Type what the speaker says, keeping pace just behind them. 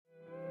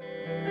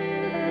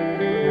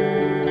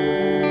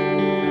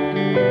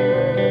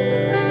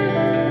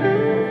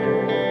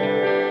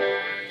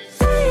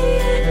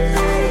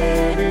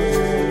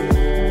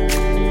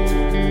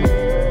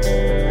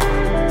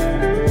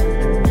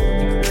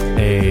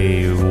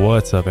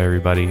What's up,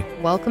 everybody?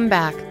 Welcome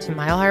back to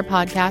Mile Higher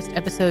Podcast,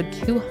 episode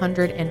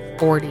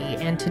 240.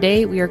 And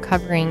today we are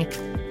covering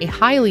a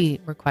highly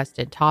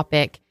requested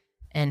topic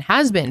and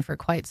has been for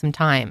quite some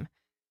time.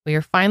 We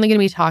are finally going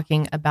to be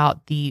talking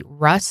about the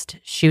Rust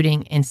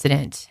shooting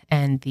incident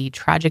and the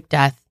tragic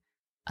death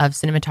of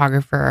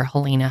cinematographer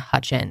Halyna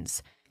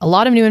Hutchins. A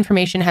lot of new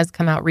information has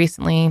come out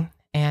recently,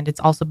 and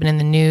it's also been in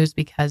the news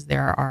because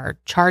there are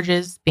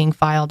charges being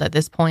filed at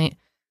this point.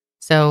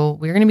 So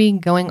we're going to be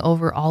going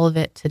over all of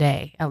it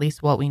today, at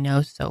least what we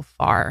know so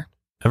far.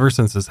 Ever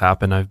since this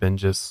happened, I've been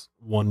just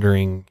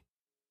wondering,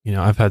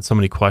 I've had so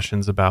many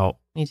questions about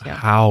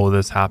how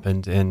this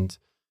happened. And,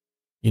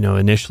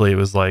 initially it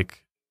was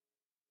like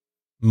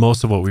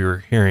most of what we were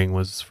hearing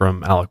was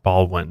from Alec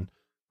Baldwin.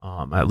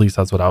 At least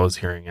that's what I was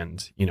hearing.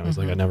 And, it's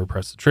like, I never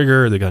pressed the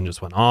trigger. The gun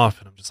just went off.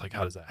 And I'm just like,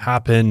 how does that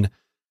happen?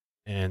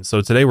 And so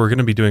today we're going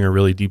to be doing a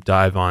really deep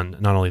dive on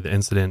not only the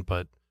incident,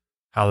 but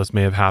how this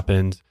may have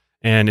happened.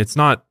 And it's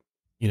not,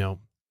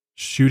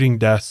 shooting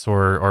deaths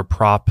or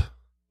props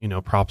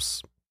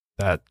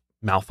that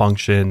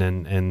malfunction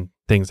and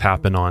things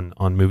happen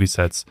on movie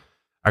sets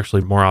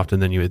actually more often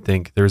than you would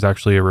think. There's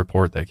actually a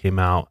report that came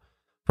out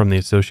from the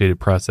Associated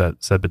Press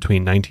that said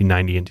between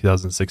 1990 and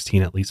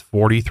 2016, at least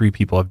 43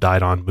 people have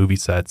died on movie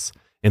sets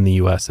in the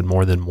U.S. and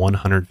more than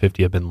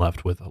 150 have been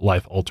left with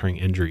life-altering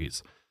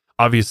injuries.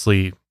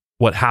 Obviously,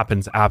 what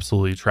happens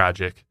absolutely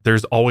tragic.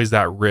 There's always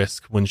that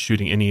risk when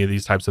shooting any of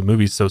these types of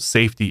movies. So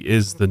safety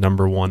is the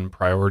number one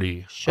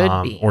priority,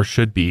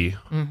 should be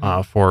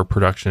for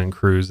production and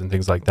crews and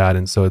things like that.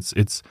 And so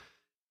it's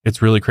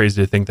really crazy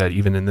to think that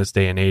even in this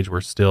day and age, we're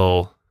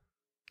still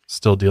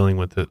dealing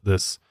with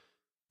this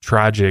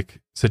tragic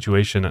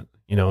situation,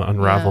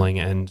 unraveling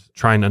and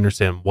trying to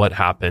understand what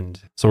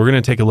happened. So we're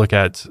going to take a look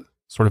at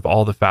sort of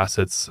all the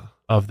facets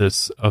of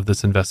this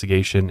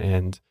investigation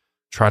and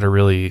try to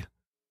really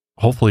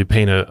hopefully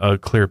paint a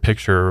clear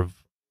picture of,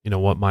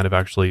 what might have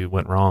actually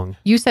went wrong.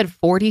 You said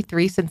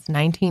 43 since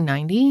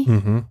 1990?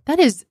 Mm-hmm. That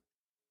is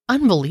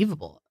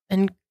unbelievable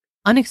and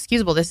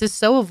unexcusable. This is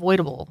so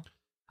avoidable.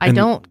 I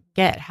don't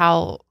get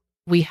how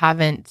we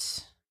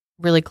haven't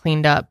really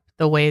cleaned up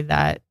the way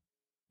that,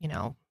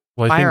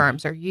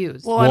 firearms are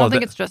used. Well, I don't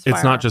think it's just firearms.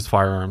 It's not just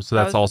firearms. So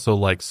that's also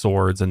like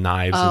swords and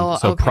knives. Oh, and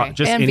so okay.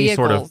 Just and any vehicles,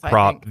 sort of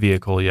prop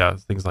vehicle. Yeah.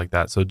 Things like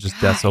that. So just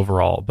deaths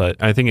overall.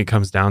 But I think it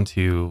comes down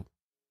to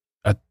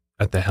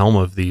at the helm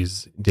of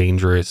these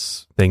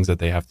dangerous things that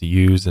they have to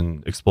use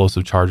and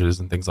explosive charges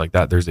and things like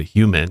that, there's a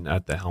human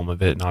at the helm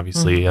of it. And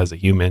obviously as a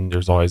human,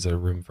 there's always a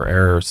room for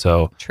error.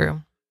 So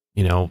true.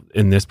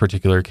 In this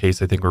particular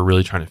case, I think we're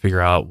really trying to figure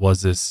out,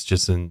 was this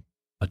just a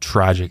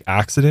tragic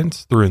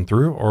accident through and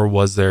through, or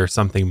was there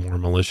something more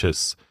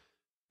malicious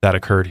that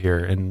occurred here?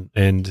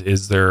 And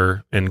is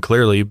there, and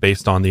clearly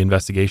based on the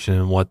investigation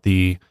and what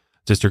the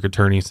district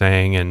attorney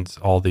saying and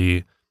all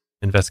the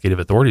investigative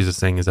authorities are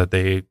saying, is that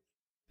they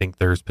think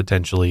there's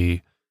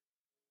potentially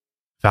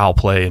foul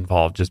play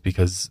involved, just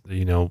because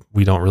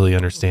we don't really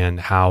understand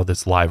how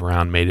this live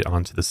round made it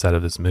onto the set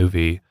of this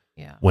movie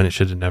when it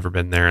should have never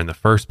been there in the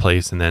first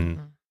place, and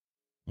then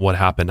what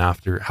happened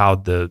after, how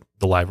the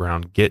live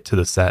round get to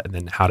the set, and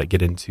then how to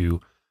get into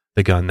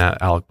the gun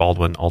that Alec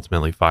Baldwin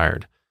ultimately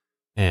fired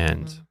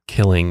and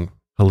killing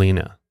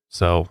Halyna.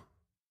 So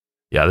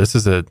this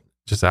is a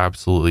just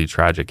absolutely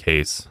tragic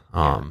case.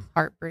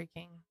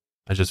 Heartbreaking.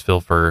 I just feel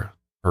for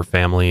her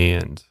family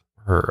and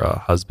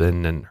her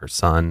husband and her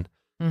son,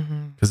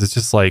 because it's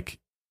just like,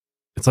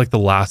 it's like the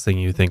last thing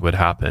you think would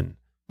happen.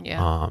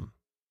 And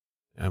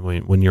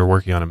when you're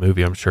working on a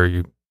movie, I'm sure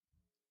you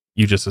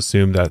just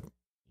assume that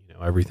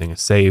everything is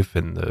safe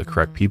and the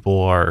correct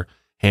people are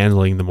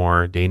handling the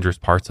more dangerous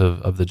parts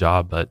of the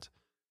job, but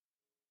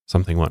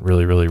something went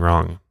really, really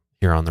wrong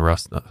here on the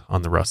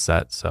Rust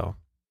set. So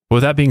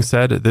with that being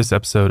said, this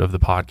episode of the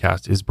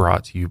podcast is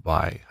brought to you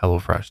by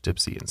HelloFresh,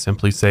 Dipsea, and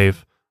Simply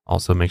Safe.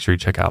 Also, make sure you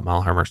check out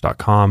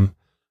milehighmerch.com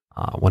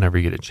whenever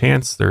you get a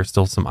chance. There are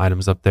still some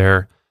items up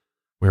there.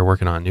 We're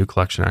working on a new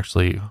collection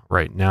actually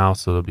right now,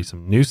 so there'll be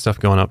some new stuff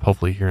going up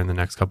hopefully here in the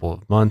next couple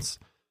of months.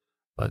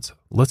 But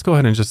let's go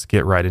ahead and just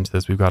get right into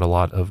this. We've got a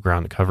lot of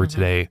ground to cover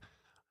today,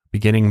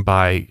 beginning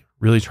by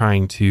really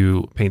trying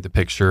to paint the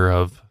picture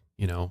of,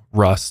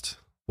 Rust.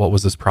 What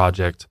was this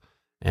project,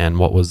 and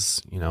what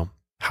was,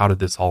 how did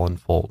this all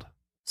unfold?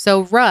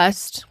 So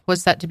Rust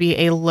was set to be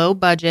a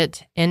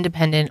low-budget,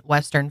 independent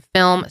Western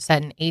film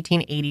set in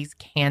 1880s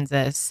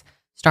Kansas,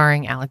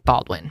 starring Alec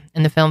Baldwin.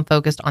 And the film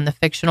focused on the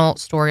fictional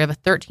story of a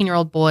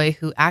 13-year-old boy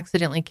who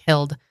accidentally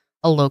killed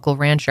a local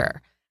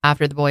rancher.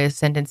 After the boy is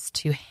sentenced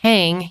to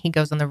hang, he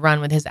goes on the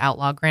run with his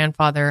outlaw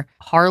grandfather,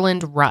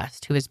 Harland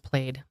Rust, who is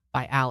played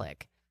by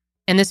Alec.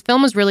 And this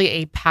film was really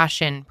a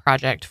passion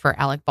project for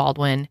Alec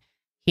Baldwin.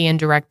 He and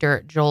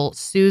director Joel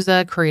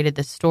Souza created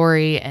the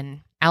story,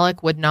 and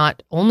Alec would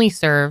not only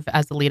serve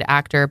as the lead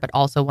actor, but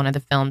also one of the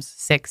film's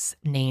 6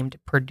 named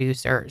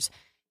producers.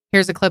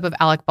 Here's a clip of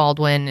Alec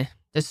Baldwin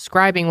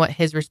describing what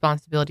his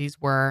responsibilities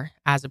were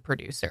as a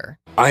producer.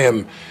 I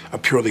am a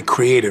purely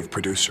creative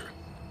producer.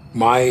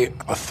 My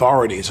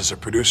authorities as a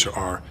producer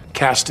are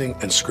casting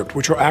and script,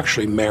 which are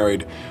actually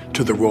married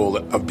to the role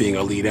of being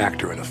a lead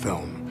actor in a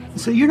film.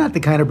 So you're not the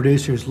kind of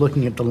producer who's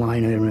looking at the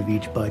line item of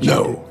each budget?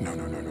 No.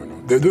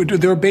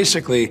 There are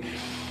basically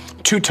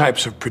two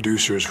types of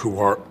producers who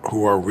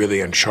are really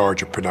in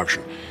charge of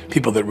production.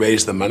 People that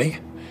raise the money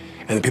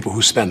and the people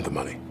who spend the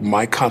money.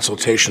 My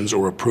consultations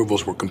or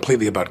approvals were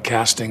completely about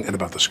casting and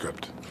about the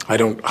script. I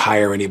don't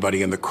hire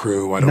anybody in the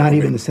crew. Not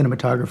even the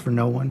cinematographer,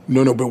 no one?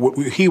 No,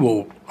 but he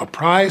will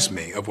apprise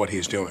me of what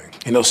he's doing.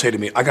 And he'll say to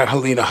me, I got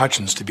Helena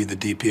Hutchins to be the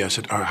DP. I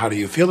said, how do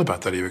you feel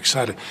about that? Are you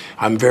excited?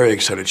 I'm very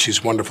excited.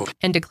 She's wonderful.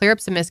 And to clear up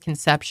some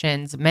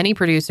misconceptions, many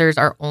producers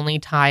are only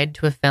tied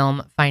to a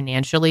film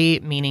financially,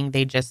 meaning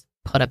they just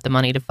put up the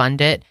money to fund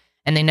it,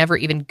 and they never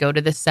even go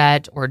to the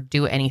set or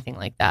do anything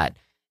like that.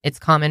 It's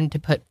common to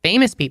put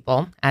famous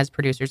people as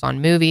producers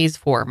on movies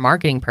for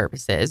marketing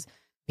purposes,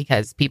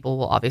 because people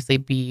will obviously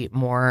be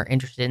more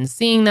interested in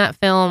seeing that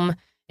film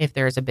if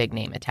there's a big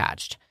name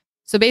attached.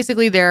 So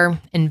basically, they're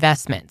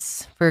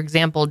investments. For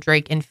example,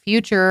 Drake and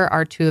Future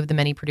are two of the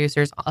many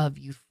producers of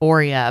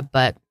Euphoria,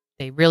 but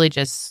they really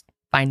just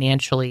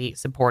financially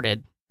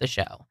supported the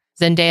show.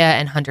 Zendaya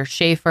and Hunter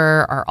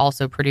Schafer are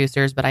also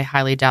producers, but I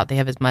highly doubt they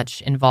have as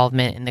much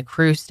involvement in the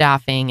crew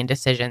staffing and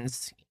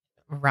decisions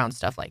around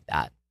stuff like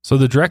that. So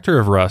the director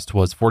of Rust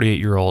was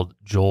 48-year-old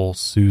Joel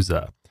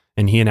Souza,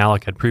 and he and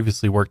Alec had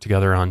previously worked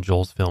together on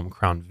Joel's film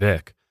Crown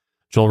Vic.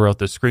 Joel wrote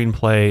the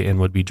screenplay and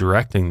would be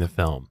directing the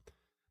film.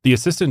 The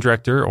assistant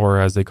director, or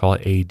as they call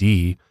it,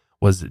 AD,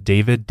 was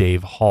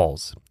Dave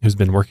Halls, who's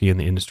been working in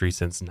the industry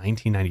since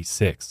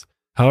 1996.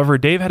 However,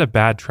 Dave had a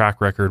bad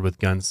track record with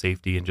gun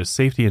safety and just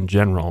safety in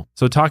general.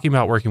 So talking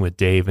about working with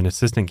Dave, an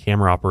assistant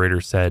camera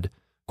operator said,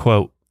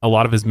 quote, a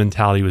lot of his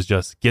mentality was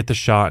just get the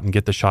shot and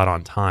get the shot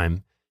on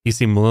time. He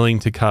seemed willing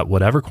to cut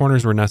whatever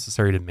corners were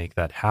necessary to make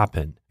that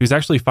happen. He was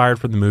actually fired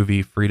from the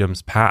movie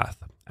Freedom's Path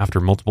after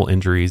multiple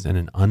injuries and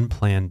an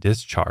unplanned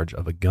discharge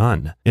of a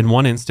gun. In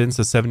one instance,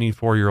 a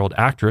 74-year-old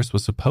actress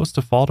was supposed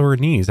to fall to her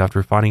knees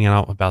after finding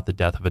out about the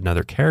death of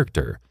another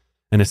character.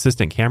 An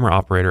assistant camera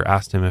operator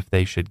asked him if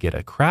they should get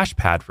a crash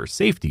pad for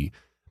safety,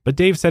 but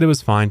Dave said it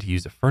was fine to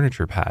use a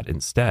furniture pad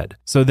instead.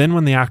 So then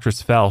when the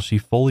actress fell, she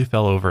fully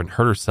fell over and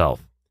hurt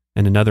herself.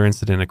 In another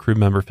incident, a crew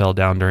member fell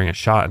down during a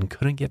shot and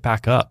couldn't get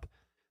back up.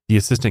 The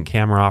assistant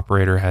camera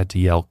operator had to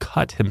yell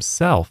cut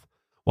himself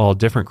while a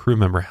different crew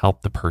member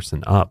helped the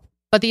person up.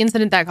 But the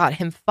incident that got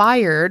him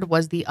fired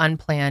was the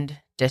unplanned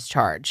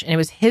discharge. And it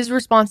was his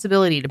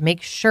responsibility to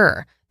make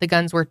sure the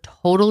guns were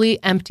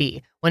totally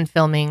empty when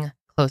filming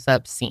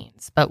close-up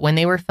scenes. But when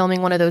they were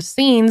filming one of those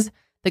scenes,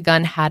 the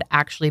gun had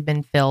actually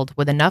been filled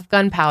with enough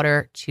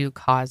gunpowder to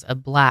cause a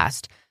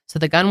blast. So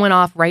the gun went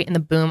off right in the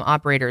boom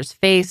operator's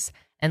face.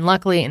 And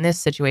luckily in this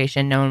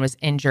situation, no one was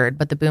injured,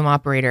 but the boom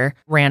operator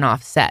ran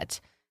off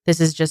set. This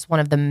is just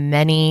one of the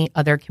many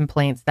other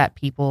complaints that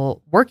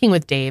people working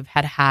with Dave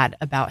had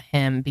about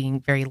him being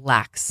very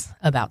lax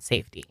about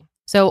safety.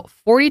 So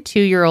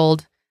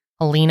 42-year-old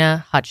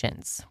Helena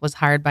Hutchins was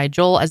hired by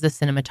Joel as the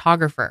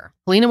cinematographer.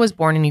 Helena was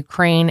born in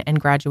Ukraine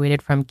and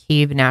graduated from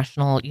Kyiv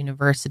National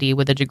University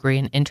with a degree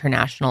in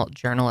international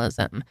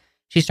journalism.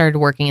 She started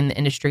working in the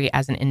industry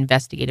as an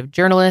investigative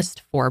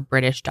journalist for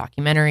British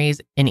documentaries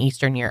in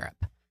Eastern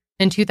Europe.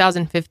 In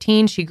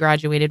 2015, she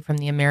graduated from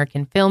the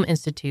American Film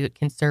Institute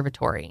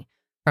Conservatory.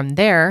 From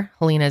there,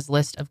 Helena's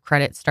list of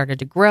credits started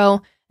to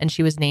grow, and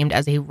she was named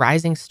as a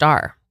rising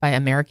star by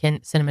American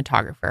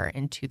Cinematographer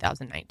in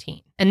 2019.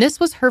 And this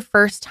was her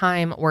first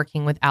time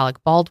working with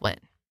Alec Baldwin,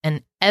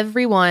 and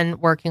everyone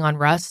working on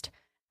Rust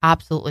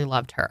absolutely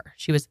loved her.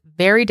 She was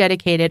very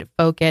dedicated,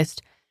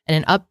 focused, and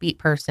an upbeat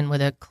person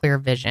with a clear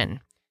vision.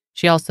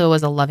 She also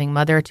was a loving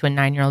mother to a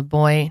 9-year-old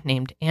boy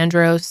named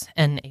Andros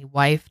and a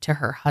wife to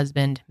her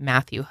husband,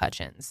 Matthew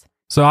Hutchins.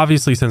 So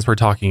obviously, since we're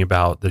talking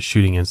about the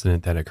shooting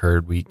incident that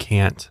occurred, we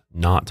can't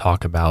not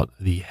talk about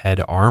the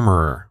head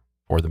armorer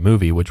for the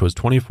movie, which was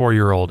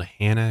 24-year-old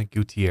Hannah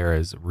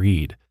Gutierrez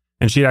Reed.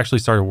 And she had actually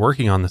started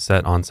working on the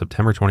set on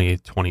September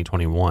 28th,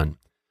 2021.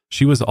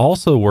 She was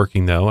also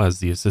working, though, as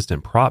the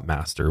assistant prop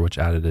master, which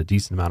added a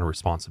decent amount of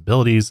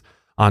responsibilities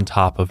on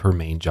top of her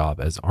main job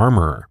as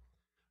armorer.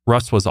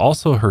 Rust was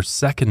also her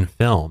second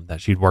film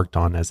that she'd worked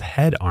on as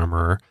head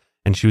armorer,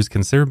 and she was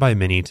considered by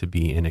many to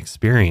be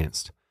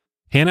inexperienced.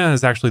 Hannah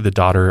is actually the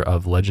daughter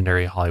of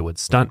legendary Hollywood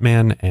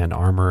stuntman and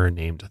armorer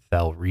named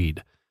Thel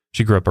Reed.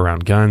 She grew up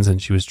around guns,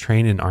 and she was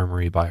trained in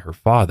armory by her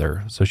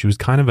father, so she was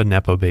kind of a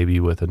nepo baby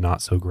with a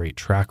not-so-great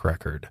track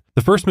record.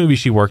 The first movie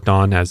she worked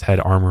on as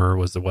head armorer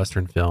was the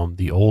Western film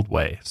The Old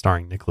Way,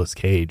 starring Nicolas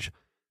Cage.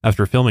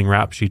 After filming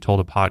Wrap, she told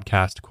a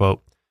podcast,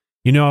 quote,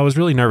 "You know, I was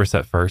really nervous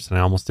at first, and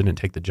I almost didn't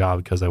take the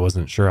job because I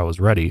wasn't sure I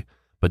was ready,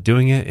 but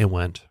doing it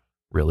went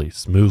really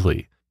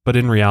smoothly." But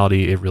in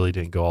reality, it really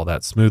didn't go all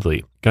that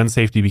smoothly. Gun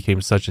safety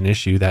became such an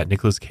issue that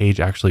Nicolas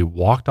Cage actually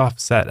walked off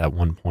set at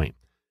one point.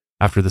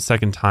 After the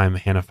second time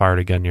Hannah fired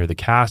a gun near the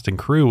cast and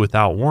crew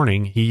without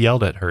warning, he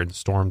yelled at her and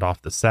stormed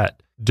off the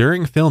set.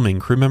 During filming,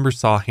 crew members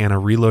saw Hannah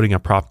reloading a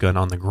prop gun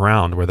on the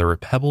ground where there were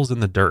pebbles in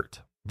the dirt.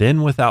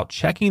 Then, without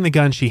checking the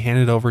gun, she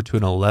handed it over to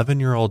an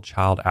 11-year-old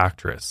child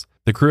actress.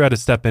 The crew had to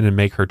step in and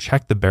make her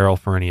check the barrel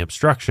for any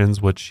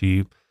obstructions, which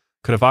she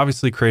could have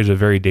obviously created a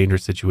very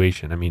dangerous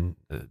situation. I mean,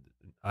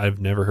 I've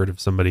never heard of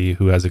somebody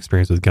who has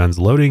experience with guns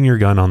loading your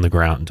gun on the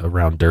ground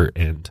around dirt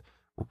and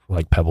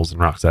like pebbles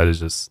and rocks. That is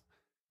just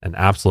an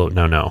absolute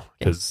no-no.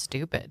 It's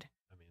stupid.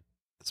 I mean,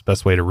 it's the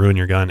best way to ruin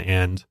your gun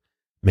and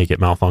make it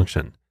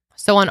malfunction.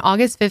 So on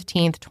August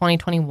 15th,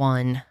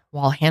 2021,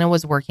 while Hannah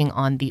was working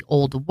on The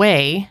Old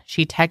Way,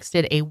 she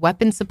texted a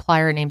weapon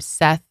supplier named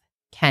Seth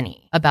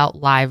Kenny about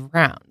live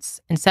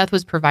rounds. And Seth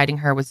was providing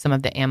her with some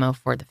of the ammo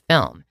for the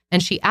film.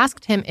 And she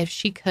asked him if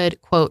she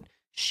could, quote,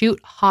 shoot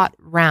hot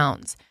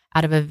rounds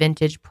out of a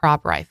vintage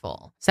prop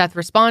rifle. Seth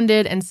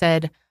responded and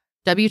said,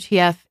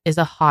 WTF is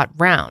a hot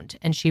round.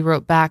 And she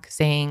wrote back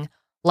saying,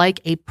 like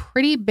a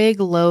pretty big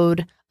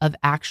load of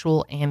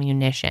actual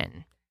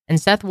ammunition.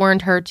 And Seth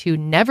warned her to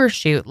never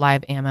shoot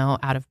live ammo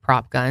out of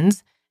prop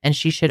guns, and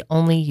she should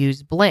only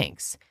use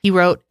blanks. He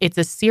wrote, it's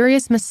a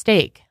serious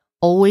mistake,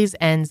 always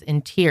ends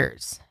in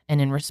tears. And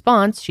in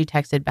response, she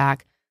texted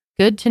back,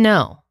 good to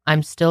know.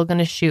 I'm still going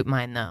to shoot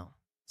mine though.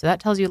 So that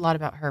tells you a lot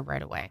about her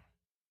right away.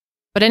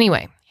 But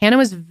anyway, Hannah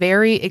was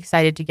very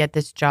excited to get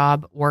this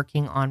job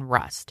working on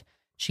Rust.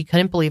 She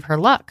couldn't believe her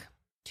luck.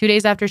 2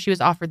 days after she was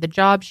offered the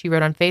job, she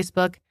wrote on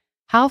Facebook,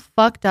 how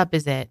fucked up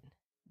is it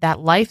that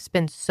life's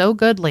been so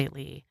good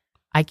lately?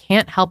 I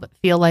can't help but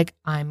feel like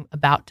I'm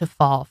about to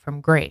fall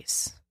from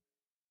grace.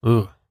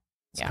 Ooh,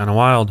 it's kind of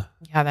wild.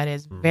 Yeah, that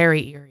is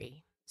very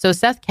eerie. So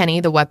Seth Kenny,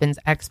 the weapons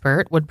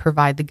expert, would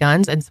provide the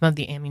guns and some of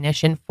the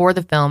ammunition for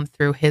the film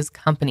through his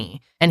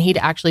company. And he'd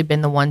actually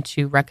been the one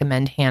to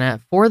recommend Hannah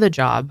for the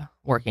job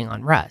working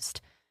on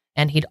Rust.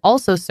 And he'd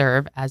also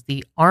serve as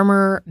the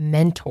armor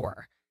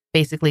mentor,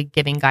 basically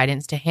giving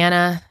guidance to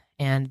Hannah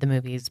and the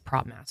movie's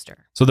prop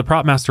master. So the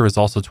prop master was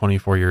also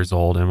 24 years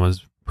old and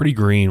was pretty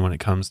green when it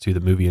comes to the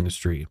movie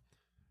industry.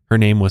 Her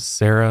name was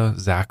Sarah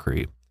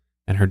Zachary,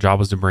 and her job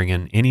was to bring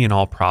in any and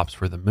all props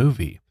for the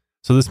movie.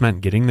 So this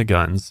meant getting the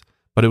guns,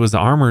 but it was the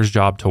armorer's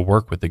job to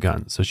work with the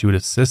guns. So she would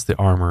assist the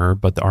armorer,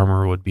 but the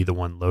armorer would be the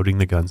one loading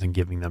the guns and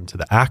giving them to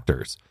the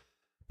actors.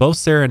 Both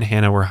Sarah and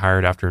Hannah were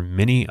hired after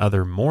many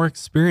other more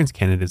experienced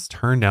candidates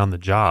turned down the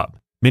job.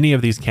 Many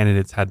of these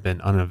candidates had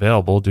been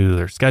unavailable due to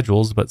their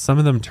schedules, but some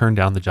of them turned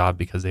down the job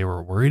because they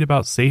were worried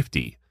about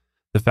safety.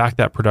 The fact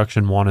that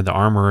production wanted the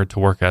armorer to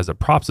work as a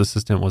props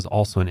assistant was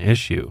also an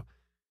issue.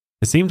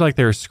 It seemed like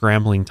they were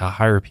scrambling to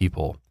hire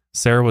people.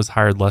 Sarah was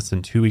hired less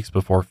than 2 weeks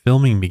before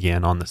filming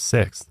began on the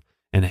 6th,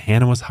 and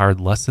Hannah was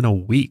hired less than a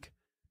week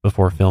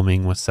before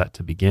filming was set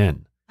to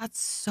begin. That's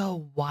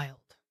so wild.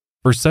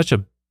 For such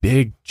a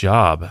big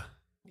job,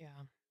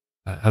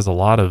 that has a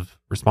lot of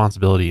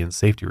responsibility and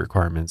safety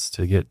requirements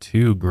to get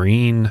two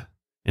green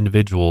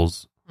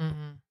individuals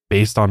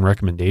based on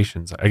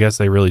recommendations. I guess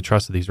they really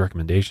trusted these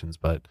recommendations,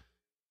 but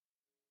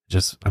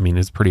just, I mean,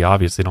 it's pretty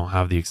obvious they don't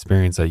have the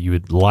experience that you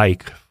would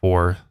like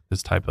for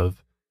this type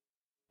of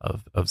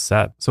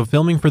set. So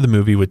filming for the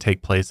movie would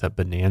take place at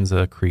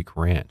Bonanza Creek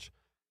Ranch,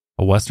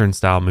 a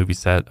Western-style movie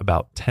set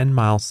about 10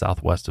 miles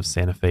southwest of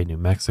Santa Fe, New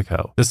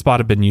Mexico. This spot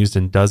had been used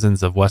in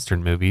dozens of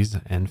Western movies,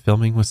 and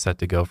filming was set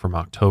to go from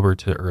October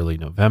to early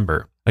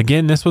November.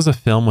 Again, this was a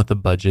film with a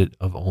budget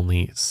of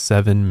only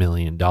 $7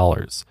 million,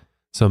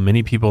 so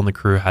many people in the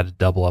crew had to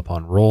double up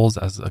on roles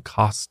as a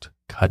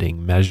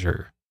cost-cutting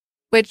measure.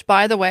 Which,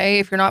 by the way,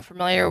 if you're not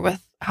familiar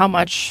with how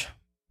much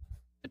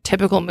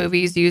typical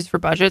movies use for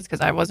budgets,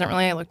 because I wasn't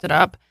really, I looked it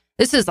up,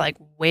 this is like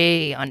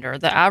way under.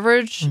 The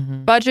average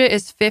budget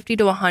is 50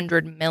 to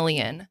 100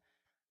 million.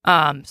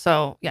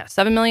 So yeah,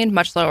 7 million,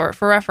 much lower.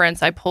 For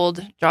reference, I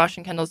pulled Josh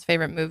and Kendall's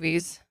favorite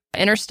movies.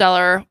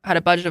 Interstellar had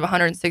a budget of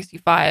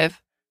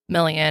 165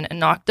 million, and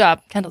Knocked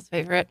Up, Kendall's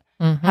favorite,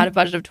 had a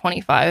budget of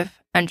 25.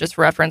 And just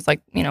for reference, like,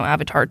 you know,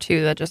 Avatar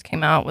 2 that just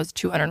came out was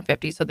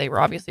 250. So they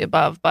were obviously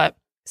above, but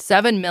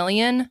 7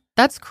 million.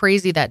 That's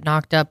crazy that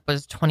Knocked Up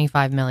was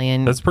 25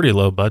 million. That's pretty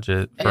low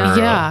budget. For,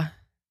 yeah.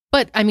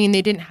 But I mean,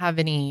 they didn't have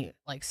any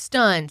like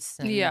stunts.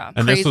 And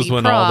this was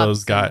when all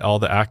those guys, all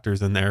the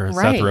actors in there,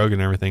 Right. Seth Rogen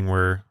and everything,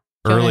 were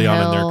early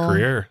Jonah on in Hill, their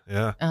career.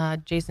 Yeah.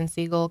 Jason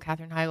Segel,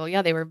 Katherine Heigl.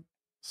 Yeah, they were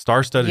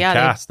Star-studded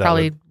cast. They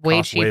probably that would way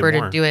cost cheaper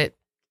more. to do it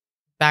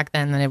back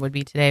then than it would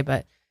be today.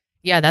 But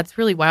yeah, that's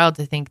really wild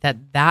to think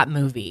that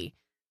movie,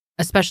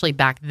 especially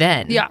back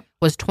then,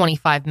 was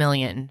 25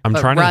 million.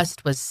 But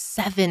Rust was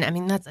 7. I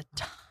mean, that's a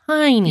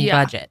tiny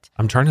budget.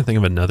 I'm trying to think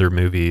of another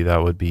movie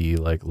that would be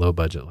like low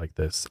budget like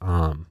this.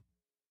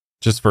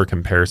 Just for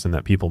comparison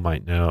that people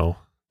might know.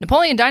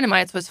 Napoleon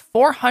Dynamite's was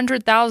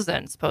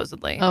 400,000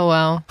 supposedly. Oh,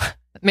 wow.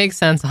 It makes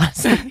sense,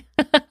 honestly.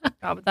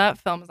 God, but that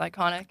film is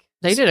iconic.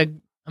 They did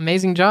an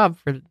amazing job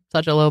for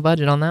such a low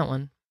budget on that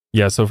one.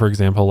 Yeah, so for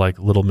example, like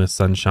Little Miss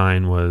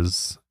Sunshine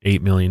was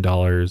 $8 million.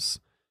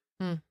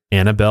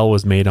 Annabelle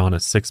was made on a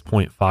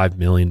 $6.5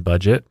 million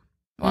budget.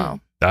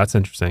 Wow. That's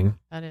interesting.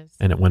 That is.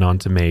 And it went on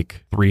to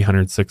make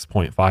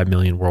 $306.5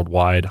 million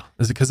worldwide.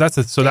 Because that's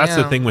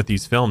the thing with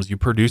these films. You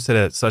produce it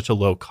at such a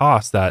low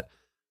cost that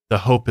the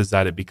hope is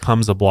that it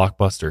becomes a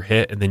blockbuster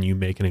hit, and then you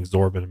make an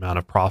exorbitant amount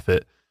of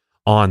profit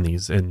on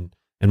these. And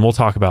we'll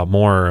talk about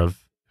more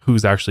of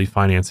who's actually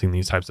financing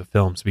these types of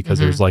films, because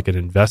there's like an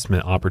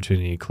investment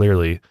opportunity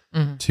clearly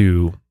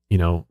to, you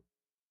know,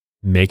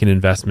 make an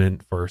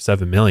investment for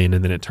 $7 million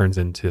and then it turns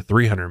into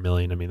 $300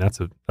 million. I mean, that's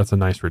a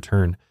nice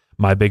return.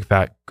 My Big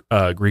Fat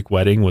Greek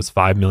Wedding was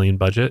 $5 million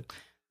budget.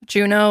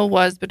 Juno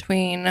was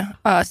between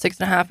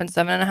 6.5 and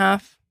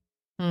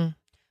 7.5.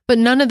 But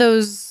none of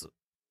those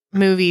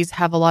movies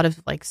have a lot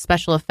of like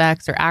special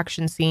effects or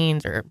action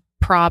scenes or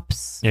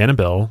props.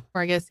 Annabelle,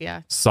 or I guess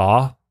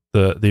Saw,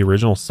 the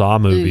original Saw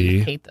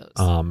movie. Ooh, hate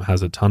those.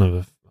 Has a ton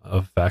of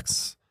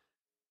effects.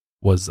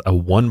 Was a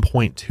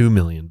 $1.2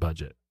 million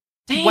budget.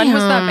 Damn. When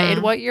was that made?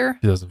 What year?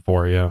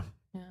 2004. Yeah.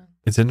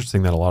 It's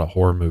interesting that a lot of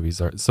horror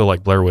movies are so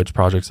like Blair Witch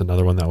Project's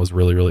another one that was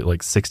really, really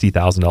like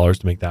 $60,000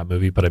 to make that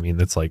movie. But I mean,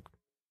 that's like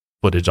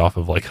footage off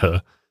of like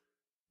a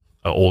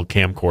old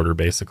camcorder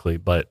basically.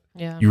 But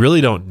you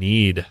really don't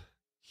need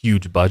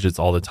huge budgets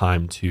all the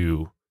time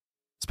to,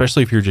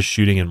 especially if you're just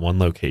shooting in one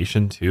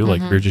location too.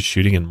 Like if you're just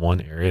shooting in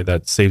one area,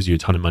 that saves you a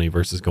ton of money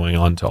versus going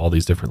on to all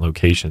these different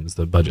locations.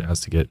 The budget has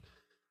to get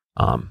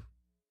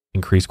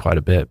increased quite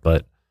a bit.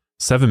 But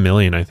 $7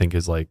 million, I think,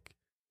 is like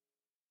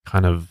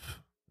kind of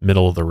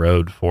middle of the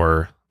road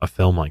for a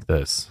film like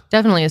this.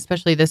 Definitely,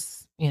 especially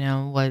this, you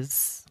know,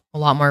 was a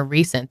lot more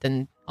recent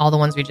than all the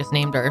ones we just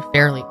named are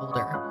fairly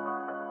older.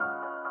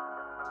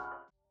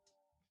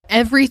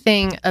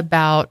 Everything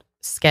about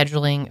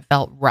scheduling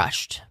felt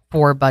rushed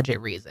for budget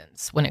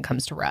reasons when it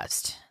comes to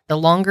Rust. The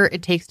longer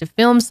it takes to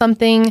film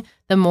something,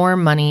 the more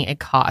money it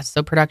costs.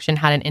 So production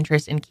had an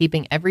interest in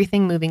keeping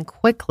everything moving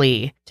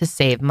quickly to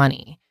save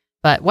money.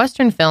 But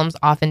Western films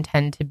often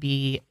tend to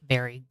be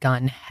very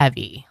gun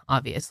heavy,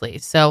 obviously.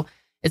 So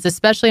it's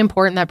especially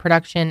important that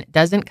production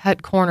doesn't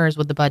cut corners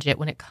with the budget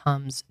when it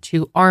comes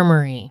to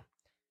armory.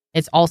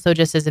 It's also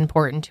just as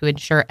important to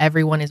ensure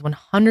everyone is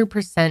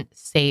 100%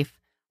 safe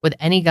with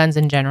any guns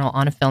in general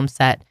on a film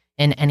set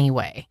in any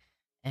way.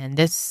 And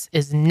this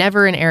is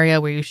never an area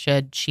where you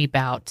should cheap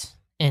out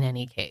in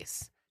any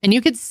case. And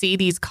you could see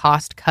these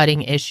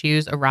cost-cutting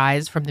issues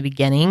arise from the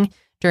beginning.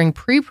 During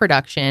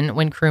pre-production,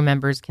 when crew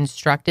members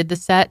constructed the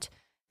set,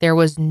 there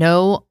was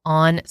no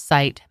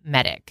on-site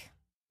medic,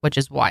 which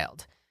is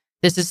wild.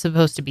 This is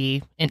supposed to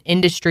be an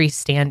industry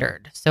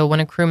standard. So when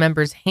a crew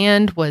member's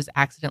hand was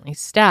accidentally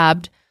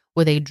stabbed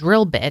with a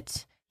drill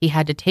bit, he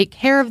had to take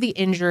care of the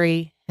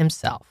injury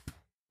himself,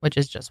 which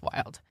is just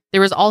wild. There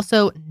was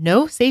also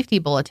no safety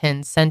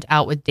bulletins sent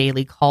out with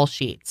daily call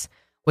sheets,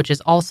 which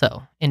is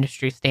also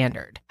industry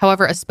standard.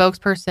 However, a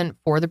spokesperson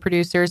for the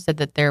producers said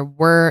that there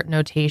were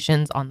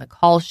notations on the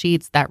call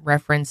sheets that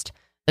referenced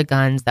the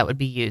guns that would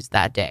be used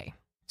that day.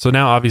 So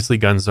now obviously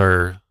guns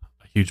are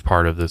a huge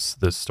part of this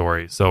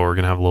story. So we're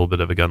going to have a little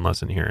bit of a gun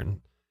lesson here. And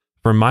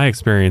from my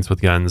experience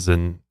with guns,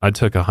 and I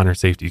took a hunter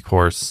safety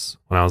course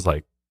when I was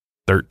like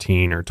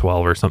 13 or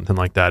 12 or something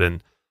like that.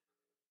 And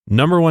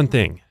number one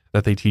thing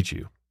that they teach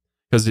you,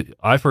 because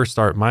I first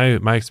start,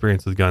 my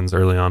experience with guns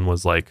early on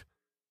was like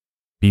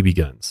BB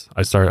guns.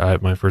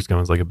 My first gun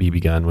was like a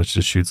BB gun, which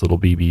just shoots little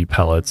BB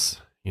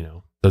pellets. You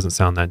know, doesn't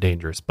sound that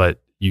dangerous,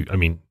 but it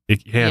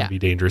can be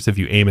dangerous if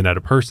you aim it at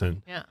a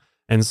person. Yeah.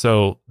 And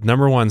so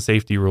number one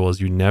safety rule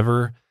is you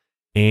never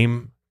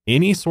aim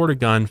any sort of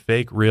gun,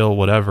 fake, real,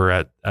 whatever,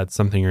 at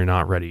something you're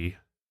not ready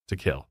to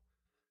kill.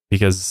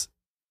 Because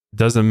it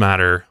doesn't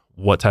matter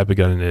what type of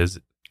gun it is,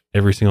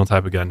 every single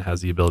type of gun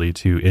has the ability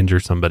to injure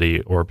somebody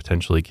or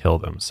potentially kill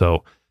them.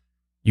 So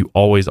you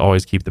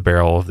always keep the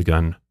barrel of the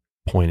gun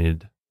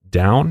pointed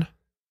down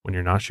when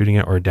you're not shooting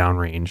it, or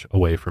downrange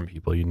away from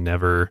people. You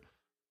never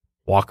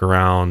walk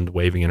around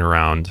waving it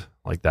around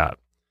like that.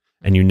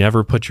 And you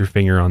never put your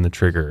finger on the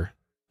trigger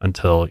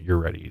until you're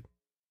ready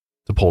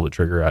to pull the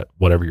trigger at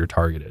whatever your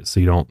target is. So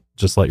you don't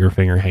just let your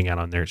finger hang out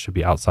on there. It should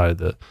be outside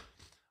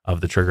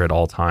of the trigger at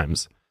all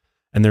times.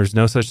 And there's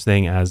no such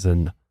thing as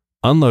an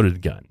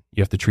unloaded gun.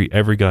 You have to treat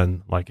every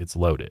gun like it's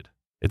loaded.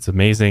 It's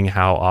amazing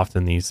how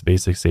often these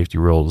basic safety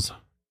rules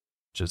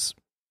just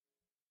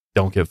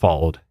don't get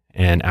followed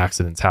and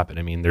accidents happen.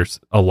 I mean, there's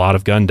a lot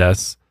of gun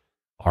deaths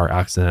are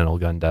accidental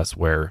gun deaths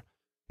where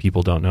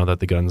people don't know that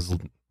the gun's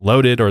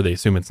loaded, or they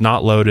assume it's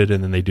not loaded,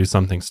 and then they do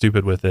something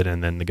stupid with it,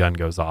 and then the gun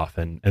goes off.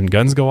 And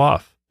guns go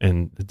off,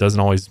 and it doesn't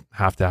always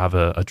have to have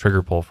a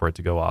trigger pull for it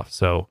to go off.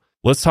 So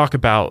let's talk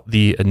about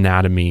the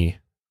anatomy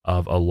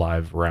of a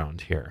live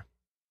round here.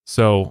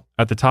 So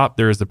at the top,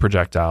 there is the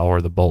projectile, or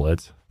the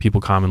bullet.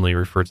 People commonly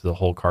refer to the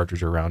whole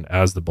cartridge or round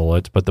as the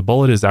bullet, but the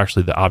bullet is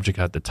actually the object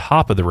at the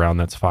top of the round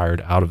that's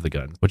fired out of the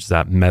gun, which is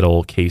that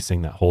metal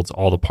casing that holds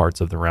all the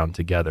parts of the round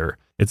together.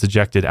 It's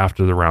ejected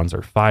after the rounds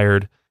are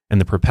fired, and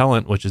the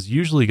propellant, which is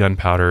usually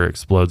gunpowder,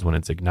 explodes when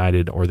it's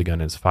ignited or the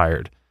gun is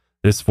fired.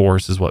 This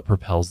force is what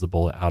propels the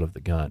bullet out of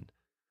the gun.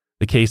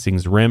 The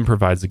casing's rim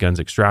provides the gun's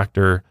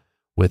extractor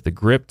with the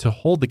grip to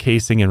hold the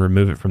casing and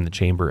remove it from the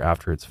chamber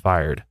after it's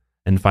fired.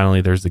 And finally,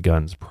 there's the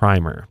gun's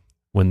primer.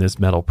 When this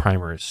metal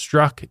primer is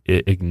struck,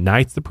 it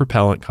ignites the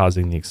propellant,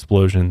 causing the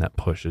explosion that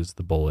pushes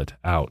the bullet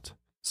out.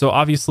 So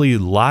obviously,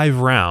 live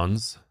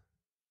rounds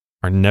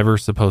are never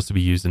supposed to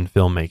be used in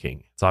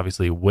filmmaking. It's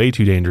obviously way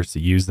too dangerous to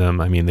use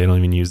them. I mean, they don't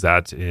even use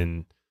that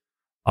in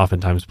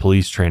oftentimes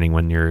police training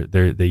when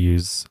they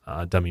use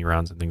dummy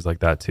rounds and things like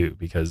that too,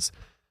 because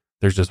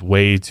there's just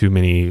way too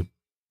many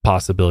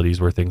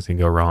possibilities where things can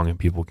go wrong and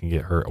people can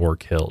get hurt or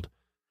killed.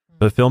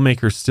 But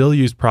filmmakers still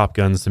use prop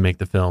guns to make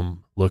the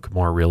film look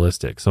more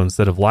realistic. So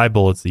instead of live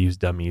bullets, they use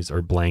dummies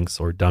or blanks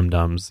or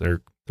dum-dums.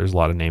 There's a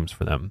lot of names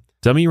for them.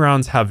 Dummy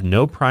rounds have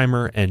no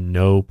primer and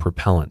no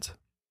propellant,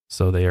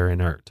 so they are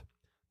inert.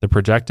 The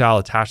projectile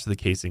attached to the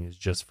casing is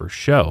just for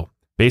show.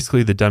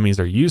 Basically, the dummies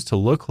are used to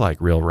look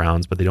like real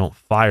rounds, but they don't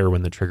fire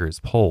when the trigger is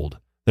pulled.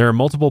 There are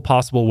multiple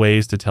possible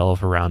ways to tell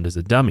if a round is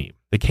a dummy.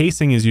 The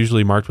casing is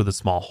usually marked with a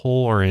small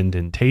hole or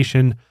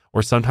indentation,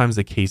 or sometimes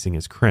the casing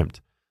is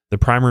crimped. The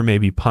primer may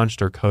be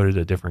punched or coated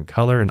a different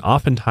color, and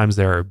oftentimes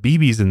there are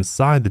BBs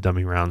inside the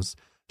dummy rounds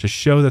to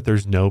show that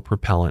there's no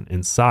propellant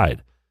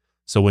inside.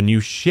 So when you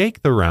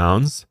shake the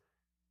rounds,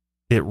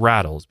 it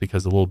rattles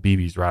because the little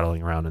BB's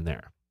rattling around in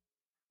there.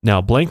 Now,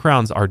 blank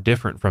rounds are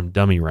different from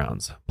dummy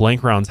rounds.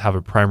 Blank rounds have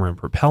a primer and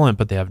propellant,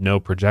 but they have no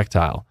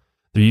projectile.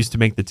 They're used to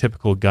make the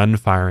typical gun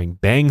firing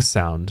bang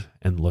sound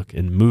and look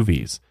in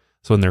movies.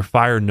 So when they're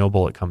fired, no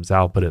bullet comes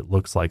out, but it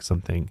looks like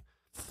something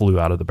flew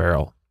out of the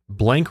barrel.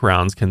 Blank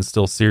rounds can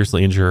still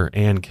seriously injure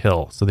and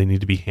kill, so they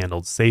need to be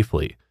handled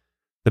safely.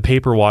 The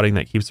paper wadding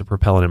that keeps the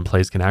propellant in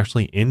place can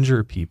actually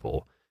injure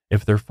people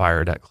if they're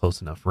fired at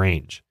close enough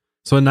range.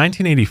 So in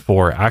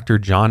 1984, actor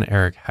John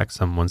Eric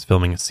Hexum was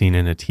filming a scene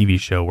in a TV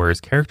show where his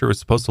character was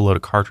supposed to load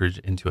a cartridge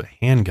into a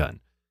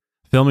handgun.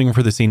 Filming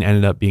for the scene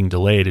ended up being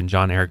delayed, and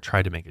John Eric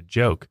tried to make a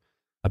joke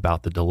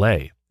about the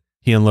delay.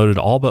 He unloaded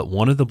all but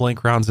one of the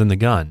blank rounds in the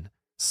gun,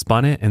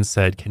 spun it, and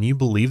said, "Can you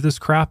believe this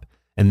crap?"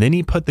 And then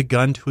he put the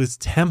gun to his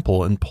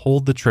temple and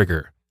pulled the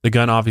trigger. The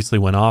gun obviously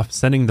went off,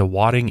 sending the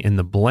wadding in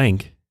the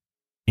blank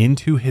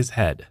into his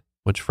head,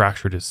 which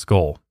fractured his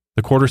skull.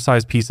 The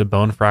quarter-sized piece of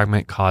bone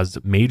fragment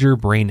caused major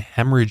brain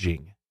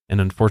hemorrhaging, and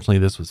unfortunately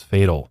this was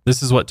fatal.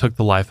 This is what took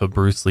the life of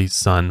Bruce Lee's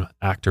son,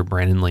 actor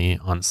Brandon Lee,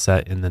 on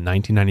set in the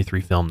 1993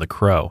 film The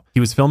Crow.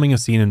 He was filming a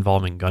scene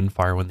involving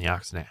gunfire when the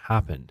accident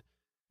happened.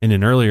 In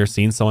an earlier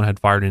scene, someone had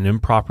fired an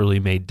improperly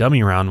made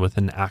dummy round with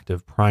an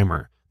active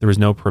primer. There was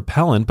no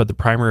propellant, but the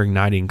primer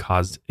igniting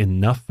caused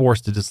enough force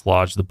to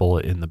dislodge the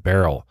bullet in the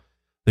barrel.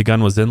 The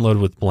gun was then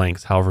loaded with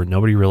blanks, however,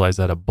 nobody realized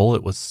that a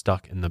bullet was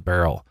stuck in the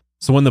barrel.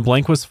 So when the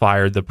blank was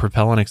fired, the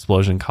propellant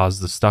explosion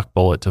caused the stuck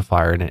bullet to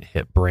fire and it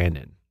hit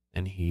Brandon,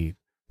 and he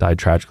died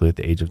tragically at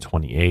the age of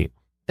 28.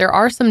 There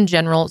are some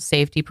general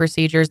safety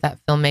procedures that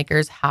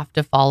filmmakers have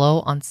to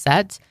follow on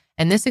set,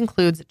 and this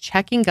includes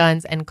checking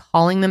guns and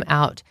calling them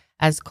out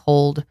as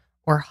cold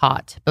or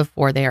hot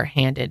before they are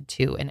handed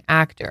to an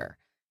actor.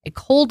 A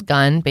cold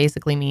gun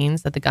basically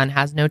means that the gun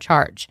has no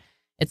charge.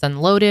 It's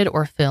unloaded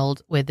or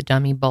filled with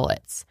dummy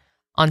bullets.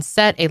 On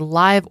set, a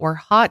live or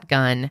hot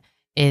gun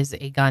is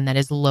a gun that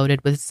is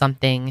loaded with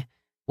something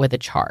with a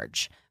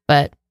charge,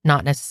 but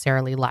not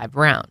necessarily live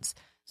rounds.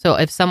 So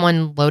if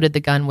someone loaded the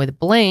gun with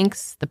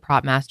blanks, the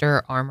prop master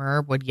or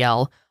armorer would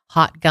yell,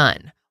 "Hot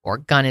gun," or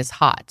 "Gun is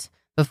hot,"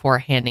 before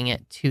handing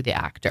it to the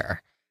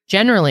actor.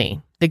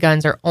 Generally, the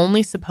guns are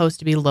only supposed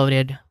to be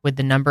loaded with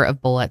the number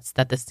of bullets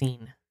that the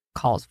scene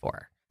calls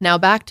for. Now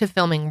back to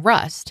filming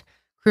Rust.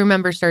 Crew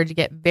members started to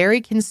get very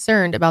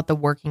concerned about the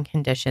working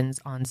conditions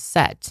on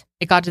set.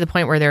 It got to the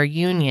point where their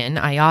union,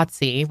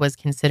 IATSE, was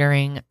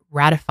considering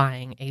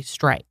ratifying a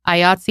strike.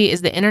 IATSE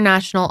is the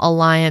International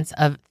Alliance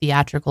of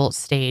Theatrical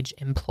Stage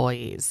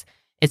Employees.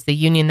 It's the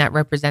union that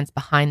represents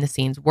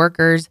behind-the-scenes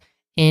workers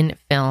in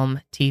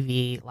film,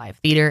 TV, live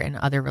theater, and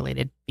other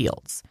related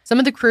fields. Some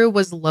of the crew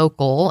was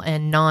local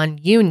and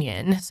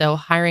non-union, so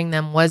hiring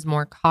them was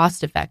more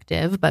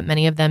cost-effective, but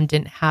many of them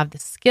didn't have the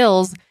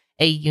skills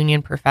a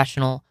union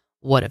professional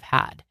would have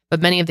had. But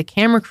many of the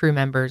camera crew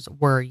members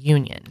were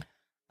union.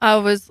 I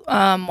was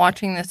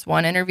watching this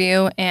one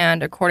interview,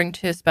 and according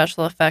to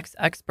special effects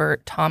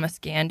expert Thomas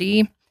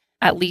Gandy,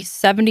 at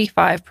least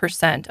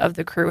 75% of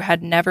the crew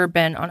had never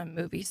been on a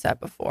movie set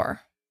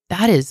before.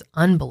 That is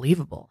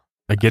unbelievable.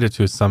 I get it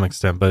to some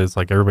extent, but it's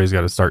like everybody's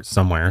got to start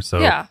somewhere. So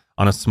yeah.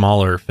 On a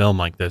smaller film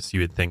like this,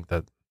 you would think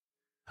that,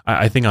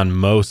 I think on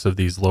most of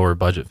these lower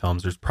budget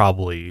films, there's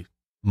probably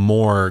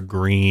more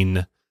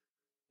green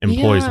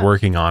employees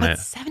working on it.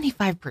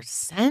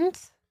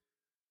 75%?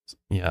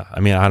 Yeah, I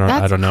mean, I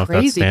don't know if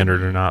that's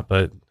standard or not,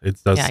 but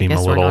it does seem a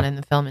little. We're not in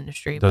the film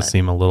industry. Does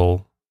seem a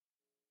little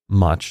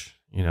much,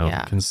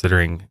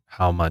 considering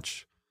how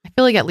much. I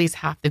feel like at least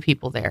half the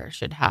people there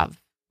should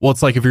have. Well,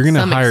 it's like if you're going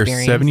to hire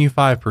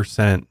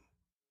 75%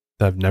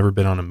 that have never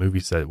been on a movie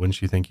set,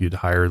 wouldn't you think you'd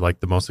hire like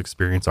the most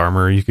experienced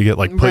armorer you could get?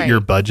 Like put your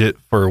budget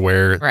for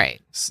where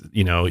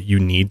you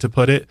need to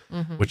put it,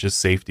 which is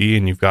safety,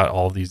 and you've got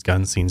all these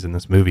gun scenes in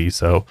this movie,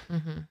 so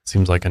it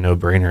seems like a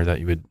no-brainer that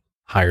you would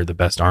hire the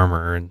best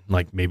armorer and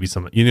like maybe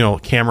some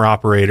camera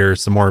operator,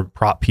 some more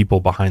prop people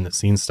behind the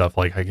scenes stuff.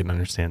 Like I can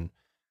understand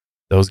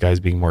those guys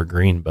being more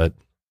green, but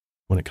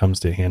when it comes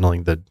to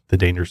handling the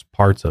dangerous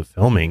parts of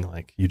filming,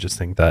 like you just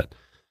think that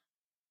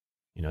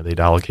they'd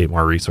allocate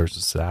more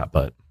resources to that,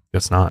 but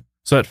guess not.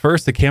 So at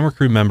first, the camera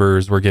crew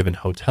members were given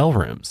hotel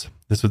rooms.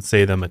 This would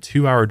save them a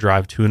 2-hour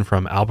drive to and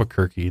from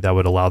Albuquerque that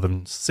would allow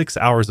them 6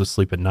 hours of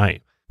sleep at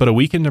night. But a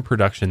week into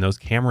production, those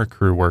camera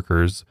crew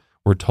workers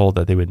were told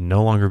that they would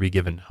no longer be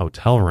given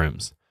hotel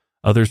rooms.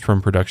 Others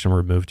from production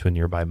were moved to a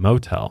nearby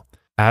motel.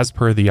 As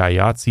per the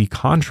IATSE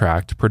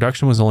contract,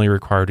 production was only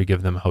required to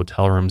give them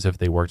hotel rooms if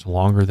they worked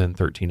longer than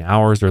 13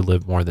 hours or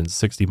lived more than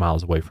 60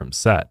 miles away from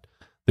set.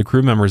 The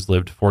crew members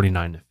lived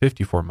 49 to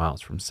 54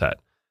 miles from set.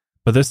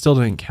 But this still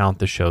didn't count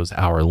the show's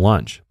hour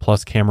lunch.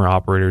 Plus, camera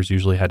operators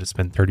usually had to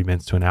spend 30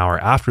 minutes to an hour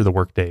after the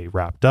workday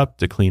wrapped up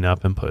to clean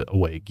up and put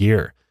away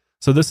gear.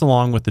 So this,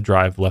 along with the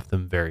drive, left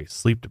them very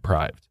sleep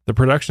deprived. The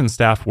production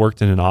staff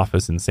worked in an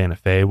office in Santa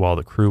Fe while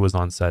the crew was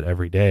on set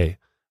every day.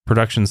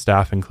 Production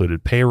staff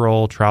included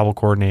payroll, travel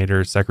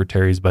coordinators,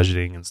 secretaries,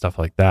 budgeting, and stuff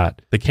like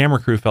that. The camera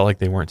crew felt like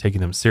they weren't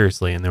taking them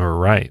seriously, and they were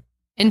right.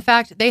 In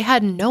fact, they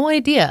had no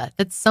idea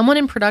that someone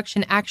in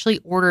production actually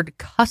ordered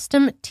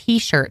custom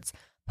t-shirts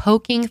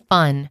poking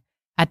fun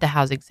at the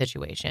housing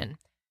situation.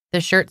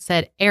 The shirt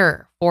said,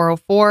 "Error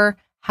 404,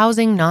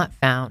 housing not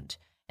found,"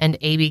 and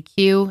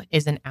ABQ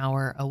is an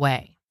hour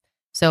away.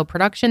 So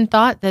production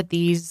thought that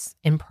these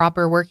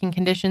improper working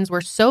conditions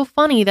were so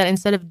funny that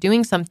instead of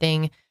doing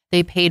something,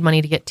 they paid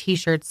money to get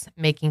t-shirts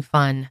making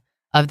fun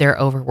of their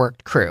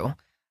overworked crew,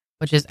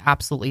 which is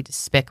absolutely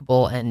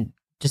despicable and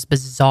just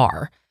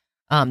bizarre.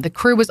 The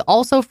crew was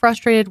also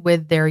frustrated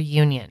with their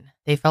union.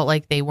 They felt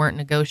like they weren't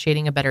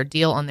negotiating a better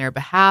deal on their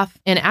behalf.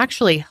 And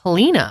actually,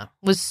 Helena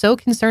was so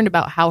concerned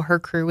about how her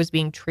crew was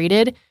being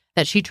treated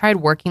that she tried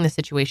working the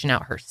situation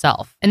out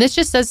herself. And this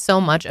just says so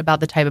much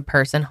about the type of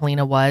person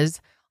Helena was.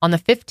 On the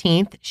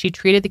 15th, she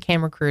treated the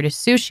camera crew to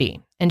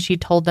sushi, and she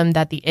told them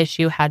that the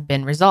issue had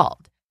been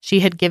resolved. She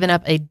had given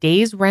up a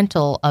day's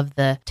rental of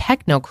the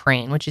Techno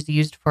Crane, which is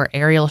used for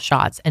aerial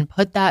shots, and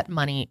put that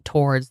money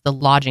towards the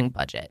lodging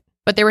budget.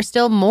 But there were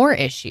still more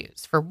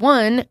issues. For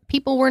one,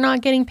 people were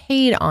not getting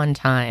paid on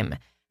time.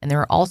 And there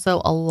were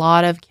also a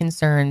lot of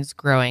concerns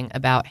growing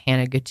about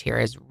Hannah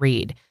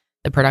Gutierrez-Reed,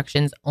 the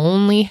production's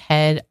only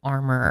head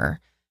armorer.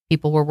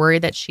 People were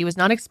worried that she was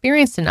not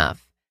experienced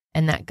enough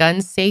and that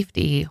gun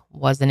safety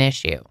was an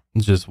issue.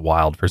 It's just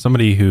wild. For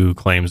somebody who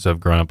claims to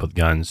have grown up with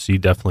guns, she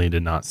definitely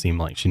did not seem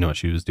like she knew what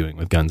she was doing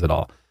with guns at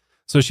all.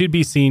 So she'd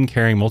be seen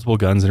carrying multiple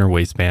guns in her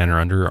waistband or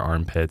under her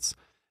armpits.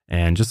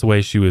 And just the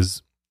way she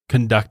was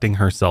conducting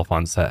herself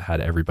on set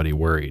had everybody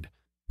worried.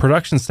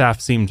 Production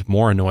staff seemed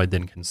more annoyed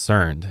than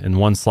concerned. In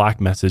one Slack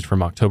message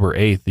from October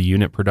 8th, the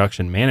unit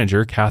production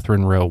manager,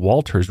 Catherine Rowe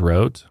Walters,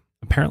 wrote,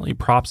 "Apparently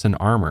props and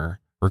armor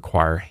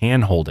require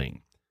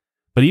hand-holding."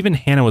 But even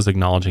Hannah was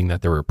acknowledging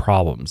that there were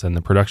problems and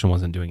the production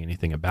wasn't doing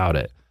anything about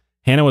it.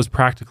 Hannah was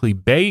practically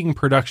begging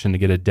production to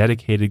get a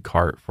dedicated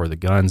cart for the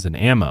guns and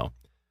ammo.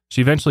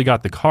 She eventually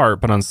got the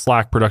cart, but on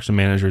Slack, production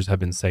managers have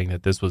been saying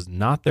that this was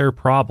not their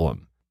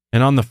problem.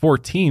 And on the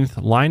 14th,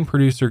 line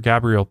producer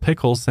Gabrielle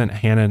Pickles sent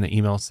Hannah an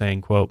email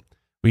saying, quote,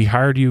 "We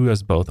hired you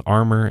as both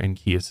armor and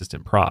key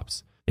assistant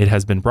props. It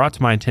has been brought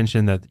to my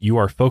attention that you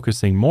are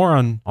focusing more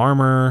on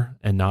armor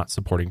and not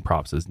supporting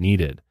props as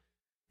needed."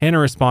 Hannah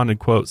responded,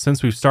 quote,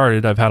 "Since we've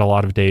started, I've had a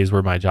lot of days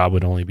where my job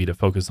would only be to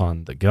focus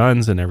on the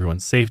guns and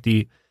everyone's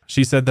safety."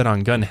 She said that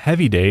on gun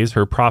heavy days,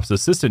 her props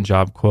assistant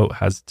job, quote,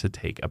 "has to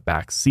take a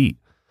back seat.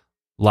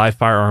 Live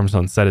firearms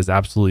on set is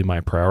absolutely my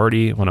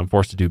priority. When I'm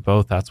forced to do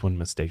both, that's when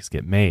mistakes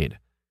get made."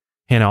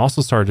 Hannah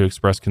also started to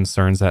express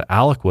concerns that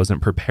Alec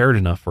wasn't prepared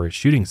enough for a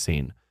shooting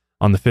scene.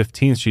 On the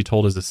 15th, she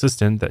told his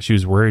assistant that she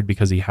was worried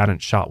because he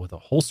hadn't shot with a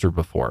holster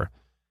before.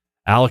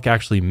 Alec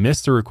actually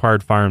missed the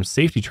required firearms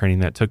safety training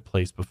that took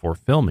place before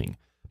filming,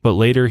 but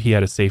later he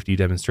had a safety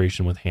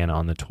demonstration with Hannah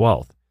on the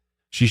 12th.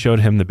 She showed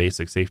him the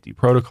basic safety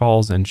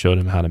protocols and showed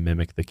him how to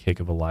mimic the kick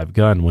of a live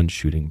gun when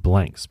shooting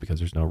blanks because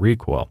there's no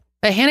recoil.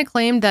 But Hannah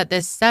claimed that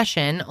this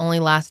session only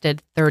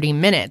lasted 30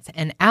 minutes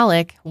and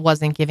Alec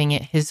wasn't giving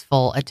it his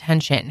full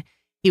attention.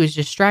 He was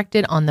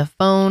distracted on the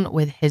phone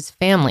with his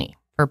family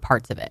for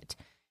parts of it.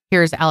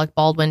 Here's Alec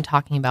Baldwin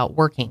talking about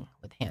working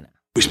with Hannah.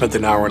 We spent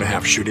an hour and a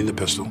half shooting the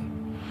pistol,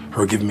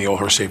 her giving me all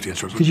her safety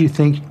instructions. Did you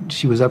think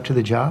she was up to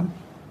the job?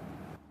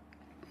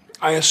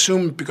 I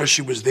assumed because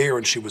she was there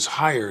and she was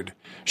hired,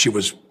 she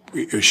was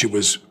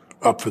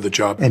up for the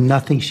job. And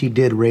nothing she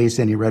did raised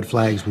any red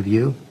flags with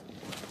you?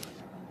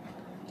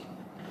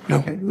 No.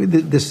 Okay.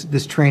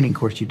 This training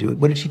course you do,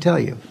 what did she tell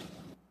you?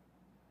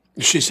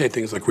 She said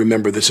things like,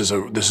 "Remember, this is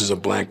a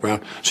blank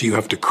round, so you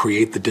have to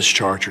create the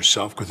discharge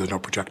yourself because there's no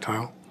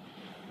projectile.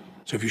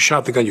 So if you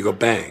shot the gun, you go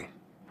bang.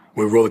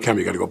 When we roll the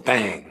camera, you got to go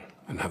bang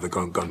and have the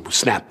gun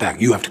snap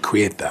back. You have to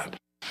create that."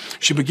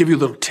 She would give you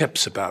little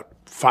tips about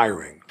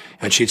firing,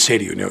 and she'd say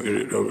to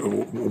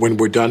you, "When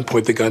we're done,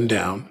 point the gun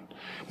down.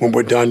 When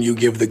we're done, you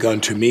give the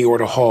gun to me or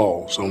to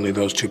Halls, only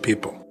those two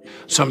people."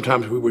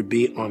 Sometimes we would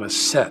be on a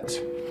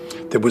set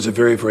that was a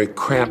very, very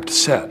cramped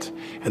set,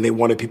 and they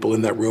wanted people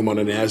in that room on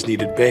an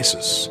as-needed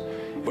basis.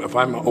 If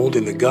I'm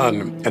holding the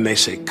gun and they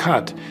say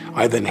cut,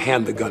 I then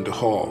hand the gun to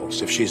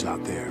Halls if she's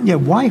not there. Yeah,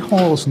 why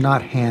Halls,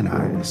 not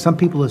Hannah? Some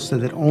people have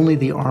said that only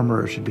the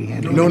armorer should be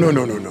handling No.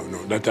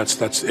 it.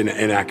 That's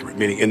inaccurate.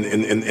 Meaning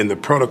in the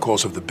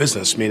protocols of the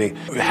business, meaning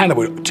Hannah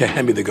would to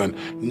hand me the gun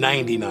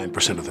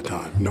 99% of the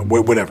time. No,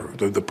 whatever,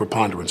 the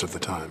preponderance of the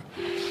time.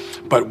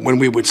 But when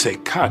we would say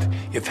cut,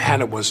 if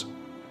Hannah was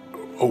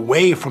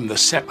away from the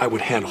set, I would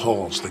hand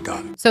Halls the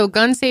gun. So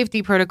gun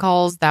safety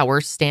protocols that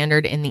were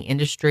standard in the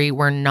industry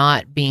were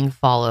not being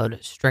followed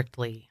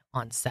strictly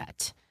on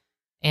set.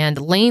 And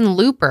Lane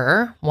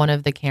Looper, one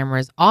of the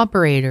camera's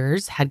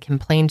operators, had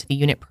complained to the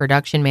unit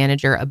production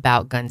manager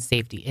about gun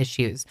safety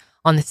issues.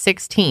 On the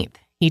 16th,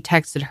 he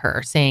texted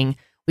her saying,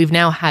 "We've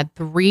now had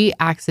 3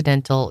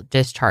 accidental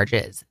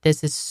discharges.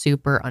 This is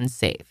super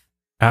unsafe."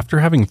 After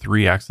having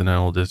 3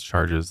 accidental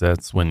discharges,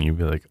 that's when you'd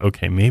be like,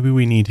 okay, maybe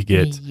we need to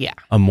get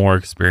a more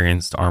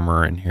experienced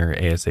armorer in here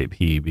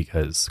ASAP,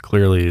 because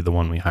clearly the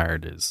one we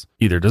hired is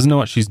either doesn't know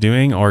what she's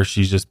doing or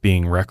she's just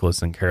being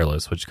reckless and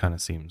careless, which kind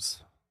of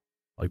seems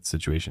like the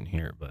situation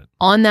here. But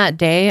on that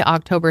day,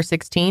 October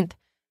 16th,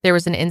 there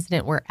was an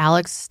incident where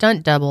Alex's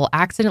stunt double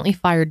accidentally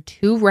fired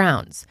 2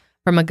 rounds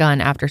from a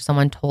gun after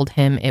someone told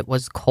him it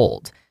was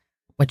cold,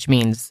 which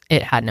means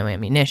it had no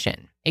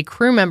ammunition. A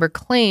crew member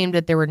claimed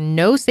that there were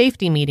no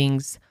safety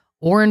meetings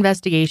or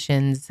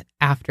investigations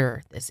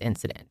after this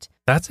incident.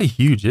 That's a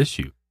huge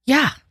issue.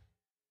 Yeah.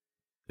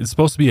 It's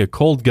supposed to be a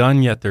cold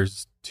gun, yet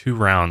there's 2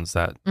 rounds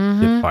that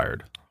get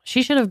fired.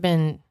 She should have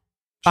been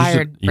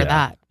fired for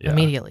that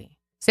immediately.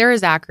 Sarah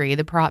Zachary,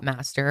 the prop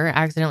master,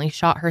 accidentally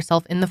shot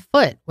herself in the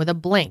foot with a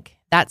blank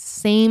that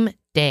same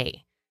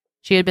day.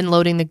 She had been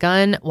loading the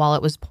gun while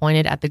it was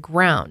pointed at the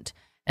ground.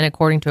 And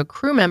according to a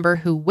crew member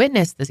who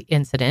witnessed this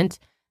incident,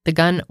 the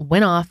gun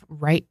went off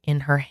right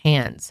in her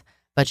hands,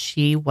 but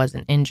she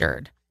wasn't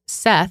injured.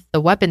 Seth,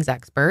 the weapons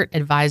expert,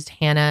 advised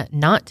Hannah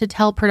not to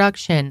tell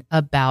production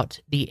about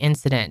the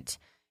incident.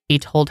 He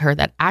told her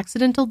that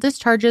accidental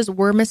discharges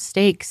were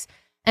mistakes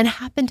and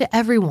happen to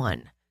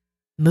everyone.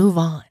 Move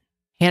on.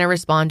 Hannah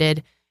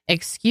responded,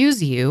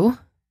 "Excuse you,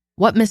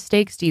 what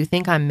mistakes do you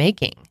think I'm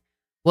making?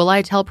 Will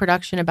I tell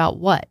production about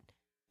what?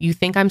 You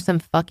think I'm some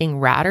fucking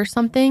rat or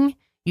something?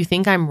 You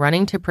think I'm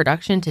running to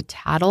production to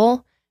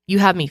tattle? You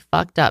have me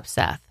fucked up,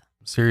 Seth."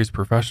 Serious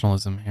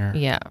professionalism here.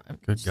 Yeah.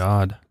 Good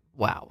God.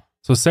 Wow.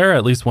 So Sarah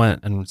at least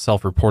went and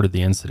self-reported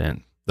the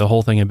incident. The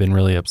whole thing had been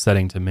really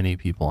upsetting to many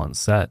people on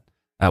set.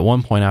 At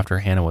one point after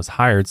Hannah was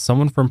hired,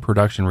 someone from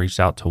production reached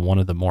out to one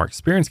of the more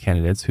experienced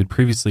candidates who'd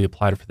previously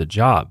applied for the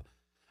job,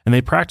 and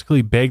they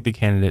practically begged the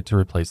candidate to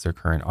replace their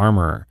current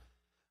armorer.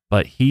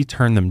 But he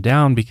turned them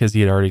down because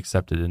he had already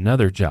accepted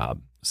another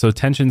job. So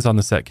tensions on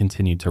the set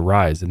continued to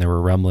rise, and there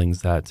were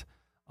rumblings that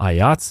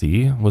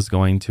IATSE was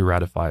going to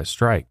ratify a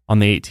strike. On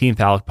the 18th,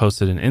 Alec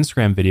posted an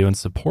Instagram video in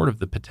support of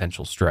the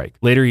potential strike.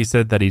 Later, he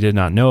said that he did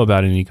not know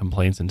about any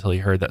complaints until he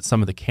heard that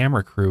some of the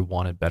camera crew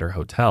wanted better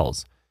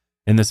hotels.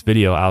 In this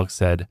video, Alec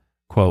said,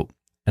 quote,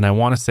 "And I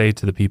want to say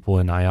to the people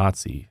in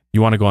IATSE,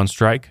 you want to go on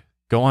strike?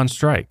 Go on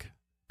strike.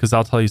 Because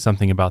I'll tell you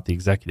something about the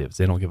executives.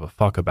 They don't give a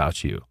fuck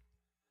about you."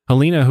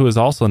 Helena, who is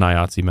also an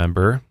IATSE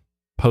member,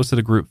 posted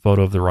a group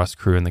photo of the Rust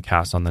crew and the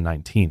cast on the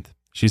 19th.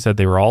 She said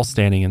they were all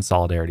standing in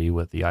solidarity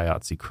with the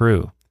IATSE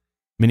crew.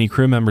 Many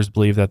crew members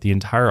believe that the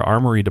entire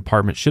armory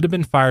department should have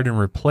been fired and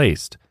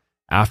replaced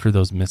after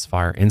those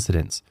misfire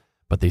incidents,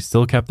 but they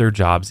still kept their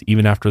jobs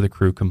even after the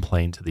crew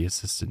complained to the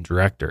assistant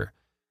director.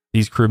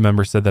 These crew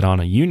members said that on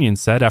a union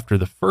set, after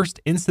the first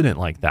incident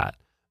like that,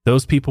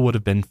 those people would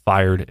have been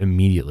fired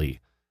immediately.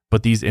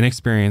 But these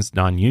inexperienced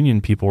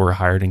non-union people were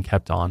hired and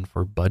kept on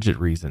for budget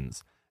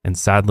reasons. And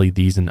sadly,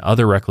 these and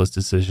other reckless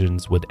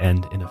decisions would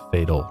end in a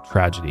fatal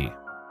tragedy.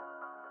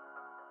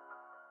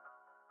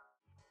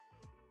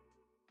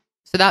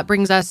 So that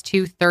brings us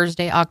to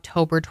Thursday,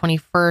 October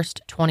 21st,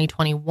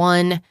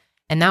 2021.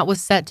 And that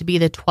was set to be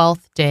the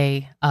 12th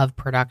day of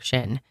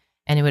production.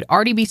 And it would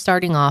already be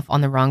starting off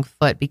on the wrong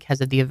foot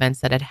because of the events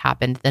that had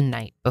happened the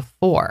night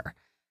before.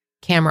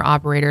 Camera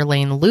operator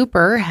Lane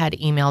Looper had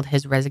emailed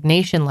his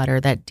resignation letter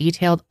that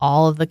detailed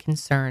all of the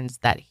concerns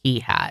that he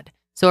had.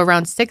 So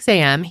around 6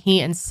 a.m.,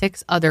 he and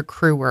 6 other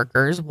crew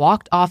workers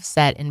walked off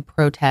set in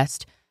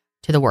protest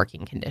to the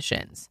working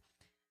conditions.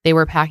 They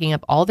were packing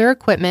up all their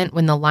equipment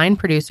when the line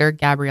producer,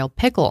 Gabrielle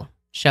Pickle,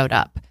 showed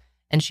up,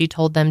 and she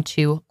told them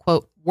to,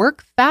 quote,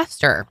 work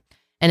faster,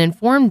 and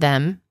informed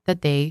them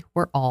that they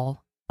were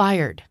all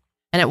fired.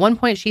 And at one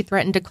point, she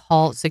threatened to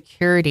call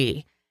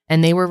security,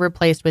 and they were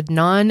replaced with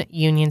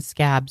non-union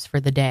scabs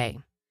for the day.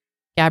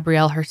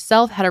 Gabrielle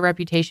herself had a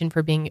reputation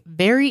for being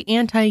very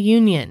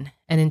anti-union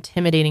and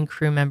intimidating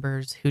crew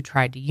members who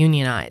tried to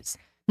unionize.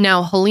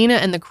 Now, Helena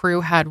and the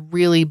crew had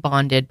really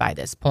bonded by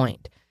this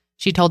point.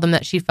 She told them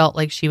that she felt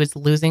like she was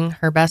losing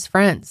her best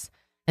friends,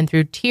 and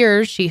through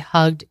tears, she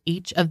hugged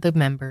each of the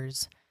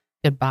members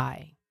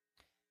goodbye.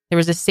 There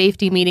was a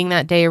safety meeting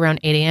that day around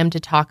 8 a.m. to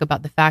talk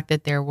about the fact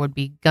that there would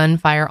be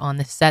gunfire on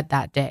the set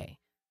that day.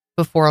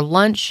 Before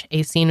lunch,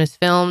 a scene was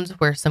filmed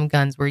where some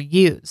guns were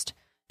used.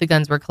 The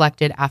guns were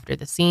collected after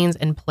the scenes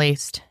and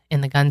placed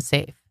in the gun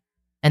safe.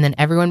 and then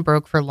everyone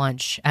broke for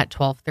lunch at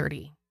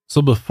 12:30.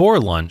 So before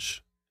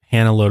lunch,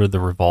 Hannah loaded the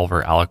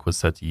revolver Alec was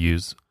set to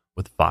use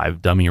with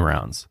 5 dummy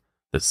rounds.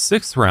 The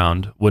 6th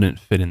round wouldn't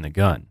fit in the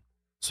gun.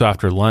 So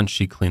after lunch,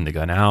 she cleaned the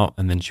gun out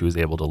and then she was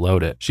able to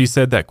load it. She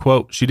said that,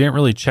 quote, she didn't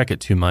really check it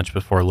too much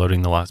before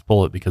loading the last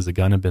bullet because the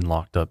gun had been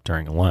locked up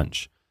during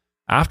lunch.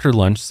 After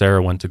lunch,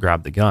 Sarah went to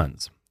grab the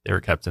guns. They were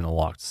kept in a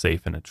locked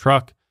safe in a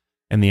truck,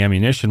 and the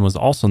ammunition was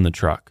also in the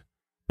truck.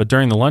 But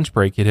during the lunch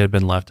break, it had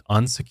been left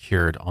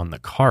unsecured on the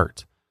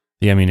cart.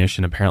 The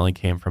ammunition apparently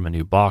came from a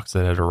new box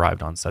that had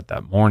arrived on set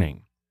that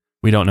morning.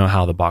 We don't know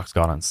how the box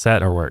got on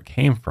set or where it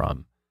came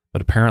from,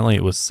 but apparently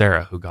it was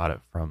Sarah who got it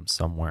from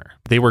somewhere.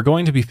 They were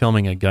going to be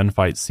filming a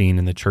gunfight scene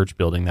in the church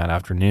building that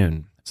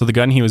afternoon. So the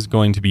gun he was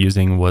going to be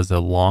using was a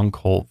long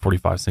Colt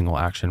 45 single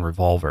action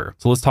revolver.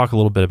 So let's talk a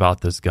little bit about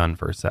this gun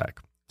for a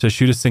sec. To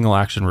shoot a single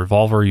action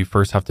revolver, you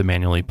first have to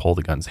manually pull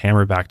the gun's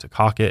hammer back to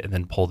cock it and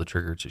then pull the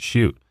trigger to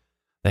shoot.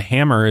 The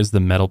hammer is the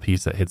metal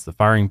piece that hits the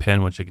firing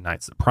pin, which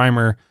ignites the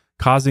primer,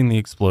 causing the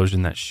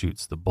explosion that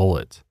shoots the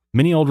bullet.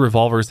 Many old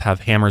revolvers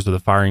have hammers with a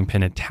firing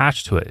pin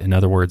attached to it. In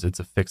other words, it's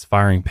a fixed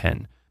firing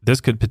pin.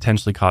 This could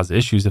potentially cause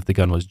issues if the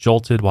gun was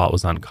jolted while it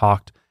was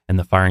uncocked and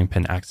the firing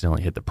pin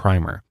accidentally hit the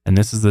primer. And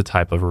this is the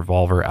type of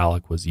revolver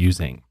Alec was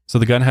using. So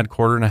the gun had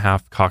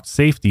 1.25 cocked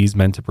safeties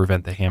meant to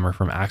prevent the hammer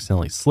from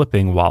accidentally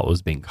slipping while it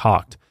was being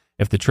cocked.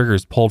 If the trigger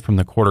is pulled from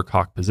the quarter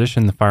cock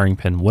position, the firing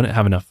pin wouldn't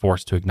have enough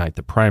force to ignite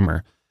the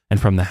primer.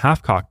 And from the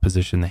half cock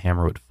position, the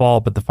hammer would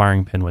fall, but the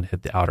firing pin would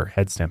hit the outer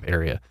head stamp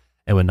area.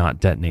 It would not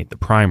detonate the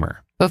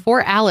primer.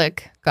 Before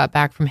Alec got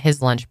back from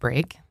his lunch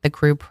break, the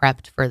crew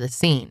prepped for the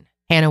scene.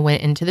 Hannah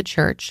went into the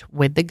church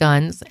with the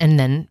guns and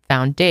then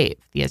found Dave,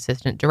 the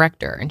assistant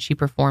director, and she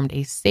performed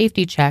a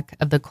safety check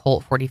of the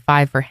Colt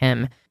 45 for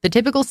him. The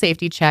typical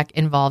safety check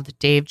involved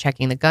Dave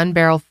checking the gun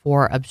barrel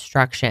for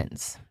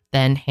obstructions.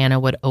 Then Hannah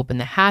would open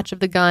the hatch of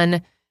the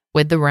gun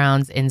with the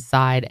rounds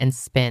inside and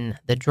spin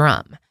the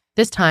drum.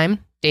 This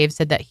time, Dave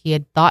said that he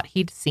had thought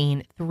he'd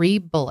seen 3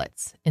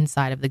 bullets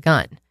inside of the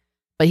gun,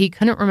 but he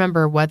couldn't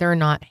remember whether or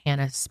not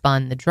Hannah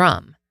spun the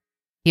drum.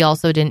 He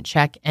also didn't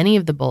check any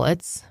of the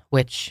bullets,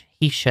 which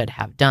he should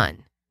have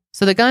done.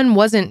 So the gun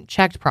wasn't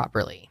checked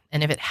properly.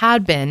 And if it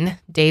had been,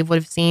 Dave would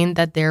have seen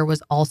that there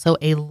was also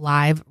a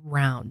live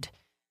round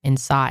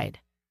inside.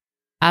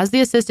 As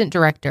the assistant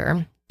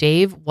director,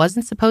 Dave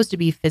wasn't supposed to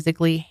be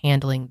physically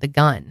handling the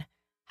gun.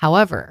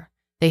 However,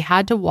 they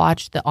had to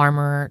watch the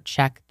armorer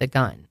check the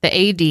gun. The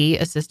AD,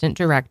 assistant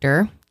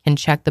director, can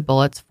check the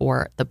bullets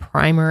for the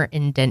primer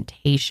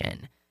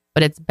indentation,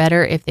 but it's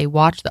better if they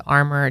watch the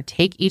armorer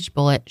take each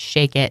bullet,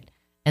 shake it,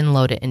 and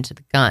load it into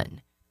the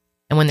gun.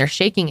 And when they're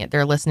shaking it,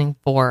 they're listening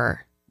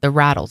for the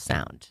rattle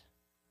sound.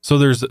 So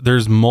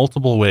there's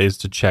multiple ways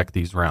to check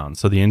these rounds.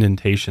 So the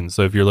indentation.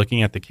 So if you're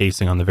looking at the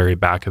casing on the very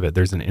back of it,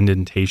 there's an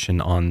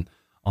indentation on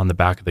the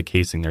back of the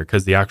casing there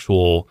because the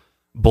actual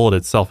bullet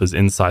itself is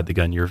inside the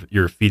gun.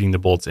 You're feeding the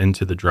bullets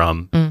into the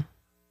drum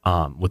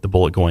with the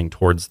bullet going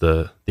towards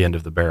the end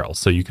of the barrel.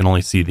 So you can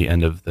only see the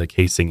end of the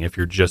casing if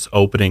you're just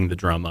opening the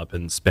drum up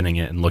and spinning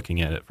it and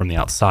looking at it from the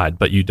outside.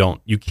 But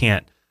you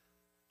can't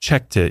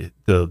check to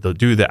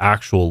do the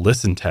actual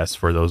listen test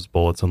for those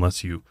bullets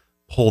unless you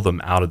pull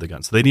them out of the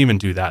gun. So they didn't even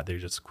do that. They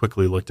just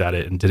quickly looked at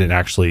it and didn't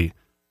actually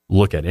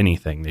look at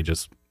anything. They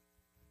just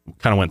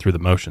kind of went through the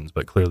motions,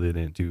 but clearly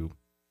they didn't do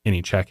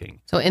any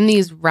checking. So in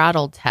these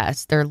rattle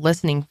tests, they're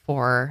listening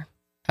for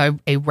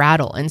a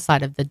rattle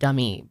inside of the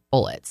dummy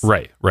bullets.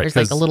 Right. There's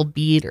like a little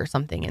bead or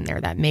something in there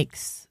that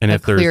makes a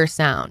clear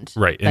sound.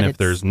 Right. And if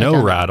there's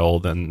no rattle,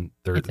 then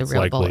it's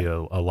likely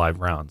a live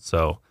round.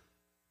 So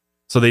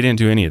they didn't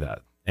do any of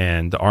that.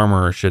 And the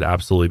armorer should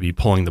absolutely be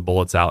pulling the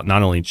bullets out,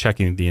 not only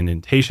checking the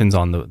indentations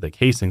on the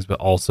casings, but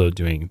also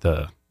doing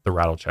the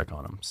rattle check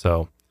on them.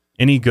 So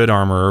any good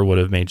armorer would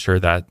have made sure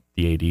that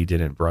the AD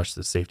didn't brush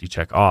the safety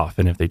check off.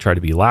 And if they try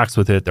to be lax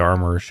with it, the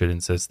armorer should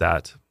insist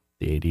that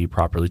the AD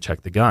properly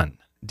check the gun.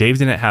 Dave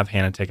didn't have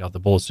Hannah take out the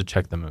bullets to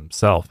check them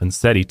himself.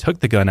 Instead, he took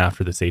the gun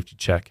after the safety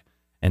check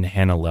and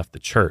Hannah left the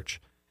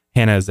church.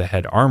 Hannah, as the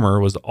head armorer,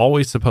 was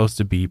always supposed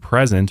to be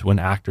present when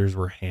actors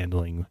were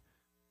handling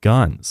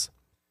guns.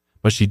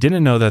 But she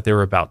didn't know that they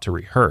were about to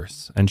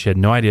rehearse, and she had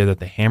no idea that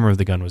the hammer of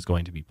the gun was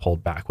going to be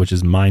pulled back, which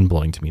is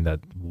mind-blowing to me. That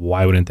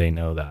why wouldn't they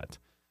know that?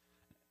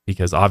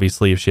 Because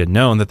obviously if she had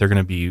known that they're going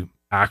to be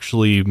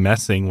actually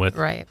messing with,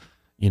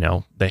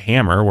 the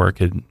hammer where it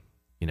could,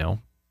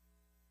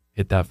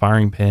 hit that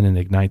firing pin and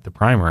ignite the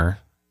primer,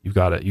 you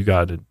got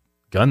a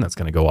gun that's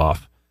going to go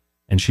off,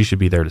 and she should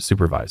be there to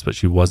supervise, but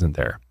she wasn't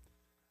there.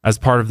 As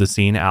part of the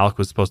scene, Alec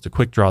was supposed to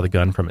quick draw the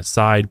gun from his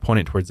side,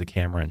 point it towards the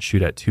camera, and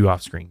shoot at 2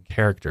 off-screen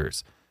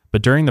characters.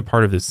 But during the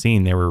part of the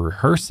scene they were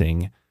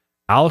rehearsing,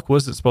 Alec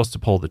wasn't supposed to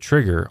pull the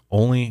trigger,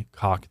 only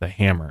cock the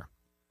hammer.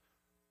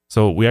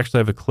 So we actually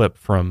have a clip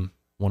from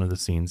one of the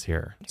scenes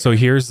here. So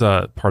here's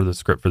part of the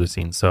script for the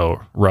scene.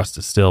 So Rust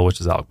is still,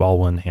 which is Alec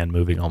Baldwin, hand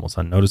moving almost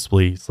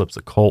unnoticeably, slips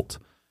a Colt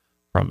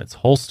from its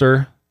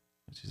holster,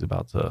 which he's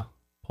about to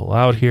pull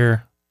out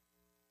here.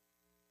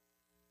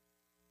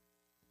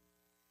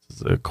 This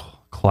is a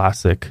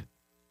classic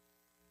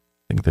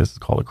think this is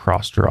called a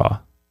cross draw,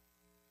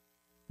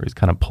 where he's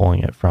kind of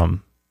pulling it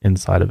from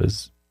inside of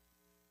his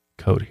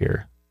coat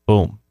here.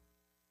 Boom.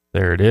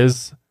 There it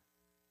is.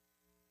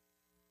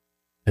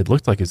 It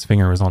looked like his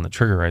finger was on the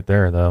trigger right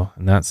there, though,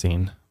 in that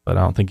scene. But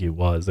I don't think he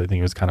was. I think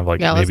he was kind of like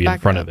maybe in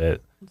front of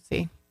it. Let's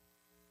see.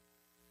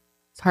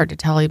 It's hard to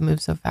tell. He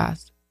moves so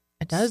fast.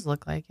 It does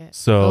look like it.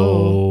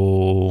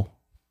 So,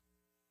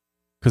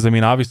 because I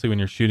mean, obviously, when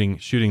you're shooting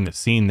the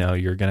scene, though,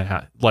 you're gonna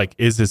have like,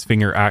 is his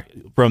finger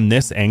from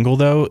this angle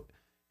though?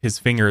 His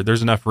finger,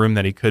 there's enough room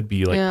that he could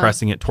be like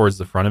pressing it towards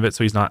the front of it,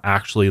 so he's not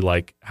actually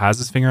like has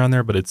his finger on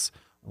there, but it's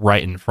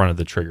right in front of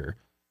the trigger.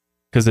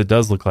 Because it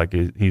does look like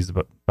he's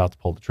about to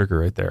pull the trigger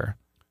right there.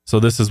 So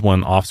this is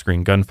when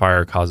off-screen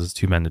gunfire causes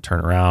two men to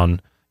turn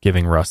around,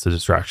 giving Russ the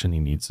distraction he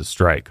needs to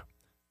strike.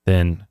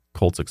 Then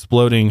Colt's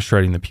exploding,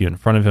 shredding the pew in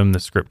front of him. The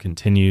script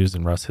continues,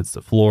 and Russ hits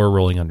the floor,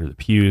 rolling under the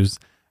pews,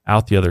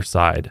 out the other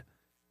side.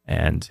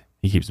 And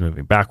he keeps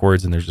moving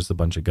backwards, and there's just a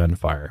bunch of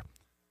gunfire.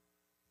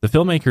 The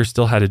filmmakers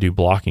still had to do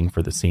blocking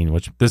for the scene,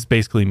 which this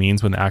basically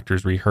means when the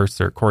actors rehearse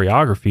their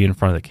choreography in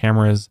front of the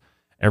cameras,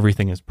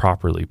 everything is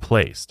properly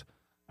placed.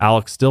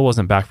 Alex still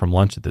wasn't back from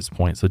lunch at this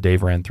point, so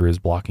Dave ran through his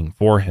blocking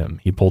for him.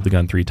 He pulled the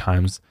gun 3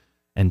 times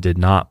and did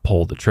not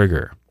pull the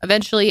trigger.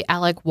 Eventually,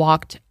 Alec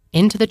walked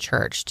into the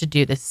church to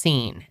do the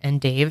scene,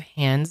 and Dave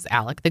hands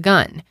Alec the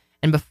gun.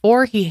 And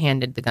before he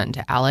handed the gun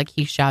to Alec,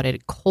 he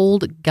shouted,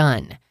 "Cold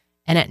gun."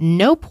 And at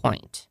no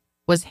point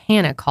was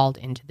Hannah called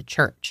into the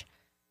church.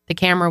 The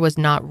camera was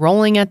not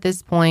rolling at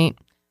this point.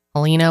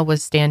 Helena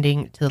was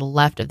standing to the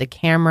left of the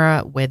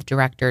camera with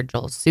director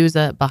Joel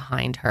Souza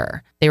behind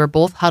her. They were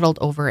both huddled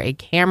over a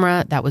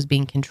camera that was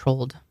being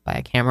controlled by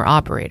a camera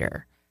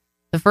operator.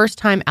 The first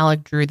time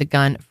Alec drew the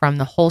gun from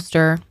the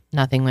holster,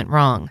 nothing went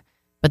wrong.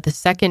 But the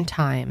second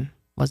time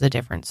was a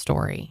different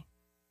story.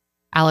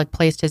 Alec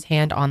placed his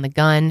hand on the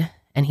gun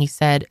and he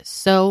said,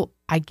 "So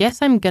I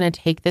guess I'm going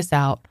to take this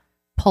out,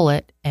 pull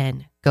it,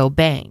 and go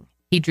bang."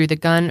 He drew the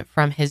gun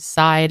from his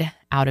side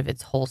out of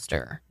its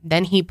holster.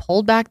 Then he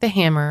pulled back the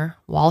hammer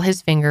while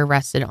his finger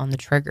rested on the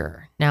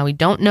trigger. Now, we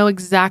don't know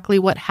exactly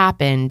what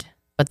happened,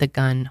 but the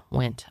gun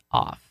went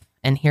off.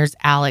 And here's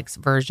Alec's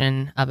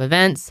version of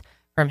events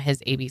from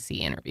his ABC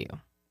interview.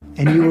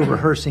 And you were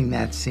rehearsing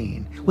that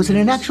scene. Was it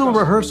an actual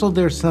rehearsal?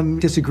 There's some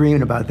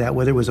disagreement about that,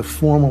 whether it was a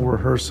formal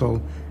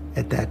rehearsal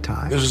at that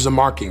time. This is a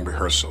marking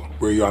rehearsal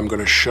where I'm going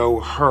to show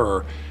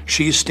her.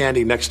 She's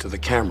standing next to the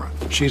camera.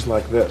 She's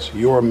like this.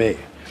 You're me.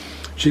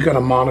 She's got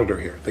a monitor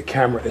here. The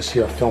camera is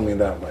here filming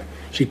that way.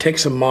 She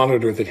takes a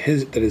monitor that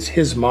is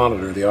his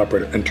monitor, the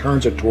operator, and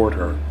turns it toward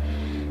her.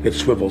 It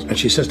swivels, and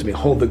she says to me,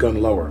 "Hold the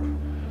gun lower.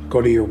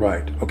 Go to your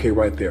right. Okay,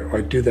 right there. All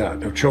right, do that.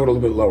 Now show it a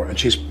little bit lower." And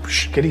she's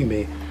getting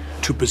me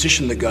to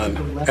position the gun.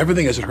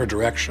 Everything is in her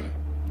direction.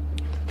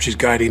 She's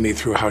guiding me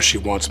through how she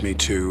wants me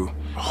to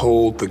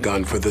hold the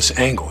gun for this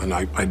angle. And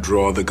I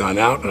draw the gun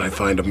out, and I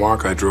find a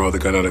mark. I draw the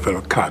gun out, I find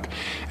a cut.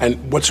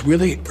 And what's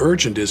really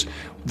urgent is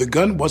the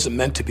gun wasn't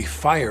meant to be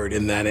fired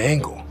in that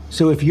angle.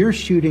 So if you're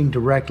shooting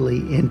directly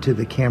into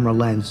the camera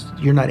lens,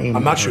 you're not aiming.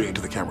 I'm not shooting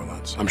into the camera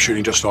lens. I'm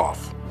shooting just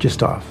off.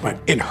 Just off. Right,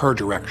 in her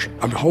direction.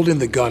 I'm holding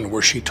the gun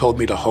where she told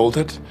me to hold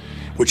it,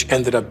 which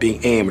ended up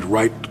being aimed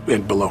right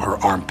in below her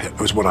armpit. It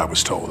was what I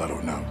was told. I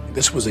don't know.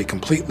 This was a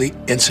completely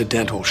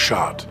incidental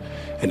shot,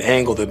 an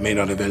angle that may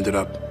not have ended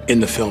up in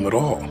the film at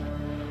all.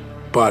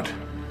 But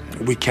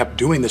we kept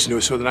doing this,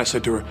 and so then I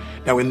said to her,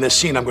 "Now in this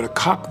scene, I'm going to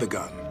cock the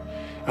gun."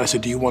 And I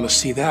said, "Do you want to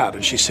see that?"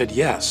 And she said,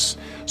 "Yes."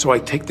 So I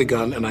take the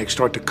gun and I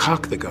start to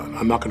cock the gun.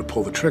 I'm not going to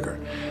pull the trigger.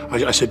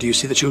 I said, "Do you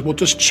see that?" She goes, "Well,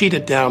 just cheat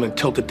it down and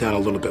tilt it down a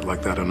little bit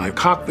like that." And I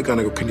cock the gun.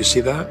 I go, "Can you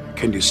see that?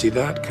 Can you see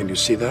that? Can you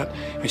see that?"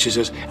 And she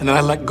says, and then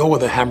I let go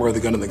of the hammer of the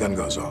gun and the gun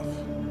goes off.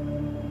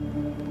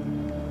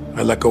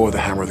 I let go of the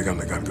hammer of the gun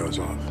and the gun goes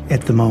off.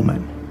 At the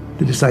moment.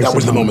 The decisive That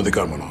was the moment the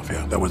gun went off,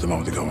 yeah. That was the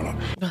moment the gun went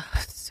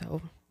off.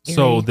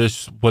 So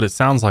this, what it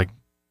sounds like,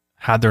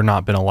 had there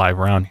not been a live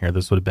round here,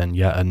 this would have been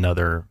yet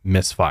another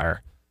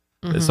misfire.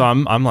 Mm-hmm. So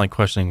I'm like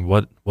questioning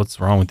what's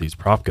wrong with these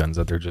prop guns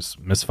that they're just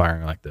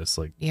misfiring like this.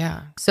 Like,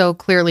 yeah. So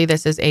clearly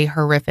this is a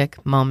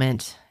horrific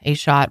moment. A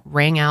shot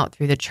rang out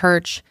through the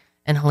church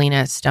and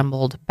Helena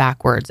stumbled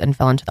backwards and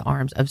fell into the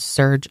arms of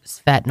Serge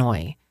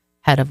Svetnoy,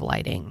 head of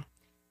lighting.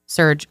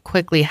 Serge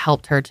quickly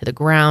helped her to the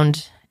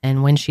ground,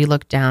 and when she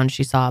looked down,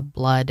 she saw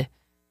blood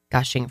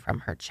gushing from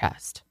her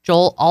chest.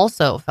 Joel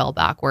also fell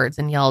backwards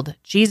and yelled,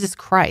 "Jesus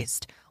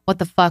Christ, what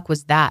the fuck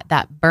was that?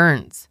 That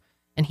burns."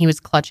 And he was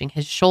clutching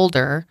his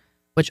shoulder,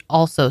 which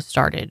also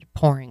started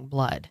pouring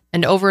blood.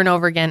 And over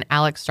again,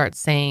 Alex starts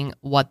saying,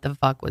 "What the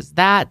fuck was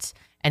that?"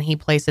 And he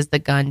places the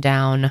gun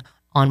down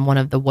on one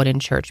of the wooden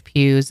church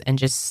pews and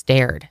just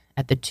stared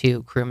at the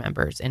 2 crew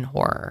members in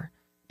horror.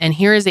 And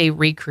here is a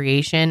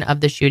recreation of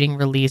the shooting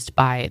released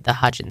by the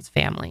Hutchins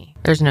family.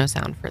 There's no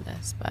sound for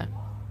this, but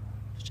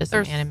it's just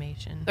an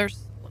animation. There's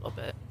a little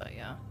bit, but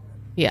yeah.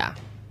 Yeah.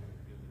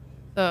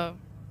 So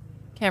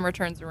camera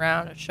turns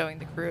around and showing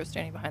the crew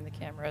standing behind the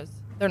cameras.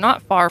 They're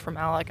not far from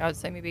Alec. I would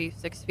say maybe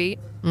 6 feet.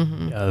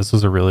 Mm-hmm. Yeah, this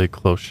was a really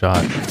close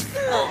shot.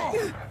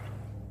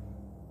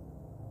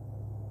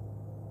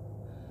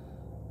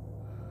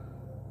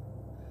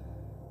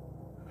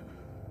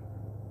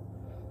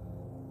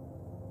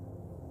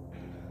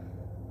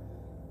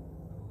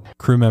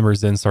 Crew members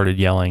then started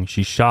yelling,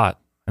 "She's shot,"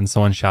 and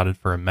someone shouted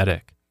for a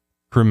medic.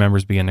 Crew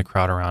members began to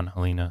crowd around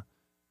Helena.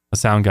 A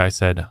sound guy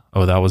said,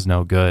 "Oh, that was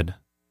no good."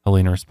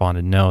 Helena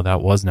responded, "No,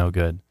 that was no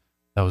good.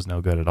 That was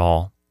no good at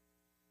all."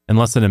 In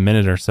less than a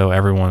minute or so,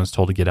 everyone was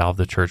told to get out of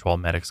the church while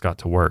medics got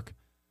to work.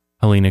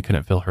 Helena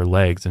couldn't feel her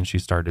legs, and she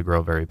started to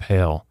grow very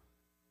pale.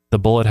 The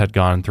bullet had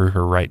gone through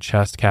her right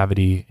chest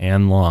cavity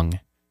and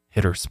lung,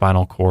 hit her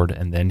spinal cord,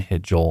 and then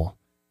hit Joel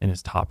in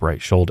his top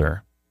right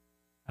shoulder.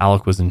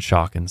 Alec was in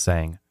shock and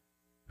saying,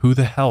 "Who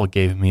the hell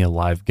gave me a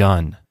live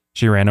gun?"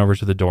 She ran over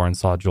to the door and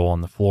saw Joel on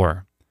the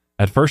floor.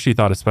 At first, she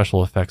thought a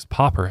special effects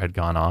popper had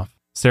gone off.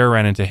 Sarah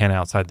ran into Hannah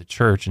outside the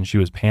church, and she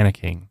was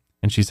panicking,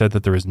 and she said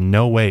that there was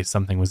no way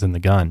something was in the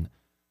gun.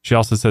 She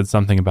also said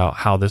something about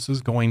how this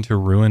was going to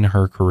ruin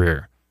her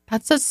career.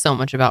 That says so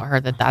much about her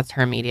that that's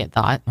her immediate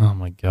thought. Oh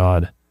my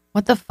God.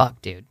 What the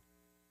fuck, dude?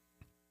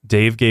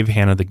 Dave gave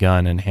Hannah the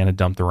gun, and Hannah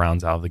dumped the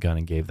rounds out of the gun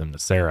and gave them to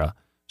Sarah.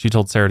 She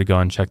told Sarah to go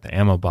and check the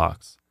ammo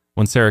box.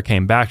 When Sarah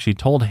came back, she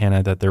told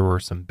Hannah that there were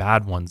some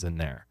bad ones in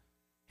there.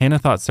 Hannah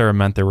thought Sarah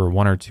meant there were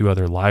 1 or 2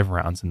 other live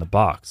rounds in the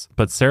box,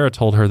 but Sarah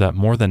told her that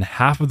more than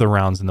half of the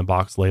rounds in the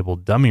box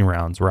labeled dummy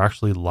rounds were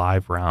actually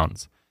live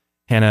rounds.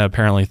 Hannah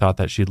apparently thought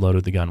that she'd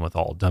loaded the gun with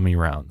all dummy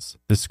rounds.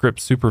 The script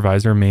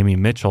supervisor, Mamie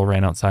Mitchell,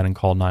 ran outside and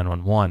called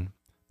 911.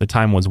 The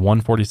time was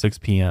 1:46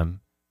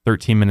 p.m.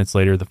 13 minutes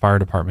later, the fire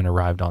department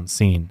arrived on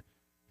scene.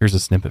 Here's a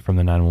snippet from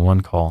the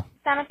 911 call.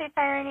 Santa Fe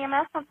Fire and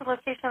EMS, what's the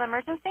location of the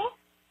emergency?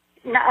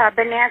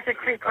 Bonanza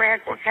Creek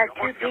Ranch has had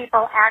 2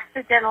 people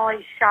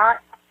accidentally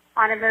shot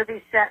on a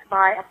movie set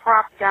by a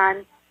prop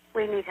gun.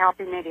 We need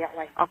help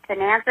immediately. Okay.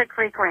 Bonanza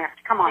Creek Ranch.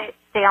 Come on.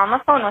 Stay on the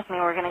phone with me.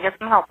 We're going to get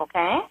some help,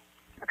 okay?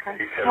 Okay.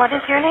 What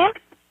is your name?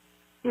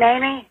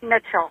 Mamie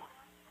Mitchell.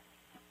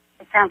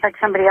 It sounds like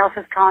somebody else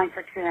is calling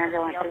for 2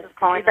 ambulances.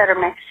 You better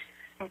make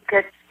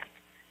good.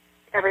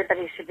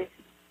 Everybody should be.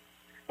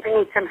 We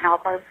need some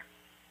help. Our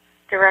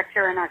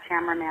director and our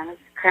cameraman,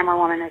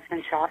 camerawoman has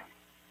been shot.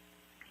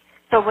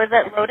 So was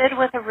it loaded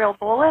with a real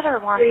bullet or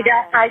one?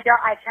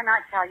 I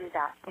cannot tell you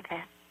that.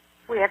 Okay.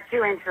 We have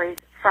 2 injuries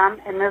from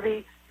a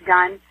movie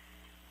gun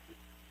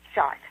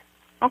shot.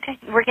 Okay.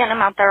 We're getting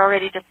them out there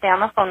already. Just stay on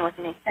the phone with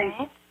me. Thank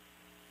you.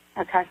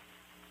 Okay.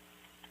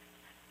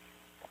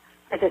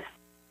 I just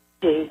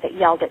that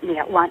yelled at me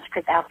at lunch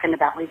because asking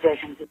about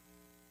revisions.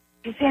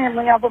 You seen him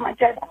lean over my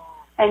table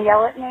and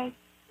yell at me?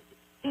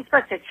 He's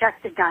supposed to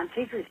check the guns.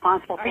 He's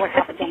responsible for what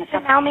happened in the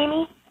company. Now,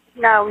 Mamie?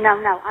 No.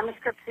 I'm a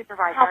script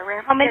supervisor.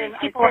 How many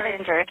people were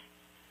injured?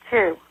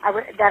 2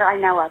 that I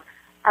know of.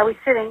 I was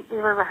sitting, we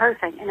were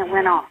rehearsing, and it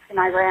went off, and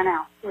I ran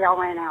out. We all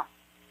ran out.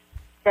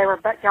 They were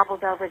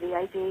doubled over, the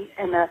AD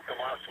and the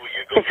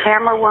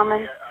camera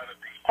woman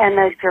and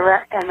the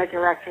director.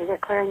 They're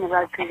clearing the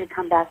road for you to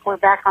come back. We're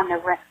back in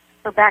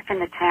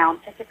the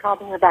town.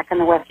 We're back in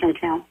the western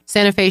town.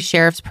 Santa Fe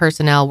Sheriff's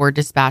personnel were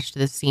dispatched to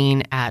the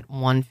scene at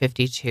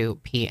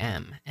 1:52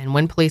 p.m. And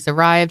when police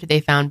arrived,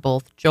 they found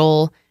both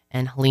Joel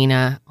and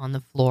Helena on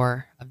the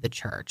floor of the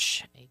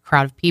church. A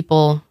crowd of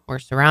people were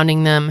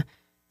surrounding them.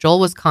 Joel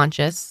was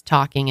conscious,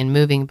 talking and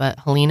moving, but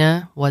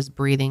Helena was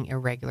breathing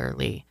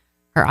irregularly.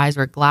 Her eyes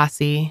were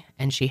glassy,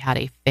 and she had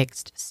a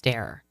fixed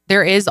stare.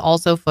 There is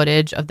also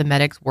footage of the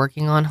medics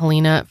working on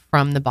Helena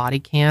from the body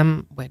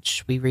cam,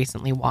 which we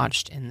recently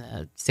watched in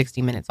the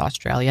 60 Minutes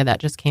Australia that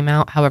just came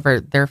out.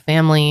 However, their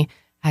family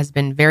has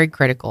been very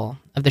critical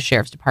of the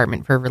sheriff's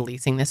department for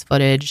releasing this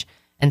footage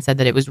and said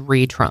that it was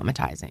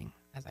re-traumatizing,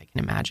 as I can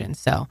imagine.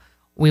 So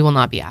we will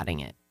not be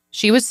adding it.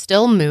 She was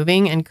still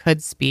moving and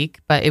could speak,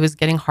 but it was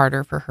getting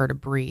harder for her to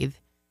breathe.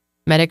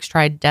 Medics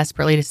tried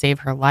desperately to save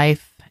her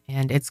life,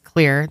 and it's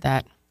clear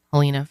that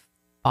Helena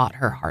fought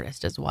her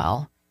hardest as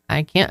well.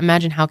 I can't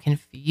imagine how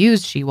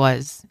confused she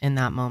was in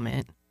that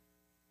moment.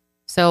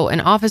 So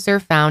an officer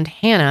found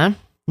Hannah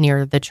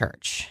near the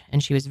church,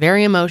 and she was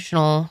very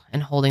emotional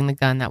and holding the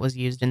gun that was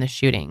used in the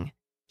shooting.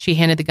 She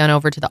handed the gun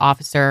over to the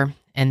officer,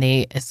 and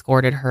they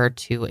escorted her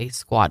to a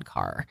squad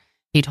car.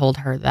 He told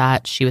her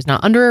that she was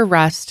not under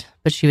arrest,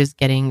 but she was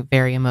getting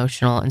very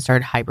emotional and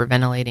started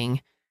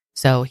hyperventilating,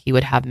 so he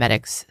would have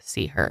medics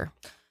see her.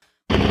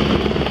 Dave,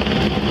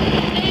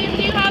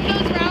 do you have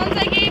those rounds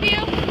I gave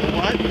you?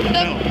 What?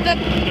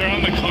 They're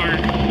on the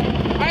cart.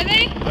 Are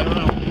they? I don't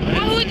know.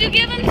 Well, who would you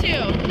give them to?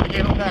 I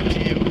gave them back to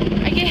you.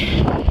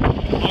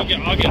 I'll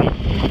get them.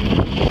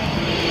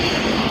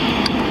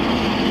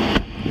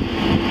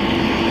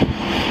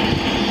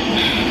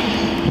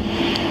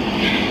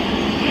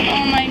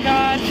 Oh my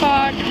God,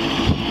 fuck.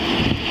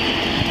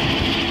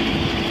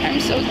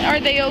 Are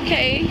they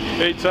okay?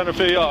 Hey, Santa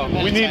Fe,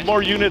 we need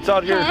more units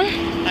out here. Huh?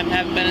 I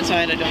haven't been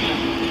inside, I don't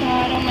know.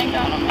 God, oh my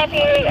God. Have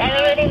you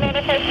already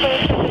notified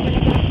police that we're going to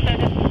get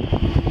started?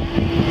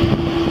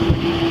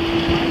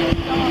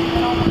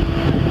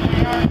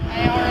 I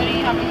already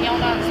have them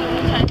yelled at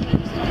several times.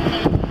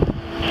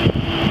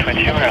 I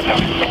just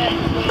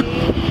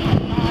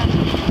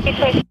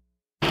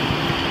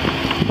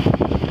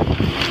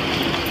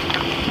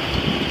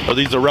don't Are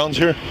these the rounds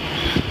here?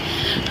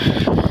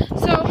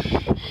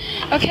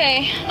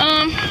 Okay,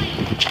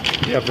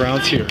 You have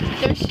rounds here.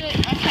 there should,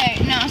 okay,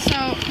 no, so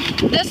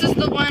No, this is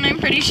the one. I'm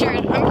pretty sure.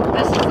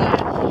 That's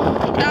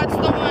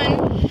the one.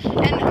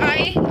 And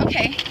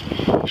okay.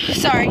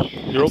 Sorry.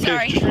 You're okay.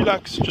 Sorry. Just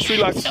relax. Just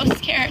relax. I'm so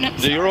scared.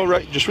 You're all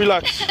right. Just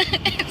relax.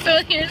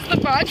 So here's the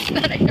box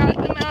that I got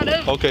them out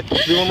of. Okay.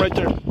 Leave them right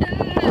there.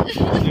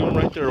 Leave them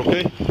right there.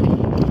 Okay.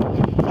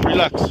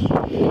 Relax.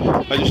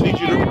 I just need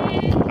you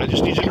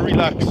to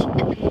relax.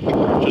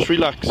 Just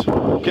relax.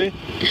 Okay.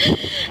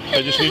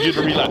 I just need you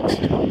to relax.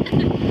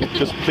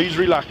 Just please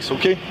relax.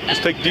 Okay.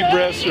 Just take deep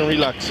breaths and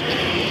relax.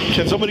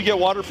 Can somebody get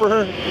water for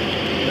her? No.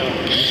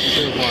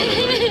 Just water,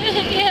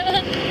 right?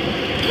 Yeah.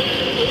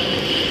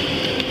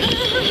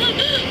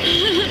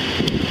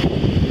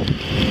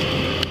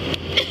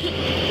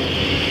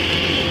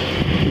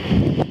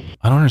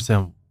 I don't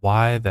understand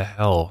why the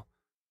hell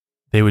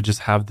they would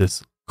just have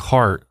this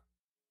cart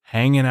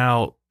hanging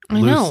out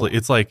loosely.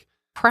 It's like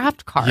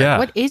craft cart. Yeah,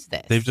 what is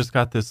this? They've just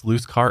got this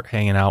loose cart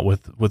hanging out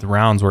with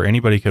rounds where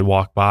anybody could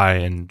walk by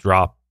and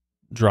drop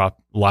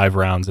live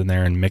rounds in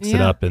there and mix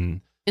it up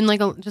and in like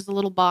just a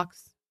little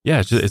box.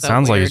 Yeah, it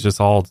sounds like it's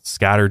just all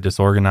scattered,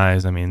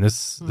 disorganized. I mean,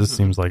 this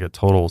seems like a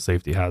total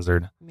safety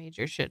hazard.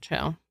 Major shit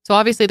show. So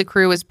obviously the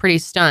crew was pretty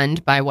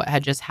stunned by what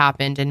had just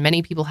happened, and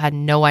many people had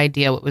no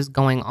idea what was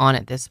going on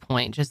at this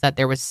point, just that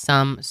there was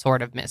some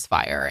sort of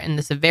misfire, and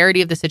the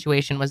severity of the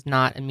situation was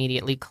not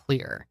immediately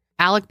clear.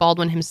 Alec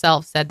Baldwin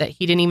himself said that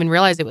he didn't even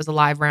realize it was a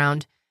live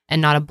round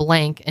and not a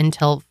blank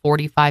until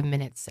 45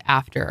 minutes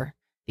after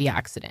the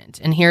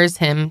accident. And here's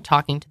him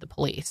talking to the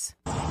police.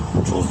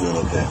 Joel's doing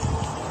okay.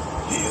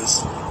 He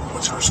is.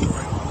 What's her story?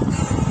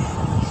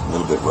 A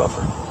little bit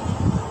rougher.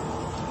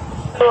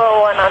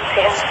 201 on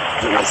scene.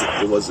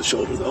 It was the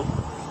shoulder, though.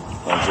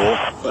 On Joel.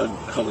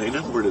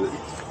 Helena, where did it?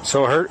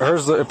 So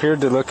hers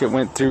appeared to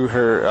went through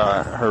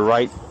her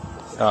right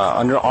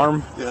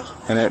underarm. Yeah.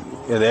 And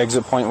the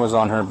exit point was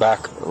on her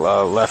back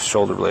left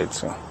shoulder blade.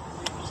 So.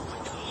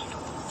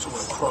 So it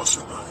went across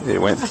her body.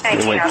 It went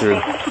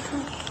through.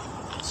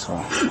 So.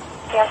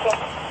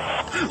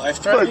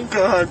 Life-threatening? Oh,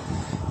 God.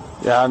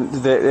 Yeah,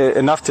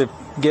 enough to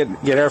get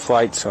air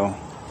flight. So.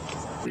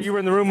 You were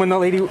in the room when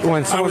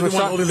someone was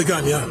shot? Holding the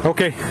gun, yeah.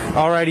 Okay,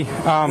 alrighty.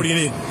 What do you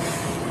need?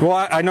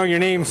 Well, I know your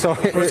name, so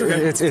okay.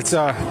 it's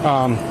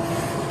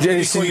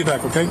Jenny. Call you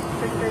back, okay?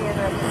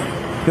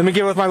 Let me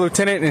get with my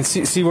lieutenant and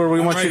see where we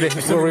want you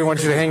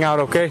to hang out,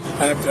 okay?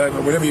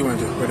 Whatever you want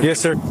to do. Whatever. Yes,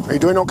 sir. Are you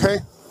doing okay?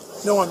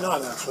 No, I'm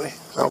not actually.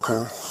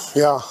 Okay.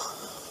 Yeah.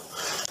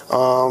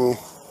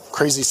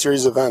 Crazy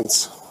series of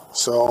events.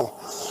 So,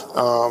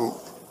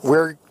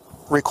 we're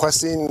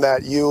requesting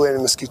that you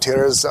and Ms.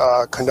 Gutierrez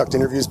conduct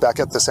interviews back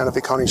at the Santa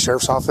Fe County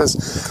Sheriff's Office.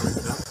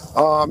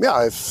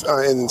 Yeah, if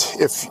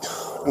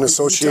an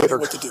associate or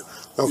what to do.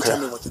 Okay. You tell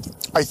me what to do.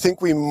 I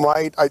think we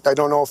might. I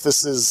don't know if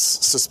this is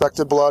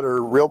suspected blood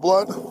or real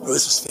blood. Oh,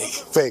 this is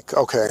fake. Fake.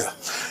 Okay. Yeah.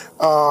 This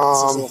is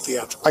all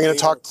theatrical. I'm going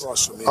to talk.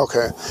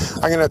 Okay.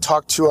 I'm going to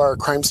talk to our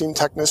crime scene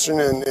technician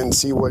and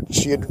see what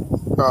she'd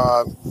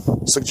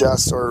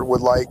suggest or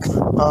would like.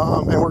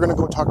 And we're going to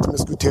go talk to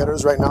Ms.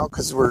 Gutierrez right now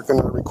because we're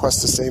going to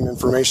request the same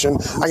information.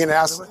 I'm going to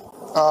ask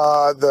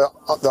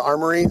the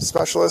armory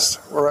specialist.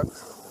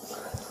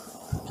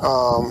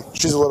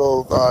 She's a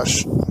little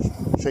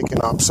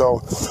shaken up,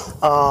 so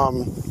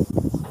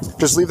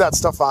just leave that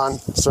stuff on,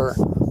 sir.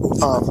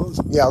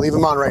 Yeah, leave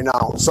them on right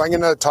now. So I'm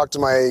going to talk to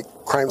my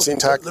crime scene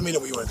tech. Let me know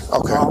what you want.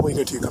 Okay. I'll wait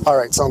until you come. All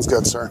right, sounds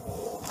good, sir.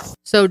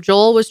 So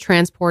Joel was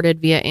transported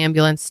via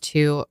ambulance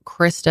to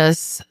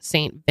Christus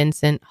St.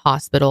 Vincent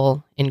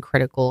Hospital in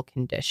critical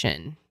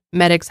condition.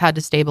 Medics had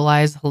to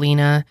stabilize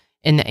Helena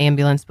in the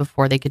ambulance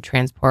before they could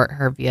transport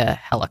her via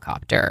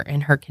helicopter,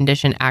 and her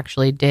condition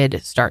actually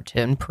did start to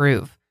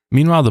improve.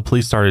 Meanwhile, the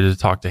police started to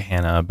talk to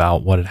Hannah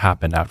about what had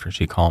happened after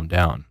she calmed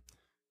down.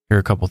 Here are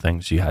a couple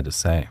things she had to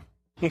say.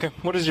 Okay,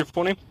 what is your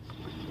full name?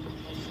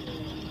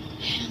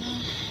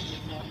 Hannah.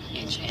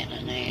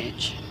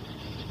 H-A-N-N-A-H.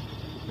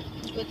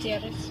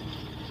 Gutierrez.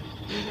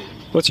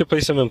 What's your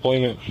place of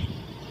employment?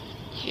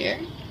 Here?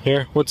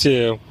 Here? What's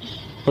the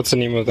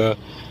name of the...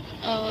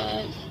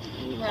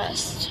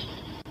 Rust.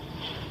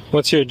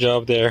 What's your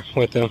job there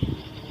with them?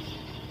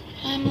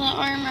 I'm the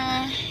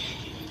armor.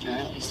 Or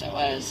at least I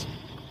was.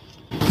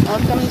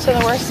 Welcome to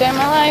the worst day of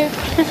my life.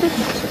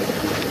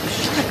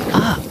 Shut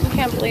up. I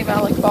can't believe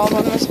Alec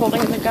Baldwin was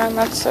holding the gun.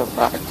 That's so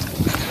fucked.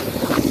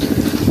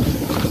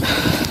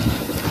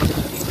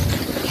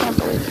 I can't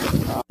believe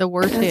it. The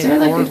worst day. Is there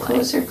like a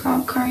closer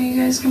cop car you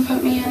guys can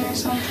put me in or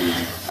something?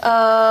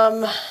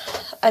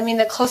 I mean,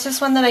 the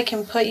closest one that I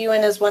can put you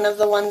in is one of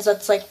the ones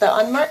that's like the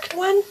unmarked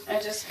one.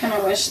 I just kind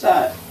of wish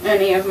that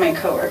any of my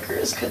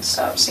coworkers could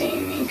stop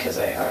seeing me because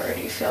I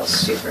already feel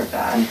super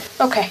bad.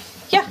 Okay.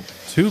 Yeah.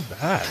 Too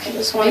bad. I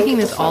just want to Making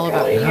get this the fuck all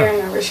about out of you. here and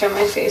never show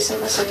my face in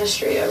this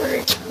industry ever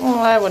again. Well,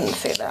 I wouldn't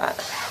say that.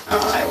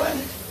 Oh, I would.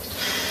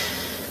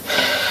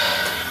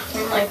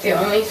 I'm like the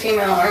only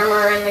female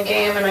armorer in the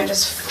game, and I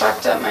just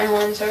fucked up my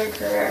whole entire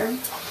career.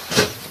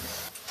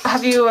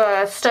 Have you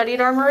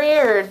studied armory,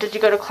 or did you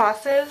go to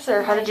classes,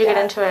 or how did you get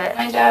into it?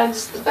 My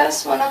dad's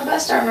one of the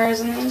best armorers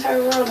in the entire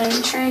world, and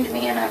he trained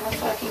me, and I'm a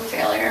fucking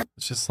failure.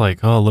 It's just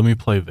like, oh, let me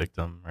play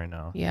victim right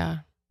now. Yeah.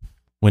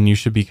 When you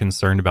should be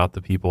concerned about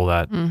the people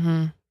that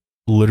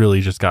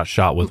literally just got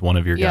shot with one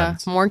of your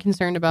guns. More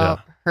concerned about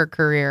her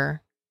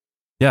career.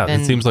 Yeah,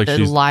 it seems like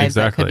she's lives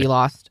that could be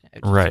lost.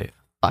 Right.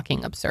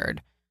 Fucking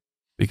absurd.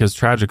 Because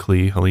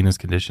tragically, Helena's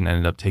condition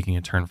ended up taking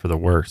a turn for the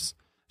worse.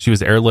 She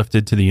was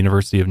airlifted to the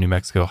University of New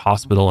Mexico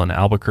Hospital in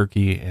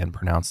Albuquerque and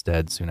pronounced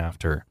dead soon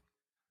after.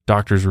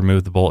 Doctors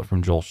removed the bullet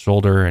from Joel's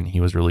shoulder, and he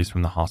was released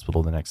from the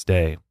hospital the next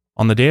day.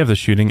 On the day of the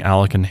shooting,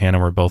 Alec and Hannah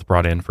were both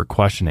brought in for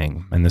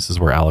questioning, and this is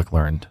where Alec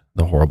learned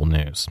the horrible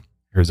news.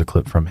 Here's a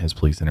clip from his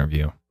police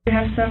interview. I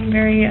have some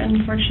very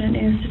unfortunate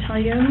news to tell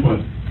you. What?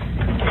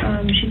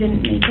 She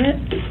didn't make it.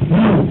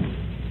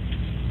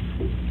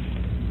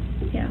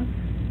 Yeah.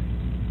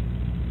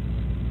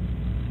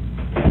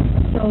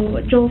 So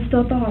Joel's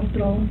still at the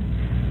hospital,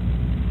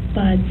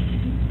 but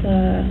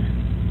the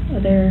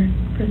other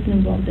person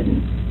involved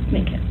didn't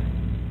make it.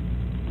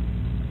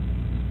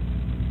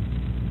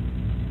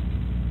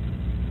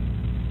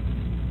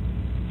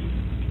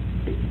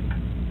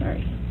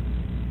 Sorry.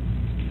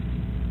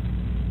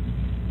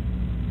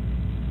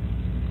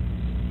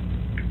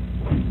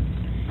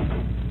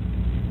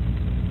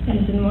 I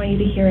just didn't want you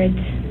to hear it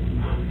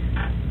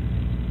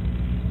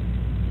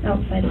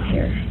outside of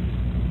here.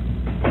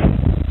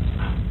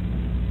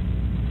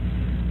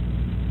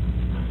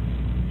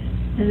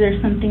 Is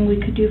there something we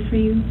could do for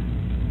you?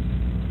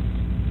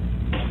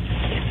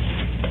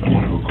 I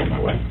want to go call my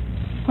wife.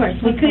 Of course,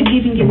 we could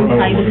even give you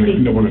privacy.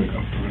 No, we're going to go.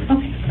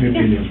 Okay. We're Yeah.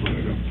 going to go.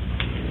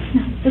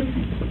 No, that's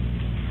fine.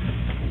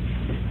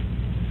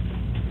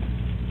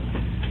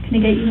 Can I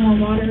get you more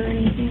water or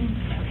anything?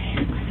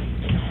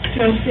 Do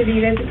you want to give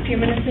you guys a few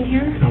minutes in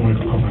here? I want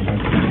to go call my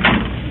wife.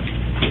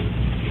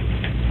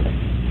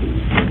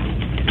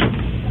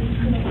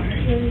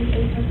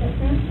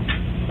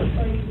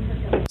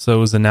 So it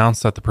was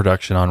announced that the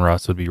production on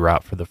Rust would be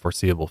wrapped for the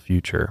foreseeable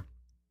future.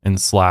 In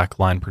Slack,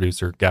 line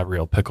producer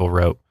Gabrielle Pickle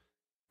wrote,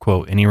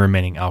 quote, "Any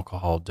remaining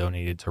alcohol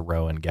donated to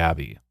Roe and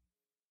Gabby."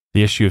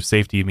 The issue of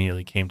safety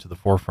immediately came to the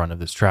forefront of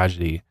this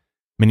tragedy.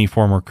 Many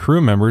former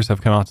crew members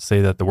have come out to say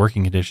that the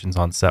working conditions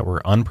on set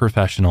were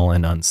unprofessional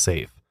and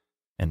unsafe.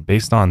 And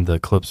based on the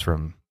clips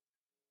from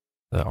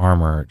the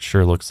armor, it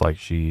sure looks like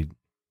she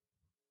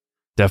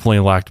definitely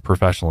lacked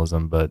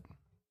professionalism, but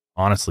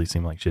honestly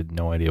seemed like she had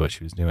no idea what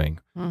she was doing.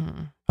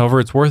 However,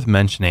 it's worth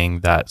mentioning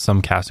that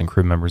some cast and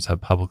crew members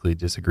have publicly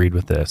disagreed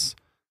with this.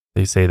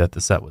 They say that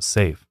the set was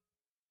safe.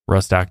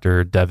 Rust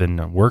actor Devin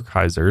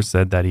Werkheiser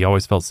said that he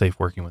always felt safe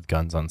working with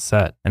guns on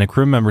set, and a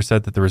crew member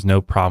said that there was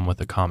no problem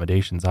with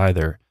accommodations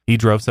either. He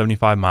drove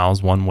 75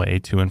 miles one way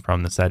to and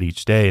from the set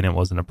each day, and it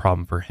wasn't a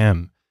problem for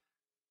him.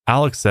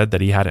 Alex said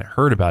that he hadn't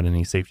heard about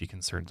any safety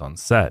concerns on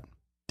set.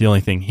 The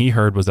only thing he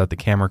heard was that the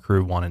camera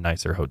crew wanted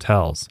nicer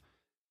hotels.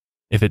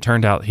 If it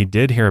turned out he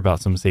did hear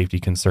about some safety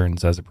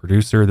concerns as a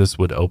producer, this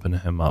would open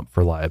him up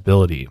for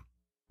liability.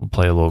 We'll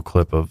play a little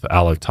clip of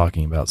Alec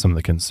talking about some of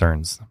the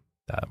concerns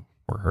that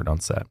were heard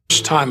on set.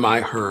 First time I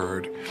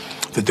heard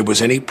that there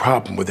was any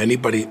problem with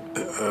anybody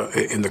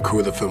in the crew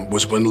of the film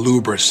was when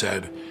Luber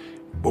said,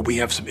 well, we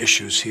have some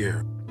issues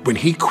here. When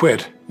he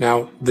quit,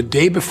 now, the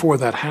day before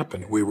that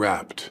happened, we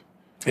wrapped.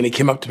 And he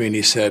came up to me and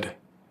he said,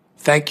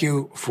 thank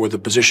you for the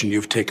position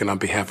you've taken on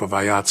behalf of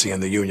IATSE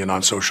and the union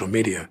on social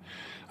media.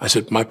 I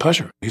said, my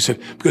pleasure. He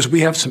said, because we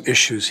have some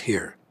issues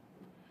here.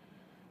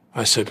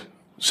 I said,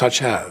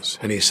 such as?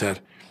 And he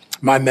said,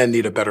 my men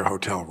need a better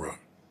hotel room.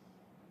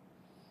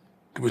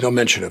 There was no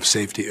mention of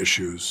safety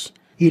issues.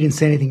 He didn't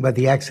say anything about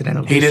the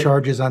accidental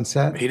discharges on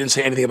set? He didn't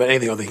say anything about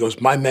anything. He goes,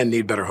 my men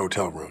need better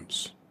hotel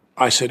rooms.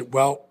 I said,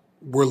 well,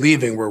 we're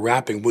leaving, we're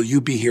wrapping. Will you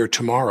be here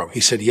tomorrow? He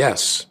said,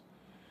 yes.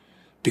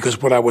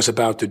 Because what I was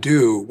about to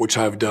do, which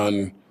I've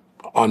done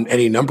on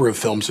any number of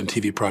films and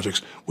TV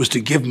projects, was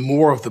to give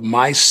more of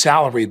my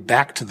salary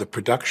back to the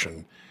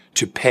production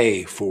to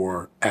pay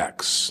for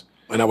X.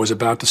 And I was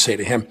about to say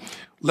to him,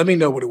 let me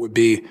know what it would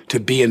be to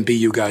B&B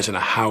you guys in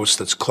a house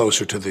that's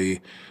closer to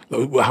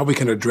how we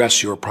can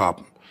address your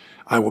problem.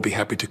 I will be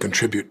happy to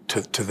contribute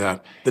to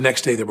that. The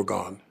next day they were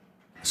gone.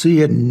 So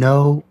you had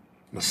no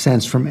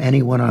sense from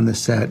anyone on the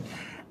set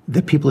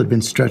that people had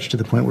been stretched to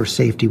the point where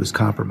safety was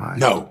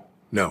compromised?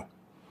 No.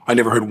 I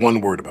never heard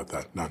one word about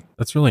that. None.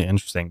 That's really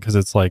interesting because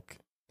it's like,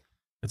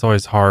 it's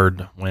always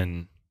hard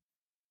when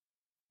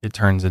it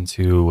turns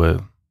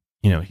into,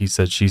 he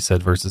said, she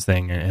said versus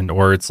thing.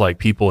 Or it's like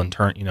people in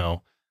turn,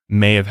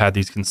 may have had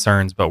these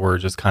concerns, but were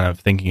just kind of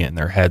thinking it in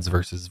their heads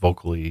versus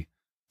vocally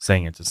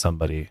saying it to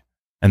somebody.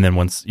 And then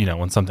once,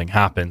 when something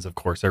happens, of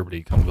course,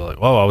 everybody comes like,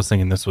 whoa, I was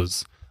thinking this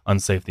was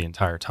unsafe the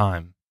entire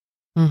time.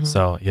 Mm-hmm.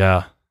 So,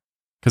 yeah.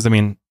 Because,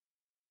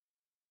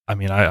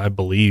 I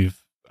believe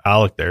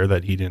Alec there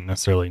that he didn't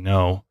necessarily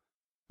know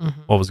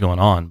what was going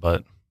on,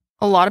 but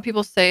a lot of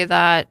people say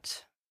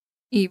that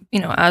he,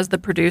 as the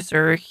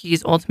producer,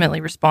 he's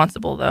ultimately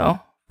responsible though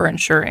for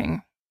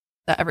ensuring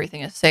that everything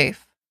is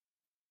safe.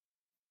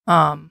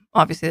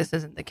 Obviously, this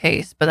isn't the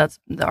case, but that's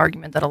the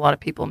argument that a lot of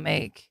people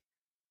make.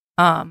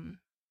 But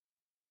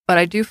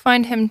I do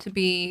find him to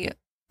be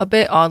a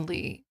bit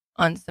oddly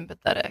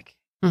unsympathetic.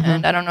 Mm-hmm.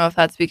 And I don't know if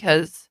that's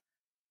because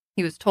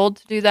he was told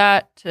to do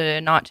that, to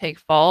not take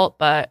fault,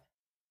 but,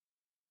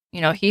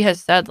 he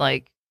has said,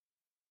 like,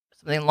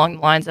 something along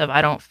the lines of,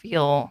 I don't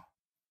feel,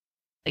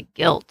 like,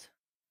 guilt.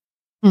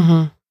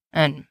 Mm-hmm.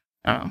 And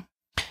I don't know.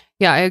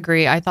 Yeah, I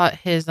agree. I thought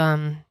his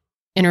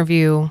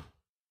interview,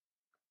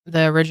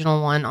 the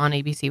original one on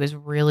ABC, was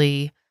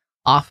really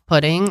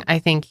off-putting. I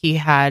think he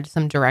had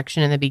some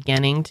direction in the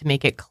beginning to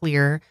make it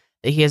clear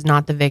that he is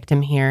not the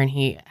victim here, and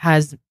he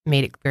has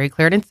made it very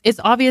clear. And it's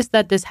obvious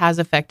that this has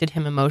affected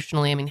him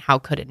emotionally. I mean, how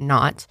could it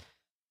not?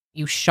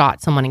 You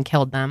shot someone and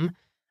killed them.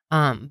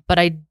 But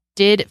I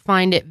did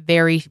find it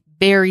very,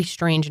 very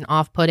strange and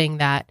off-putting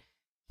that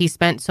he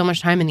spent so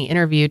much time in the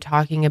interview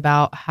talking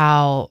about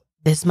how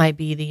this might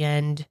be the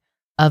end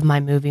of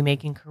my movie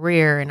making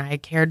career, and I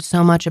cared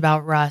so much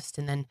about Rust.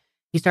 And then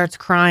he starts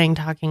crying,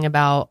 talking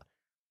about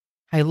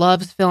how he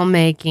loves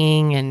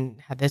filmmaking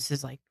and how this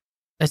is like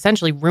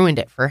essentially ruined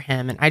it for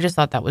him. And I just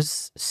thought that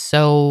was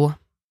so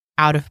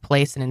out of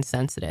place and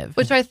insensitive.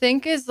 Which I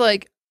think is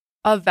like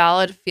a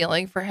valid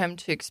feeling for him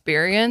to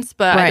experience,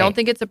 but I don't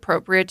think it's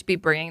appropriate to be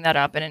bringing that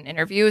up in an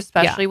interview,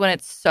 especially when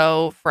it's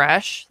so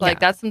fresh.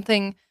 Like that's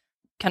something,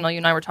 Kendall, you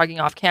and I were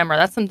talking off camera.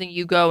 That's something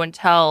you go and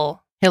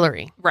tell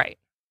Hillary. Right.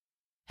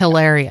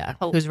 Hilaria,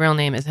 whose real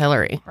name is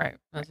Hillary. Right.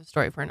 That's a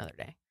story for another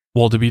day.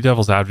 Well, to be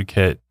devil's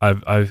advocate,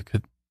 I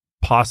could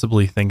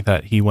possibly think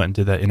that he went and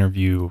did that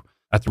interview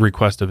at the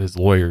request of his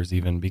lawyers,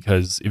 even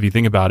because if you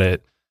think about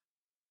it,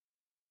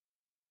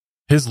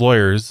 his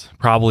lawyers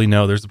probably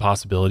know there's a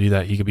possibility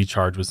that he could be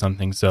charged with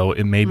something. So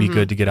it may be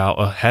good to get out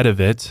ahead of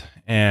it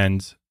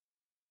and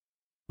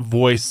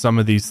voice some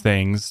of these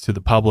things to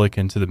the public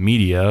and to the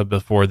media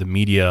before the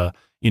media,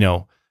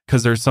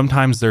 because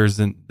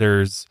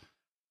there's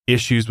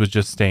issues with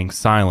just staying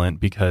silent,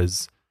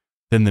 because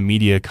then the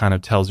media kind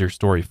of tells your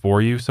story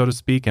for you, so to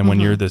speak. And when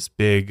you're this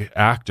big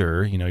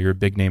actor, you're a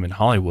big name in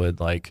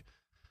Hollywood, like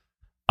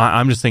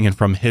I'm just thinking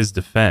from his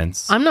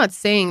defense. I'm not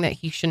saying that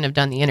he shouldn't have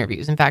done the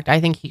interviews. In fact, I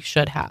think he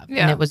should have,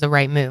 and it was the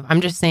right move.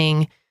 I'm just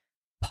saying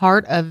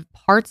parts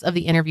of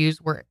the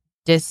interviews were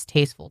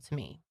distasteful to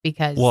me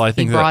because I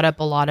think he brought up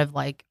a lot of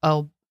like,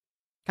 oh,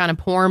 kind of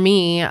poor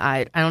me.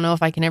 I don't know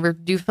if I can ever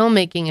do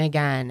filmmaking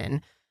again.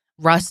 And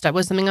Rust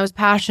was something I was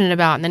passionate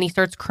about. And then he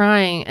starts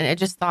crying, and I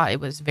just thought it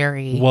was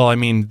very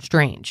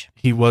strange.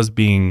 He was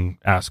being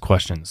asked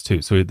questions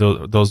too. So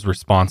those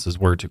responses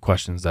were to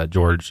questions that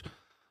George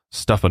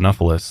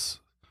Stephanopoulos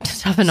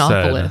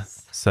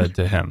said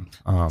to him.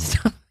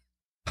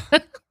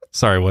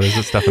 Sorry, what is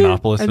it?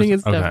 Stephanopoulos? I think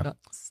it's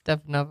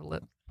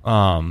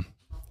Stephanopoulos.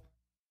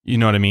 You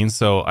know what I mean?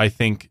 So I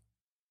think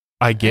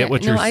I get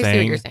what you're saying. I see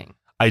what you're saying.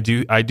 I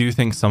do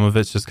think some of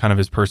it's just kind of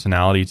his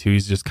personality too.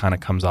 He's just kind of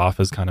comes off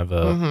as kind of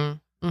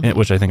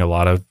which I think a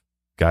lot of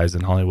guys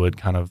in Hollywood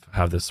kind of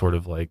have this sort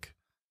of like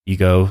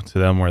ego to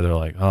them where they're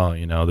like, oh,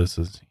 this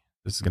is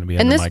going to be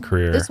end of my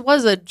career. This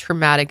was a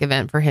traumatic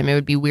event for him. It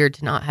would be weird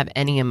to not have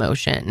any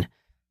emotion.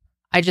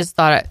 I just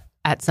thought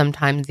at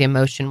sometimes the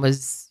emotion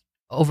was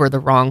over the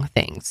wrong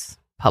things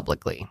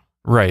publicly.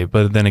 Right.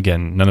 But then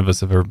again, none of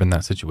us have ever been in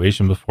that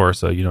situation before.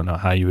 So you don't know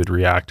how you would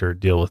react or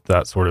deal with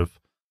that sort of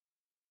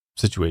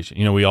situation.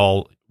 We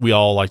all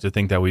like to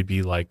think that we'd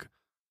be like,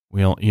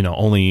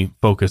 only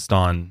focused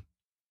on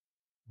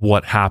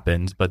what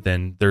happened. But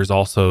then there's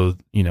also,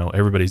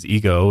 everybody's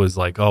ego is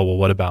like, oh, well,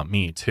 what about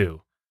me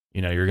too?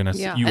 You're going to,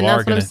 you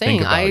are going to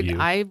think about you.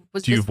 I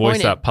was Do you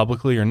voice that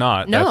publicly or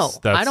not? No,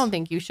 I don't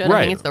think you should. Right,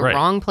 I think it's the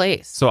wrong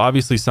place. So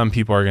obviously some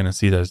people are going to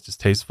see that as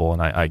distasteful,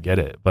 and I get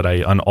it, but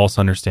I also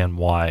understand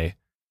why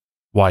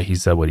he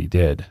said what he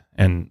did.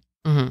 And,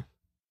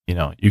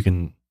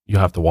 you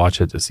have to watch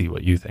it to see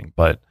what you think,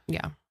 but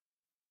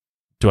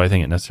do I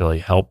think it necessarily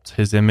helped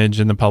his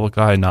image in the public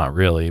eye? Not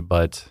really,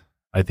 but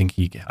I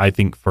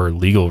think for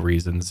legal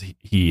reasons,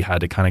 he had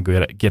to kind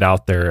of get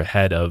out there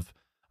ahead of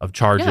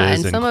charges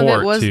and in some court.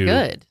 Of it was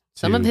good.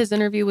 Some of his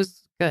interview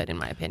was good, in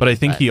my opinion. But I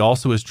think he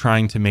also was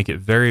trying to make it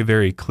very,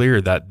 very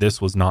clear that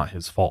this was not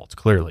his fault,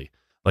 clearly.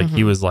 Like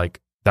he was like,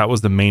 that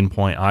was the main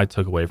point I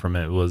took away from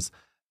it, was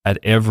at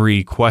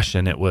every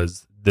question,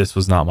 this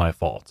was not my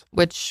fault.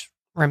 Which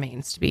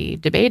remains to be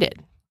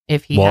debated.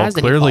 If he has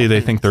any clearly fault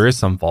they think there is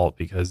some fault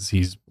because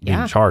he's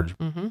being charged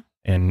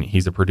and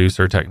he's a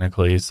producer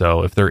technically.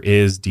 So if there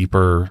is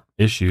deeper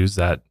issues,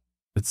 that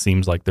it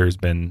seems like there's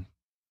been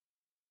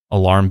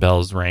alarm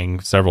bells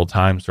rang several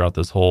times throughout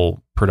this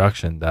whole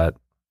production that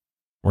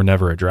were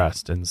never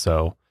addressed. And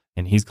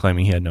he's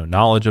claiming he had no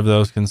knowledge of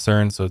those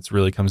concerns. So it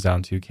really comes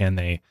down to, can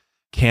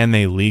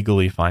they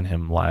legally find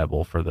him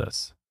liable for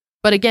this?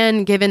 But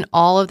again, given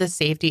all of the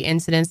safety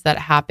incidents that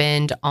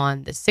happened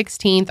on the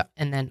 16th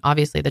and then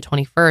obviously the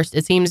 21st,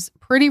 it seems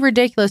pretty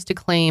ridiculous to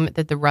claim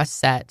that the Rust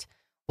set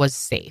was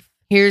safe.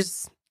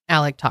 Here's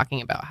Alec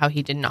talking about how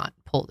he did not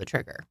pull the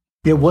trigger.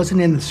 It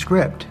wasn't in the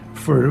script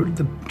for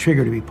the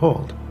trigger to be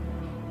pulled.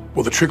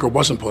 Well, the trigger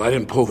wasn't pulled. I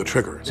didn't pull the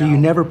trigger. So you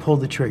never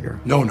pulled the trigger?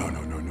 No.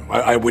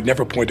 I would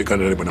never point a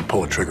gun at anyone and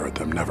pull a trigger at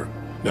them. Never.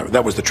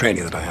 That was the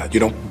training that I had. You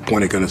don't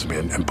point a gun at me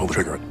and pull the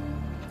trigger.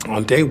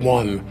 On day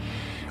one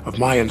of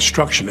my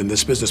instruction in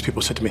this business,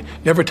 people said to me,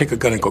 never take a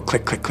gun and go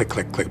click, click, click,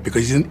 click, click,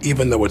 because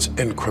even though it's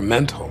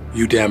incremental,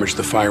 you damage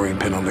the firing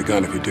pin on the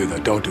gun if you do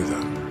that. Don't do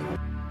that.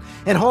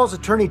 And Hall's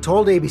attorney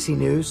told ABC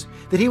News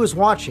that he was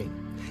watching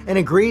and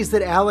agrees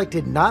that Alec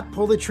did not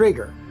pull the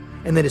trigger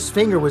and that his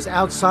finger was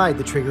outside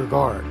the trigger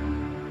guard.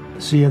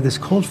 So you have this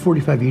Colt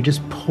 45, you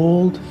just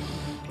pulled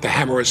the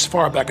hammer as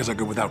far back as I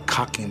could without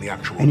cocking the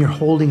actual gun. And you're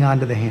holding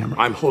onto the hammer.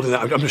 I'm holding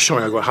that. I'm just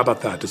showing. I go, how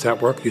about that? Does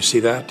that work? You see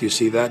that? Do you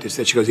see that?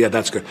 She goes, yeah,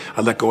 that's good.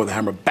 I let go of the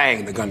hammer.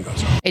 Bang, the gun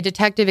goes off. A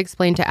detective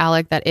explained to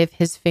Alec that if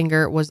his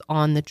finger was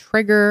on the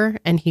trigger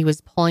and he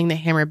was pulling the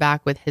hammer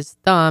back with his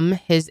thumb,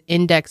 his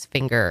index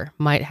finger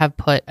might have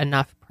put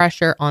enough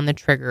pressure on the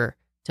trigger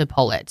to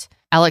pull it.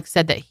 Alec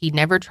said that he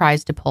never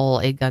tries to pull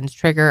a gun's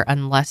trigger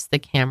unless the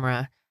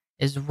camera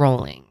is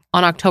rolling.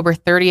 On October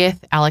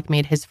 30th, Alec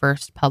made his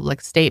first public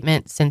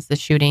statement since the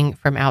shooting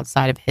from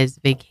outside of his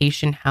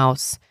vacation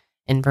house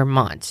in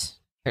Vermont.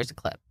 Here's a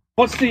clip.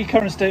 What's the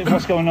current state of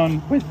what's going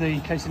on with the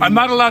case? I'm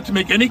not allowed to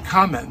make any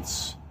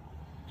comments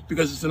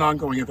because it's an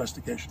ongoing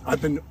investigation.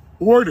 I've been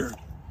ordered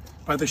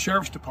by the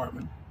Sheriff's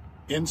Department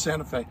in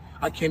Santa Fe.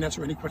 I can't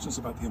answer any questions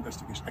about the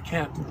investigation. I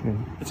can't. Okay.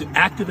 It's an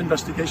active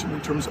investigation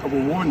in terms of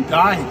a woman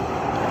dying.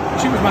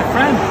 She was my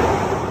friend.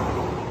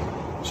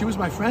 She was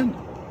my friend.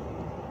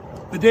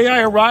 The day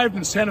I arrived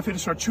in Santa Fe to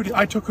start shooting,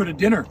 I took her to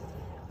dinner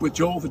with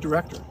Joel, the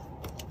director.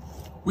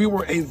 We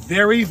were a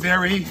very,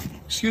 very,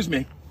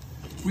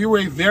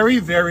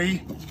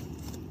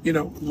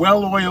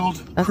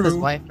 well-oiled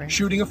crew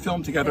shooting a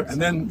film together, and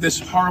then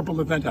this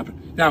horrible event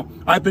happened. Now,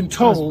 I've been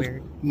told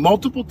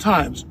multiple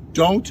times,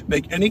 don't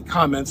make any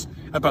comments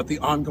about the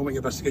ongoing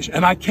investigation,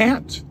 and I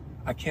can't.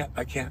 That's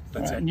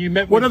it. And you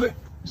met with,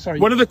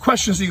 what are the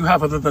questions that you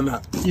have other than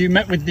that? You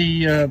met with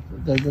I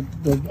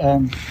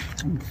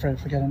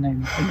forget her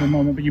name in the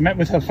moment, but you met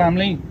with her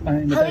family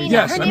in the day.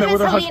 Yes, her name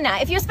is Helena.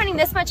 If you're spending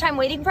this much time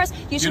waiting for us,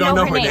 you should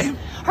know her name.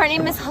 Her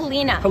name is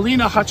Helena.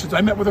 Helena Hutchins.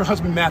 I met with her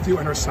husband Matthew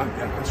and her son.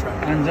 Yeah, that's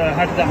right. And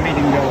how did that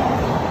meeting go?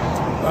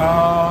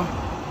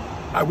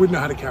 I wouldn't know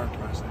how to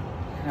characterize that.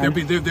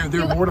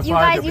 They're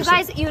mortified. You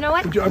guys, you know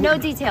what? No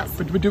details.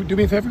 But do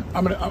me a favor.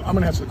 I'm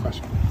gonna answer the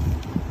question.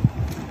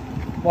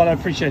 Well, I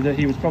appreciate that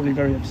he was probably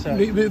very upset.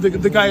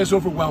 The guy is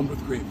overwhelmed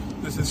with grief.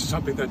 This is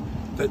something that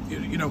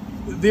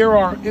there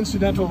are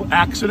incidental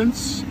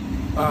accidents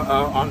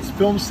on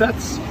film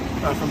sets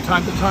from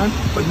time to time,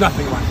 but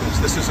nothing like this.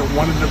 This is a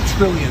 1 in a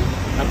trillion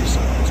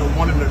episode. It's a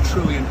 1 in a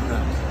trillion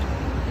event.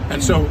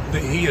 And so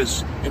he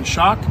is in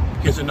shock.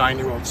 He has a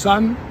 9-year-old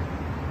son.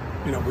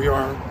 We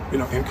are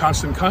in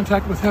constant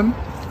contact with him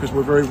because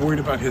we're very worried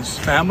about his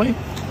family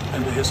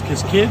and his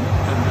kid.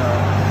 And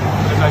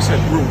as I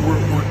said,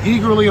 we're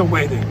eagerly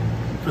awaiting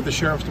for the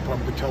Sheriff's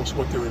Department to tell us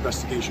what their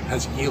investigation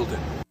has yielded.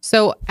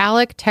 So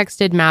Alec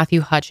texted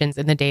Matthew Hutchins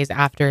in the days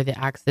after the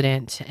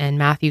accident, and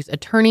Matthew's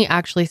attorney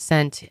actually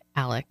sent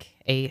Alec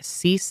a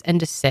cease and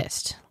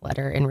desist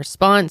letter in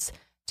response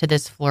to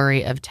this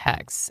flurry of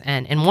texts.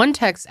 And in one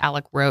text,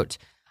 Alec wrote,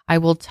 "I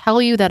will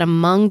tell you that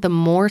among the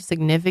more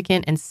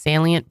significant and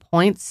salient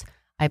points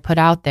I put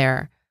out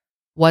there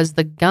was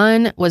the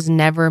gun was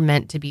never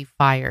meant to be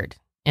fired,"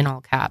 in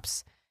all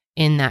caps,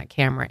 in that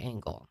camera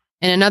angle.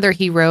 In another,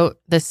 he wrote,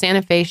 "The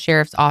Santa Fe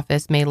Sheriff's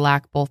Office may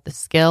lack both the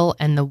skill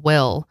and the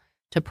will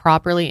to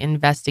properly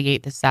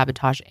investigate the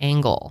sabotage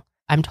angle.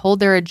 I'm told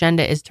their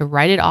agenda is to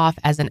write it off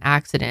as an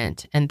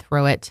accident and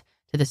throw it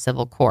to the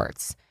civil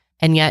courts.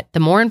 And yet, the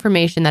more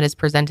information that is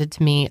presented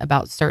to me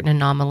about certain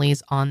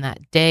anomalies on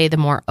that day, the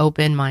more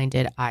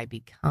open-minded I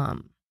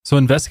become." So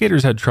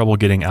investigators had trouble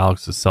getting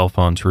Alex's cell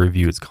phone to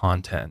review its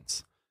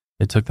contents.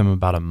 It took them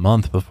about a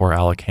month before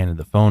Alec handed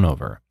the phone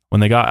over. When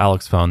they got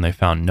Alec's phone, they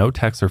found no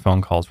texts or phone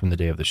calls from the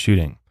day of the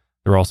shooting.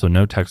 There were also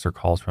no texts or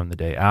calls from the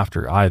day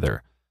after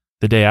either.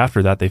 The day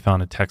after that, they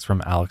found a text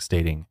from Alec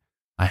stating,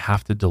 "I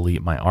have to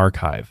delete my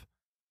archive."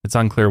 It's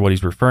unclear what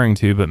he's referring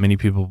to, but many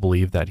people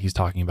believe that he's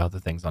talking about the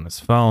things on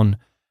his phone.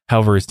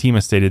 However, his team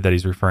has stated that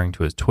he's referring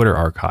to his Twitter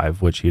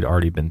archive, which he'd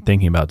already been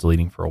thinking about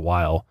deleting for a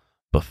while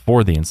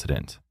before the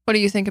incident. What do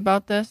you think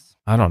about this?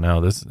 I don't know.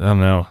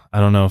 I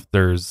don't know if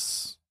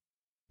there's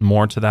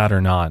more to that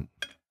or not.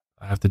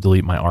 I have to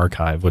delete my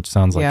archive, which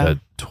sounds like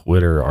a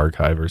Twitter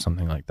archive or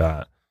something like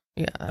that.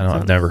 Yeah.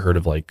 I've never heard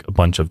of like a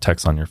bunch of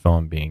texts on your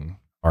phone being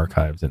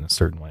archived in a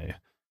certain way.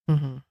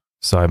 Mm-hmm.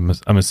 So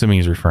I'm assuming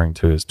he's referring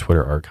to his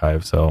Twitter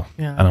archive. So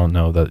I don't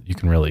know that you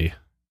can really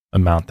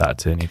amount that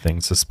to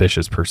anything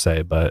suspicious per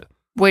se, but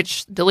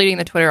which deleting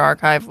the Twitter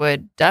archive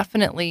would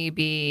definitely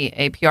be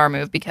a PR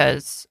move,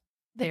 because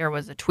there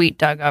was a tweet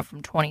dug up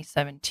from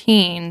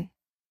 2017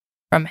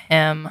 from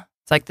him.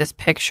 It's like this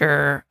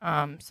picture,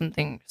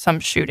 some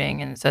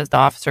shooting, and it says the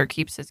officer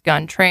keeps his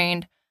gun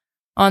trained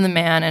on the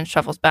man and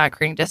shuffles back,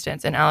 creating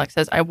distance. And Alex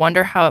says, "I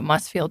wonder how it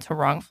must feel to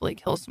wrongfully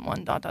kill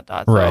someone, ...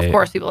 So right. Of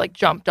course people like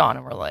jumped on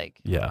and were like,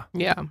 yeah,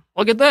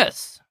 look at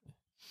this."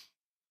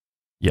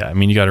 Yeah, I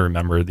mean, you got to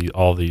remember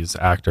all these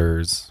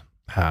actors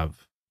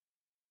have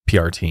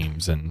PR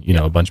teams and, you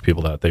know, a bunch of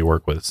people that they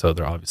work with. So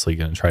they're obviously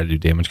going to try to do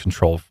damage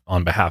control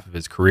on behalf of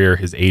his career,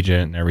 his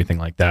agent, and everything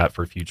like that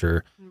for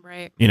future.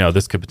 Right. You know,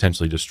 this could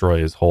potentially destroy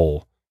his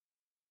whole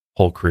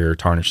career,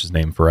 tarnish his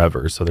name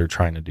forever. So they're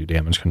trying to do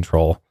damage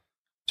control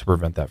to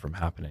prevent that from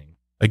happening.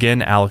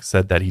 Again, Alex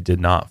said that he did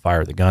not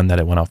fire the gun, that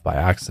it went off by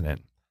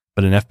accident.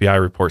 But an FBI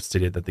report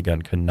stated that the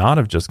gun could not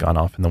have just gone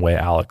off in the way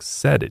Alex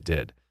said it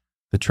did.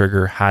 The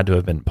trigger had to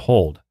have been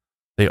pulled.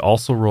 They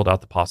also ruled out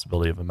the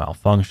possibility of a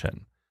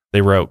malfunction.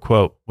 They wrote,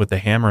 quote, with the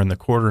hammer in the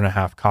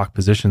 1.25 cock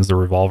positions, the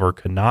revolver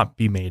could not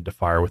be made to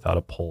fire without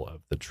a pull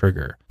of the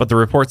trigger. But the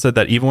report said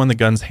that even when the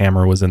gun's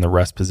hammer was in the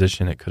rest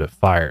position, it could have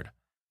fired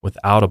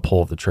without a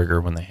pull of the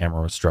trigger when the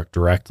hammer was struck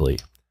directly.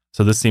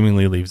 So this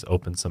seemingly leaves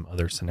open some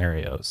other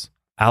scenarios.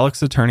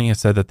 Alex's attorney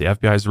has said that the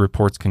FBI's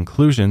report's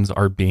conclusions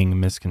are being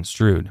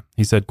misconstrued.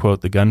 He said,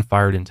 quote, the gun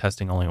fired in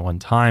testing only one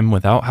time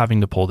without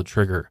having to pull the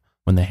trigger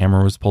when the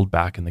hammer was pulled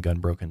back and the gun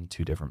broke into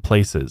 2 different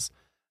places.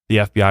 The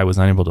FBI was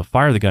unable to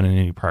fire the gun in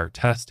any prior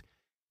test,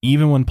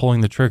 even when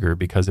pulling the trigger,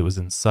 because it was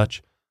in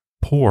such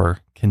poor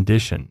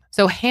condition.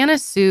 So Hannah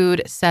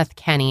sued Seth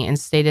Kenney and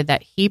stated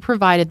that he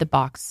provided the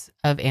box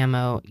of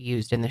ammo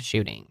used in the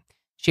shooting.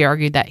 She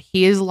argued that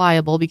he is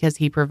liable because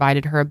he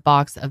provided her a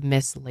box of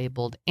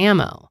mislabeled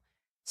ammo.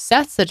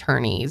 Seth's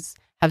attorneys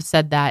have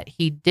said that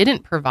he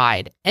didn't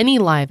provide any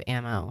live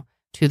ammo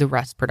to the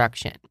Rust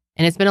production.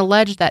 And it's been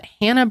alleged that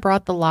Hannah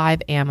brought the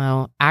live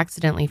ammo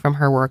accidentally from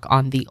her work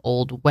on The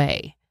Old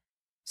Way.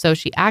 So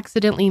she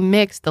accidentally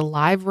mixed the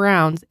live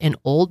rounds in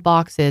old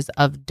boxes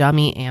of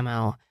dummy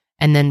ammo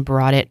and then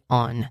brought it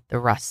on the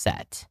Rust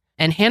set.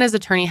 And Hannah's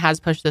attorney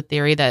has pushed the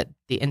theory that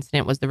the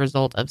incident was the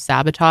result of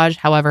sabotage.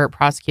 However,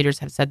 prosecutors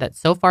have said that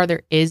so far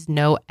there is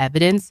no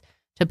evidence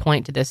to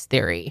point to this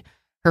theory.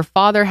 Her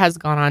father has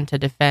gone on to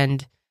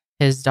defend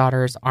his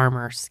daughter's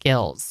armor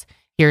skills.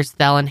 Here's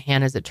Thel and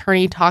Hannah's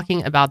attorney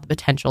talking about the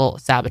potential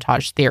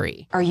sabotage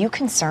theory. Are you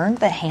concerned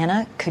that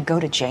Hannah could go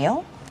to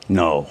jail?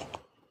 No.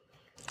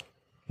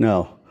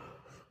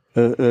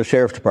 The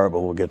sheriff's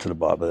department will get to the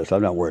bottom of this.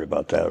 I'm not worried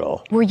about that at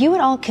all. Were you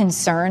at all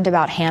concerned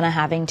about Hannah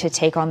having to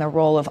take on the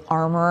role of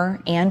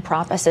armorer and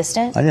prop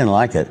assistant? I didn't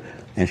like it,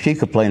 and she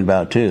complained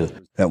about it too.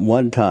 At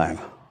one time,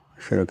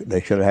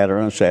 they should have had her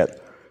on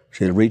set.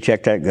 She'd have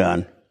rechecked that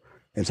gun.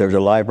 If there was a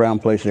live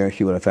round placed there,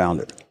 she would have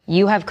found it.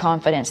 You have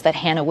confidence that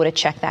Hannah would have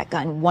checked that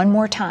gun one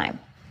more time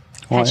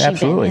had she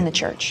been in the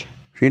church?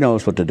 She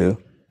knows what to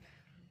do.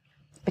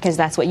 Because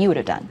that's what you would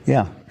have done.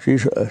 Yeah,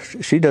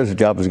 she does the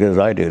job as good as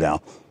I do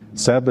now.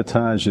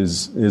 Sabotage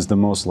is the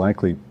most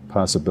likely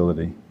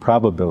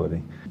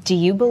probability. Do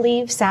you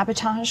believe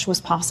sabotage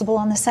was possible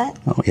on the set?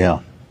 Oh,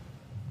 yeah.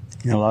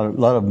 A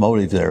lot of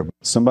motive there.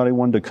 Somebody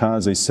wanted to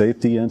cause a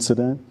safety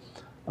incident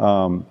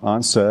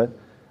on set.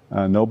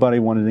 Nobody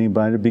wanted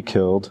anybody to be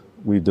killed.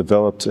 We've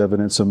developed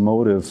evidence of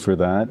motive for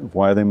that,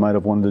 why they might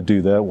have wanted to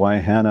do that, why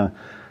Hannah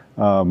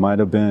might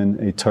have been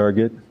a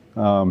target.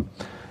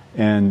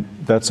 And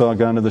that's all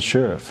gone to the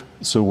sheriff.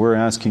 So we're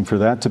asking for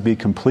that to be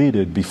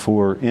completed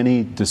before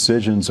any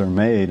decisions are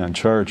made on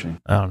charging.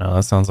 I don't know.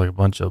 That sounds like a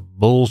bunch of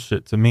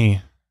bullshit to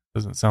me.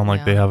 Doesn't sound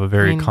like they have a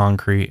very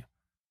concrete.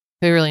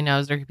 Who really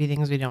knows? There could be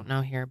things we don't know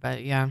here,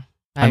 but yeah.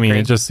 I mean,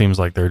 it just seems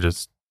like they're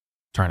just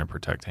trying to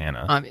protect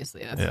Hannah.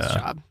 Obviously, that's his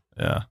job.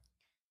 Yeah.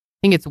 I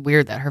think it's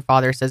weird that her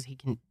father says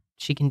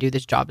she can do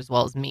this job as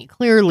well as me.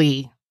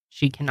 Clearly,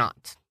 she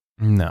cannot.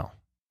 No.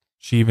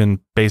 She even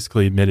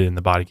basically admitted in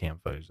the body cam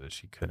footage that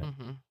she couldn't.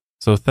 Mm-hmm.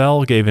 So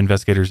Thel gave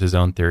investigators his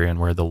own theory on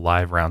where the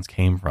live rounds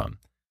came from.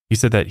 He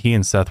said that he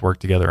and Seth worked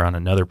together on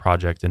another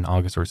project in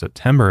August or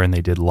September, and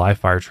they did live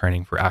fire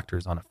training for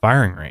actors on a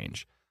firing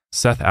range.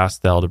 Seth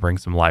asked Thel to bring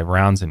some live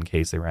rounds in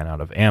case they ran out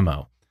of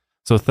ammo.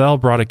 So Thel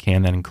brought a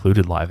can that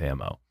included live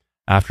ammo.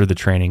 After the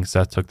training,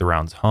 Seth took the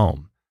rounds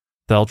home.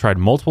 Thel tried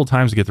multiple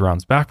times to get the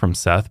rounds back from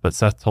Seth, but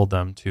Seth told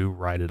them to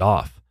write it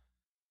off.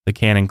 The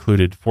can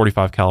included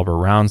 .45 caliber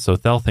rounds, so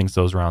Thel thinks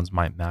those rounds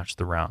might match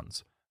the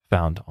rounds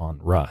found on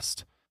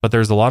Rust. But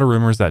there's a lot of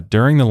rumors that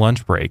during the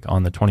lunch break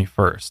on the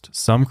 21st,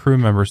 some crew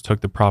members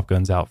took the prop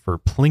guns out for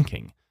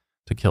plinking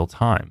to kill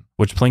time,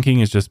 which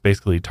plinking is just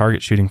basically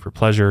target shooting for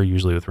pleasure,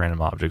 usually with random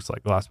objects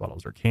like glass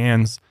bottles or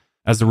cans.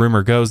 As the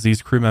rumor goes,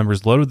 these crew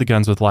members loaded the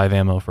guns with live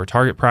ammo for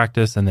target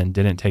practice and then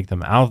didn't take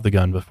them out of the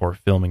gun before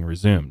filming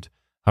resumed.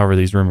 However,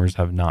 these rumors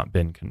have not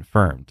been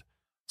confirmed.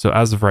 So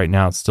as of right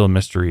now, it's still a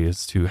mystery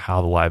as to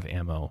how the live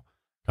ammo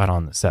got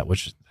on the set,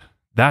 which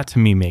that to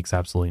me makes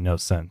absolutely no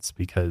sense,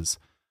 because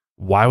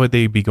why would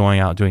they be going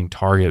out doing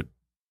target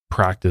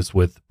practice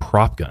with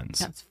prop guns?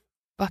 That's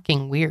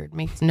fucking weird.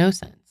 Makes no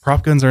sense.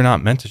 Prop guns are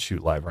not meant to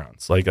shoot live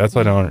rounds. Like, that's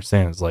what I don't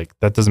understand. Is like,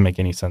 that doesn't make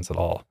any sense at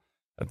all.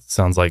 That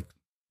sounds like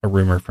a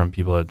rumor from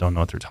people that don't know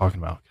what they're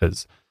talking about,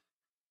 because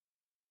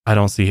I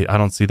don't see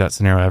that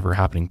scenario ever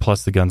happening.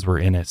 Plus the guns were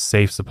in a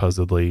safe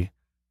supposedly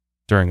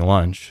during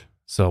lunch.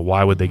 So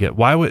why would you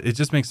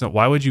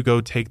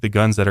go take the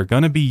guns that are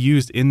going to be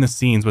used in the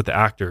scenes with the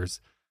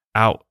actors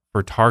out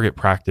for target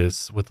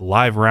practice with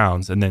live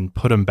rounds and then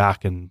put them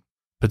back in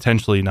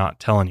potentially not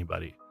tell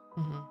anybody.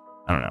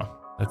 I don't know.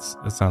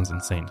 That sounds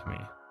insane to me.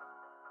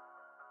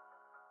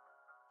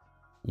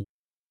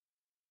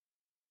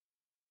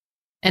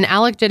 And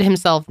Alec did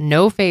himself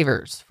no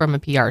favors from a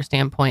PR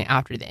standpoint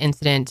after the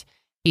incident.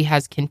 He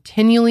has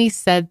continually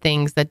said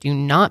things that do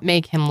not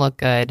make him look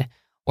good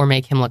or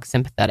make him look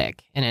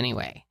sympathetic in any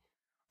way.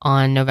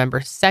 On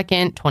November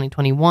 2nd,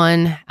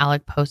 2021,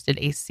 Alec posted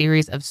a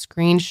series of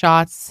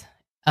screenshots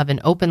of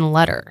an open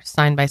letter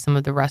signed by some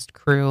of the Rust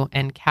crew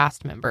and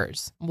cast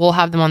members. We'll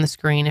have them on the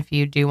screen if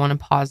you do want to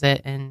pause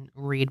it and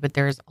read, but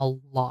there's a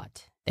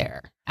lot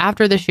there.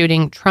 After the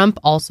shooting, Trump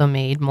also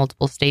made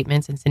multiple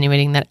statements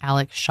insinuating that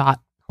Alec shot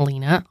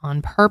Helena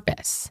on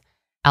purpose.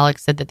 Alec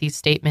said that these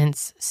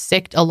statements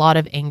sicked a lot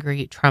of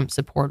angry Trump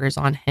supporters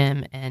on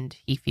him, and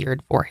he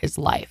feared for his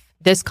life.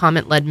 This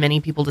comment led many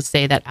people to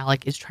say that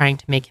Alec is trying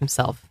to make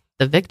himself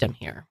the victim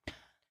here.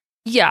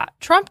 Yeah,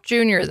 Trump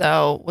Jr.,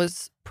 though,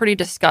 was pretty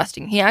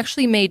disgusting. He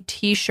actually made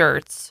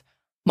T-shirts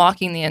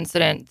mocking the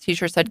incident.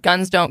 T-shirt said,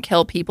 "Guns don't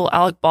kill people,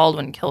 Alec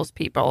Baldwin kills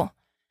people."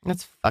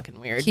 That's fucking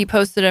weird. He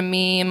posted a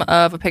meme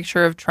of a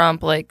picture of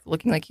Trump, like,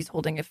 looking like he's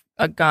holding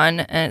a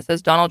gun, and it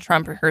says, "Donald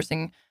Trump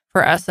rehearsing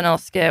for SNL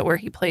skit where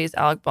he plays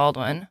Alec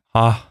Baldwin."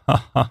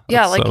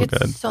 Yeah, like, so it's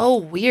good. So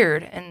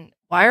weird. And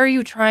why are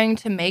you trying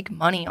to make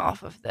money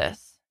off of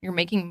this? You're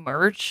making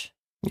merch?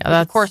 Yeah,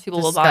 that's of course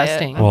people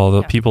disgusting. will buy it. Well,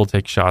 the people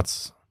take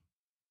shots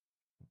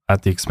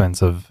at the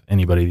expense of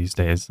anybody these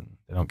days, and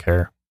they don't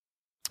care.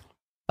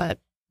 But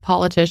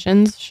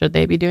politicians, should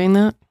they be doing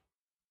that?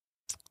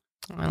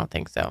 I don't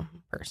think so,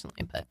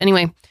 personally. But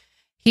anyway,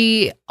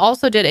 he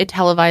also did a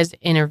televised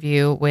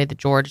interview with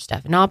George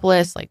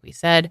Stephanopoulos, like we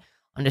said,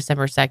 on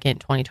December 2nd,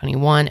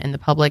 2021. And the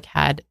public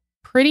had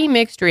pretty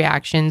mixed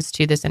reactions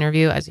to this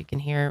interview. As you can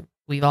hear,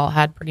 we've all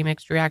had pretty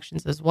mixed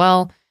reactions as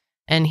well.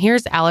 And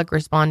here's Alec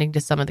responding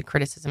to some of the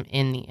criticism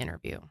in the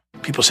interview.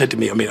 People said to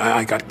me,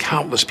 I got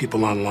countless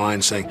people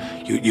online saying,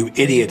 you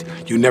idiot,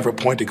 you never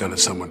point a gun at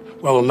someone.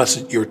 Well,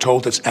 unless you're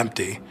told it's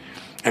empty,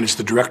 and it's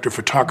the director of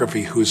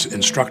photography who's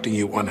instructing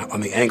you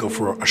on the angle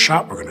for a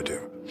shot we're going to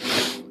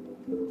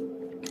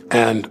do.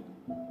 And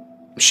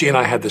she and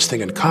I had this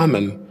thing in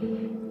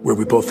common where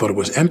we both thought it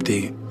was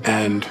empty,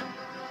 and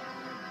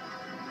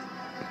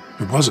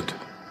it wasn't.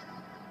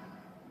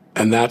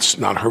 And that's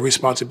not her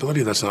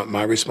responsibility. That's not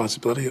my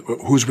responsibility.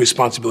 Whose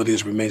responsibility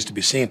is remains to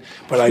be seen.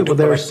 But Well,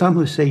 there are some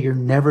who say you're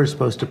never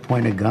supposed to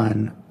point a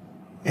gun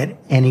at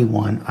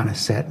anyone on a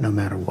set, no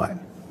matter what.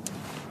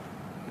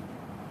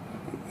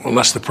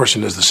 Unless the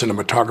person is the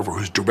cinematographer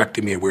who's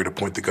directing me where to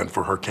point the gun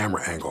for her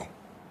camera angle.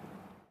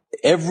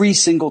 Every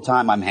single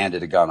time I'm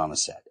handed a gun on a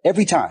set.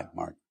 Every time,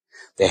 Mark.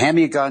 They hand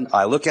me a gun,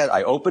 I look at it,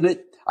 I open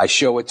it, I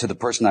show it to the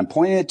person I'm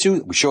pointing it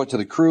to, we show it to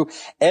the crew.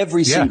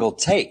 Every single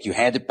take, you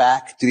hand it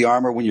back to the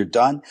armor when you're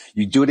done,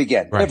 you do it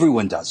again. Right.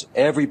 Everyone does it.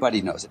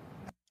 Everybody knows it.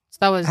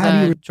 So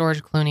that was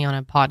George Clooney on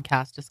a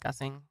podcast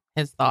discussing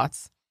his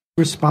thoughts.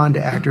 Respond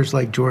to actors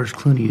like George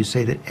Clooney who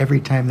say that every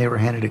time they were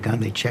handed a gun,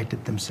 they checked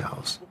it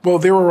themselves. Well,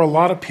 there were a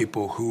lot of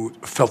people who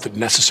felt it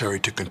necessary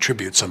to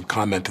contribute some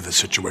comment to the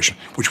situation,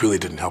 which really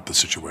didn't help the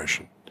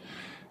situation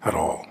at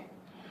all.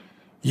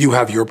 You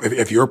have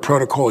if your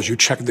protocol is you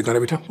check the gun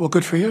every time, well,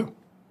 good for you.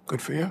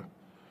 Good for you. You know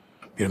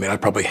what I mean? I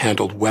probably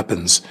handled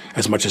weapons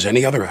as much as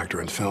any other actor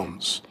in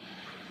films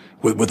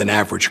with an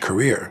average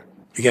career.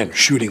 Again,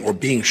 shooting or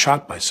being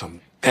shot by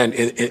someone. And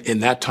in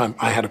that time,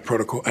 I had a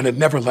protocol, and it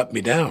never let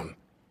me down.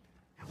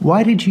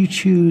 Why did you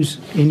choose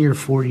in your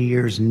 40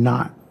 years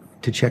not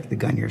to check the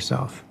gun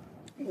yourself?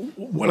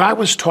 What I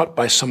was taught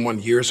by someone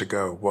years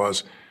ago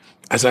was,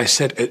 as I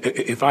said,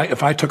 if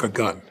I took a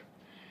gun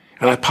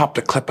and I popped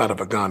a clip out of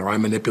a gun or I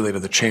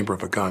manipulated the chamber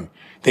of a gun,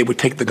 they would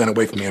take the gun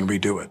away from me and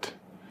redo it.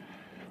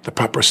 The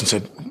prop person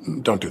said,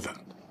 don't do that,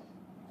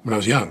 when I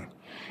was young.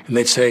 And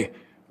they'd say,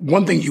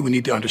 one thing you would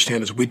need to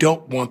understand is we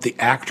don't want the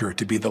actor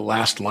to be the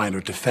last line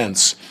of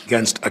defense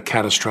against a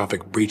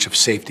catastrophic breach of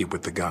safety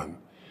with the gun.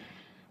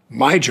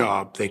 My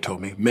job, they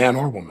told me, man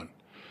or woman,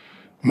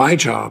 my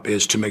job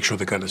is to make sure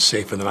the gun is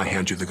safe, and then I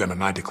hand you the gun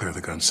and I declare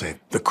the gun safe.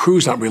 The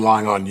crew's not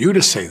relying on you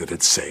to say that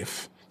it's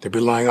safe. They're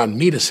relying on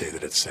me to say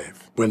that it's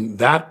safe. When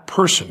that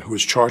person who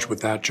was charged with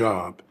that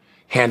job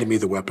handed me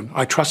the weapon,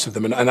 I trusted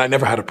them, and I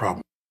never had a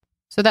problem.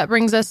 So that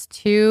brings us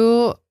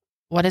to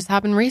what has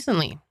happened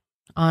recently.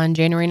 On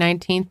January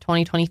 19th,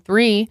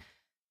 2023,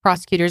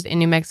 prosecutors in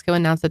New Mexico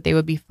announced that they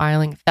would be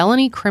filing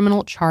felony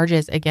criminal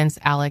charges against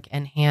Alec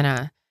and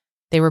Hannah.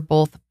 They were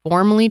both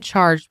formally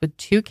charged with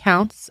 2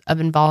 counts of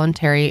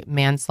involuntary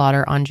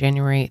manslaughter on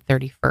January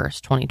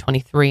 31st,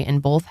 2023,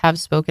 and both have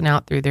spoken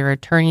out through their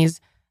attorneys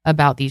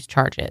about these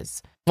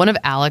charges. One of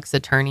Alec's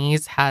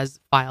attorneys has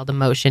filed a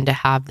motion to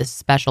have the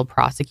special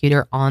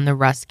prosecutor on the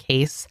Rust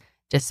case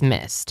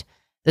dismissed.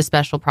 The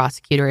special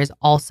prosecutor is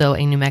also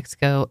a New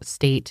Mexico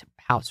State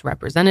House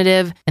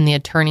representative, and the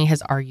attorney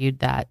has argued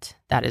that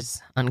that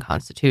is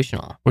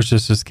unconstitutional. Which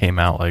just came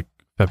out like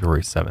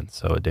February 7th,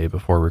 so a day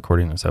before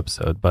recording this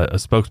episode. But a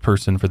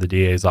spokesperson for the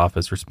DA's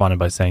office responded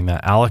by saying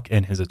that Alec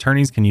and his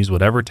attorneys can use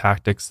whatever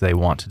tactics they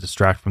want to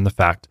distract from the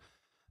fact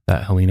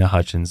that Halyna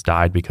Hutchins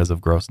died because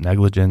of gross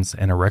negligence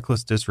and a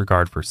reckless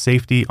disregard for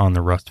safety on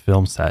the Rust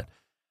film set.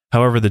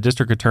 However, the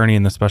district attorney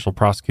and the special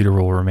prosecutor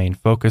will remain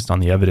focused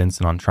on the evidence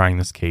and on trying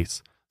this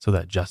case so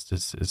that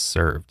justice is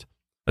served.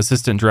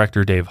 Assistant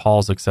Director Dave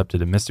Halls accepted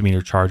a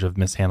misdemeanor charge of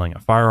mishandling a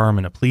firearm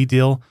in a plea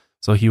deal,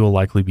 so he will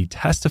likely be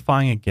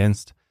testifying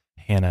against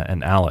Hannah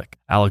and Alec.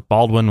 Alec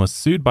Baldwin was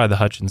sued by the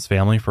Hutchins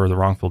family for the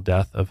wrongful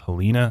death of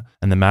Halyna,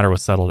 and the matter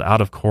was settled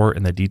out of court,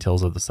 and the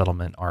details of the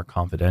settlement are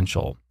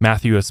confidential.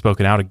 Matthew has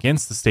spoken out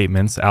against the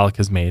statements Alec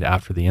has made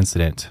after the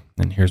incident,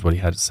 and here's what he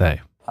had to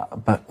say.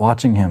 But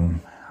watching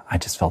him, I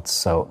just felt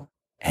so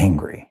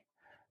angry.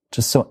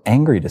 Just so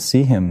angry to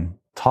see him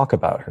talk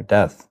about her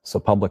death so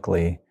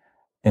publicly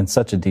in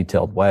such a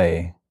detailed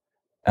way,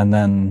 and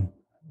then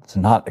to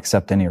not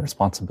accept any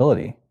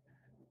responsibility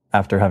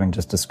after having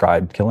just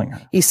described killing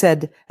her. He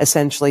said,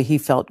 essentially, he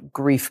felt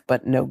grief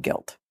but no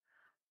guilt.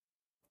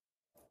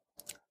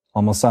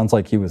 Almost sounds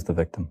like he was the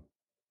victim.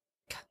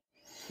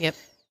 Yep.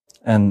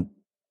 And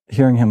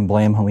hearing him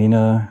blame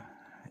Halyna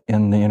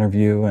in the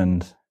interview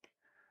and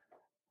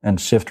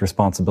shift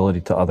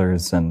responsibility to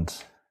others and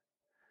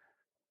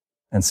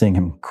seeing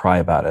him cry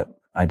about it,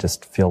 I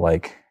just feel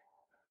like,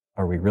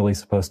 are we really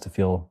supposed to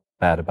feel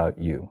bad about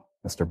you,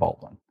 Mr.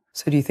 Baldwin?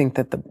 So do you think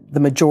that the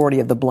majority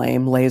of the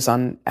blame lays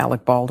on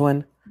Alec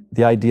Baldwin?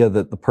 The idea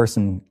that the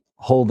person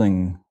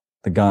holding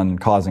the gun,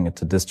 causing it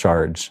to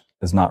discharge,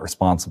 is not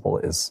responsible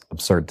is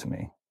absurd to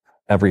me.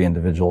 Every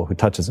individual who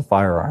touches a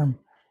firearm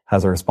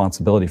has a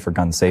responsibility for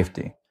gun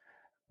safety.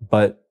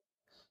 But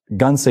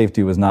gun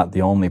safety was not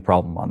the only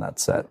problem on that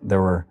set.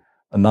 There were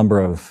a number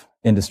of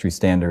industry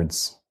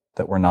standards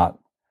that were not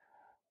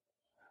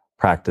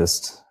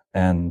practiced,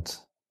 and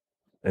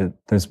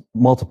there's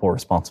multiple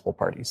responsible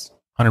parties.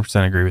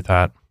 100% agree with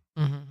that.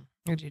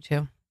 I do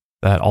too.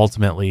 That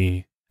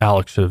ultimately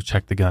Alex should have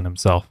checked the gun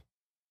himself.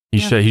 He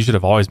should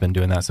have always been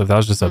doing that. So if that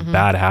was just a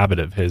bad habit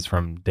of his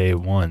from day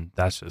one,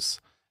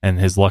 and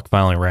his luck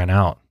finally ran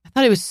out. I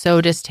thought it was so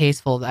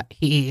distasteful that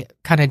he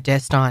kind of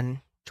dissed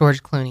on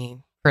George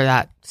Clooney for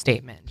that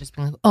statement. Just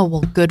being like, oh,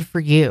 well, good for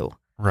you.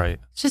 Right.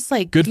 It's just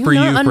like, good for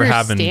you for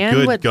having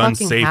good what gun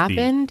fucking safety.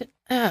 Happened?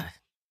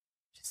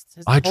 Just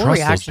his whole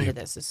reaction to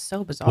this is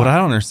so bizarre. What I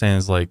don't understand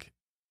is like,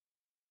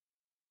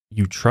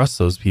 you trust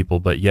those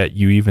people, but yet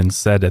you even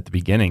said at the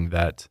beginning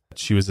that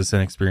she was this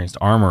inexperienced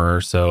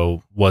armorer.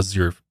 So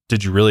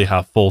did you really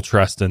have full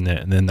trust in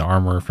the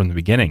armorer from the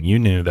beginning? You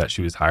knew that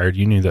she was hired.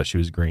 You knew that she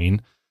was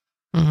green.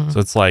 So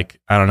it's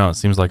like, I don't know. It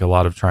seems like a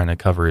lot of trying to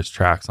cover his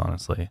tracks,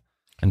 honestly,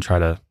 and try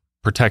to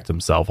protect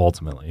himself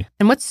ultimately.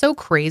 And what's so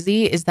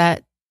crazy is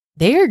that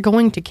they are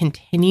going to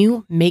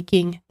continue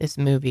making this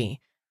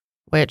movie,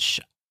 which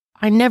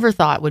I never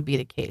thought would be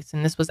the case.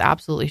 And this was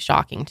absolutely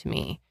shocking to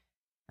me.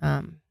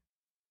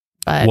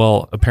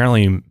 Well,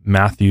 apparently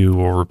Matthew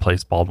will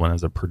replace Baldwin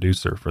as a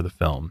producer for the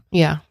film.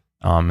 Yeah.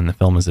 And the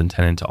film is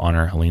intended to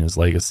honor Halyna's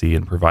legacy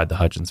and provide the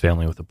Hutchins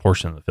family with a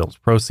portion of the film's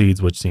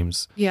proceeds, which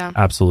seems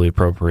absolutely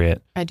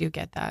appropriate. I do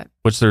get that.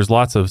 Which there's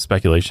lots of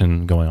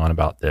speculation going on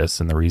about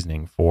this and the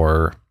reasoning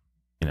for,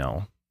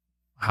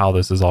 how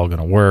this is all going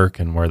to work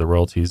and where the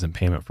royalties and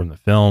payment from the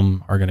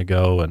film are going to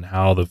go and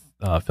how the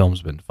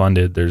film's been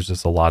funded. There's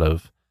just a lot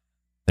of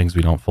things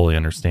we don't fully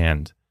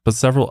understand. But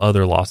several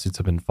other lawsuits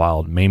have been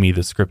filed. Mamie,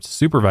 the script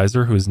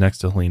supervisor, who was next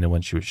to Halyna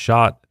when she was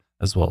shot,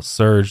 as well as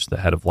Serge, the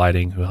head of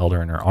lighting, who held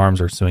her in her arms,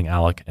 are suing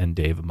Alec and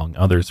Dave, among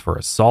others, for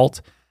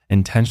assault,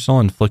 intentional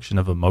infliction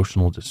of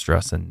emotional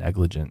distress, and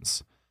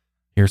negligence.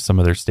 Here's some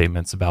of their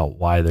statements about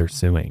why they're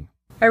suing.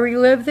 I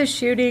relived the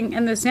shooting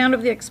and the sound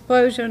of the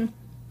explosion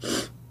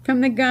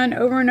from the gun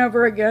over and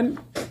over again.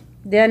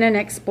 Then an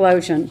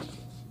explosion.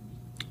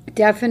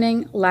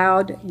 Deafening,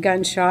 loud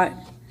gunshot.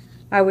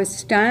 I was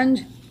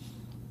stunned.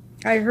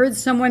 I heard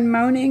someone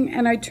moaning,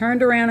 and I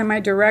turned around, and my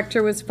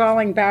director was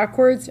falling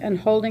backwards and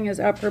holding his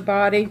upper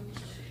body.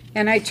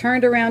 And I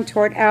turned around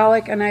toward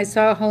Alec, and I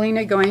saw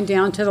Halyna going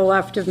down to the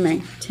left of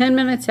me. 10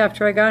 minutes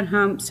after I got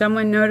home,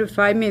 someone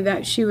notified me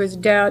that she was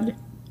dead.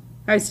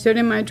 I stood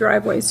in my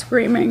driveway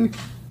screaming.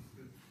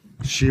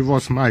 She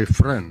was my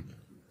friend.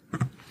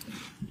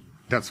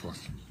 That's what.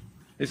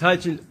 Ms.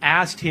 Hutchins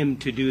asked him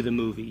to do the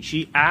movie.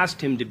 She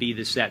asked him to be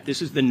the set.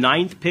 This is the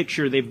 9th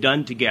picture they've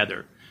done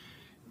together.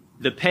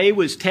 The pay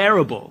was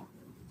terrible.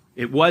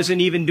 It wasn't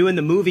even doing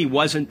the movie,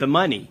 wasn't the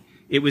money.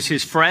 It was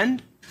his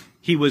friend.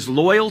 He was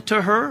loyal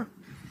to her.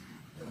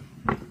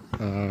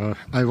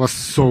 I was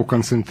so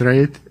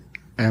concentrated,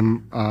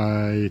 and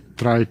I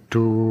tried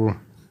to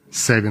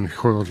save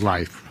her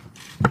life.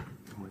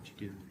 What'd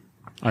you do?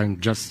 I'm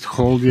just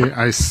holding.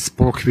 I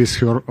spoke with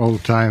her all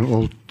the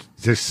time,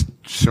 this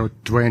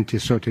 20,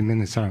 30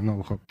 minutes, I don't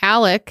know.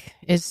 Alec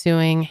is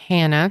suing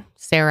Hannah,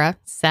 Sarah,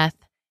 Seth,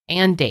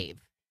 and Dave.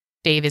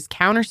 Dave is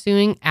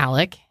countersuing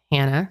Alec,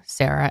 Hannah,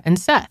 Sarah, and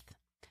Seth.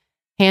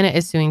 Hannah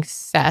is suing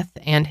Seth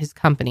and his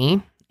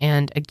company,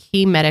 and a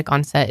key medic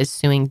on set is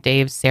suing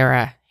Dave,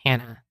 Sarah,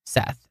 Hannah,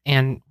 Seth,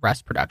 and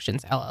Rust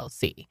Productions,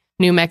 LLC.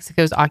 New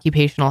Mexico's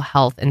Occupational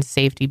Health and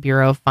Safety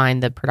Bureau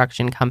fined the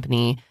production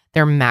company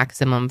their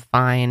maximum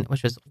fine,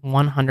 which was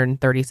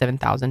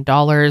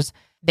 $137,000.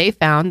 They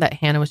found that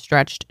Hannah was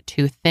stretched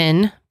too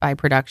thin by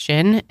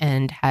production,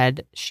 and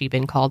had she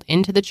been called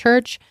into the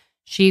church,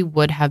 she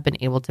would have been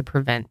able to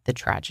prevent the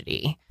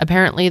tragedy.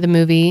 Apparently, the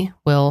movie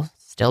will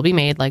still be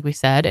made, like we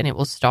said, and it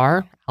will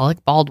star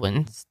Alec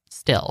Baldwin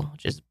still,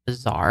 which is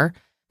bizarre.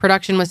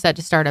 Production was set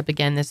to start up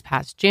again this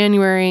past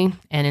January,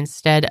 and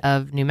instead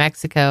of New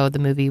Mexico, the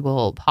movie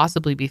will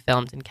possibly be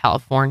filmed in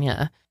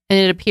California. And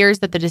it appears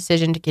that the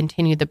decision to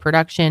continue the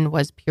production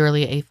was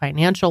purely a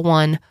financial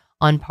one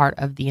on part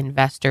of the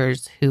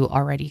investors who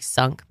already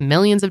sunk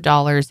millions of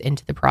dollars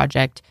into the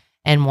project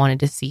and wanted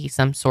to see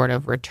some sort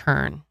of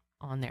return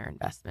on their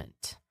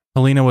investment.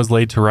 Helena was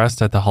laid to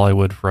rest at the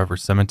Hollywood Forever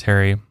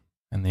Cemetery,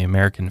 and the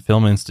American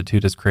Film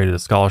Institute has created a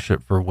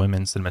scholarship for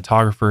women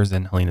cinematographers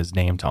in Helena's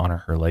name to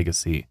honor her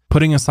legacy.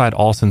 Putting aside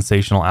all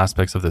sensational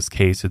aspects of this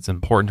case, it's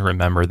important to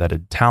remember that a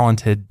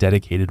talented,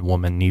 dedicated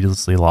woman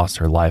needlessly lost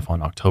her life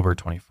on October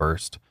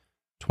 21st,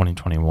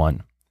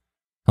 2021.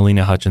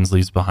 Helena Hutchins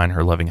leaves behind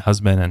her loving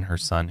husband and her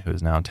son, who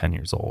is now 10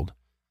 years old.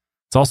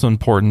 It's also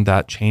important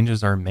that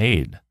changes are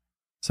made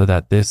so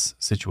that this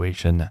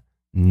situation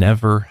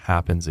never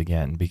happens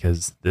again,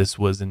 because this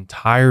was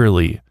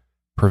entirely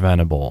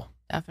preventable.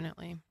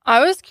 Definitely.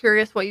 I was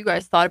curious what you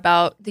guys thought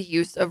about the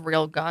use of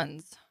real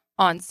guns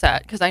on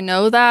set, because I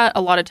know that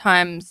a lot of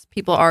times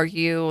people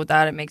argue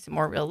that it makes it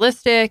more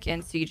realistic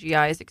and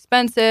CGI is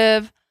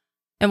expensive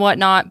and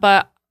whatnot,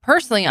 but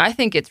personally, I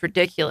think it's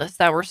ridiculous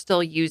that we're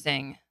still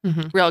using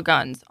real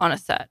guns on a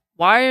set.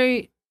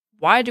 Why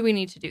do we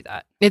need to do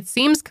that? It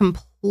seems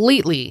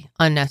completely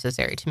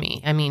unnecessary to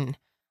me. I mean,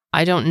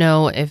 I don't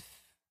know if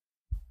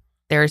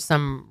there's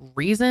some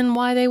reason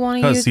why they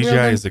want to use CGI real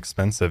guns. is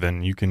expensive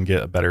and you can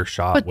get a better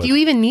shot. But do you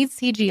even need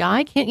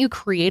CGI? Can't you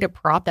create a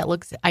prop that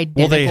looks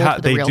identical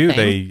to the real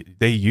thing?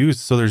 They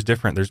use, so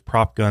there's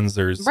prop guns,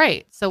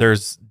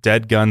 there's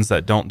dead guns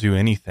that don't do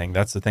anything.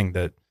 That's the thing,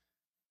 that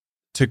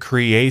to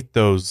create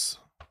those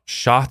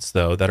shots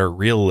though that are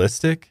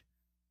realistic,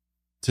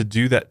 to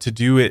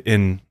do it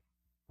in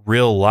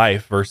real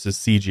life versus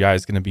CGI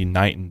is going to be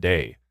night and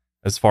day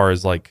as far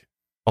as like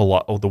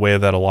the way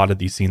that a lot of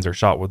these scenes are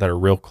shot that are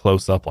real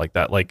close up like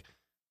that. Like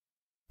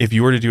if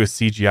you were to do a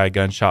CGI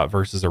gunshot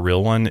versus a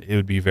real one, it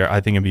would be I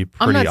think it'd be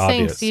pretty obvious.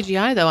 I'm not saying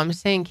CGI though. I'm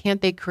saying, can't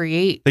they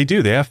create? They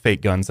do. They have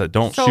fake guns that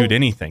don't shoot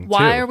anything.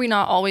 Why are we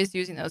not always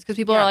using those? Because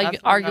people are like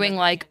arguing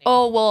like,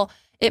 oh, well,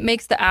 it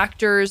makes the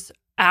actors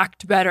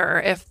act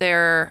better if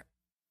they're,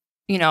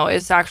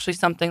 it's actually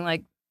something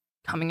like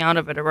coming out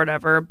of it or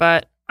whatever.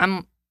 But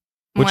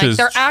which is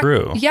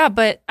true. Yeah,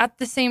 but at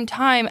the same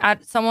time,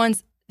 at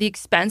the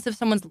expense of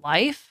someone's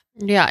life.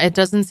 Yeah, it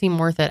doesn't seem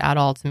worth it at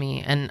all to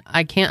me. And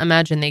I can't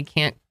imagine they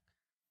can't.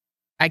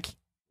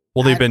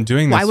 Well, they've been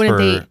doing this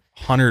for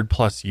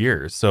 100+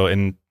 years. So,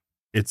 and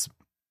it's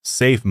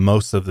safe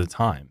most of the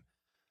time.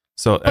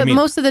 So, but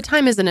most of the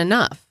time isn't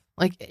enough.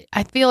 Like,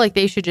 I feel like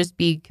they should just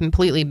be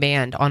completely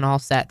banned on all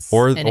sets.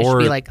 Or it should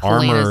be like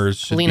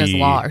Helena's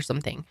Law or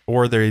something.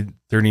 Or there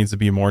needs to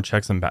be more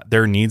checks and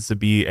there needs to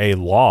be a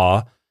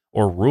law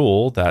or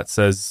rule that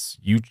says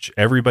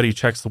everybody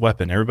checks the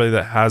weapon. Everybody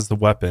that has the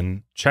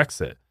weapon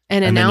checks it.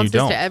 And announces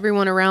to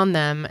everyone around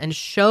them and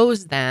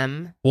shows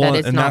them that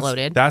it's not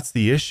loaded. That's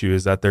the issue,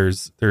 is that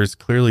there's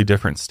clearly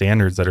different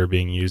standards that are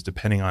being used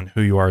depending on who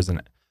you are as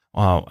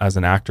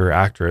an actor or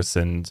actress.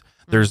 And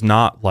there's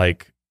not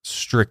like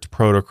strict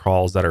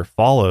protocols that are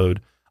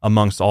followed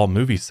amongst all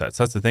movie sets.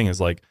 That's the thing, is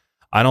like,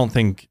 I don't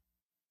think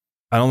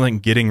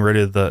getting rid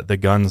of the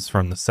guns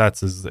from the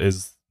sets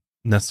is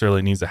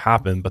necessarily needs to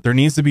happen, but there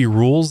needs to be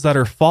rules that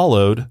are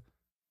followed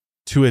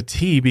to a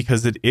T,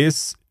 because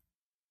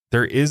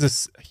there is a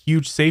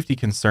huge safety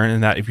concern in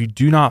that if you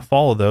do not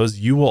follow those,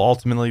 you will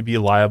ultimately be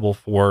liable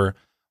for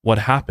what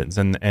happens.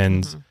 And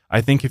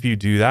I think if you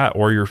do that,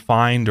 or you're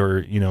fined,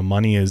 or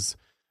money is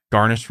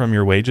garnished from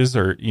your wages,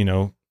 or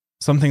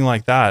something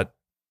like that,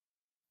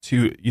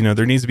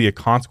 there needs to be a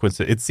consequence.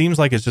 It seems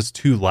like it's just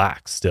too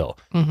lax still.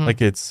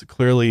 Like, it's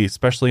clearly,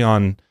 especially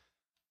on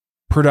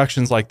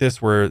productions like this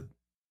where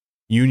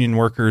union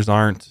workers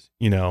aren't,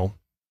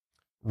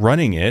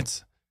 running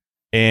it,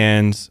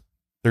 and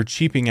they're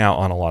cheaping out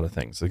on a lot of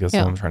things. I guess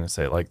what I'm trying to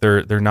say. Like,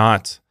 they're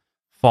not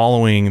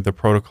following the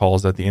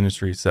protocols that the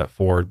industry set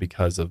forward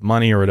because of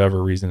money or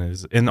whatever reason it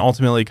is. And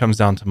ultimately it comes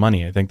down to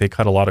money. I think they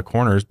cut a lot of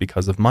corners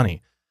because of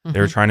money. They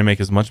were trying to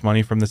make as much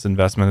money from this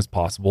investment as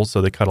possible.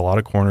 So they cut a lot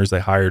of corners. They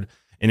hired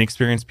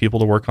inexperienced people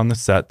to work on the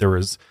set. There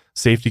was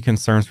safety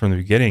concerns from the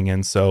beginning.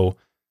 And so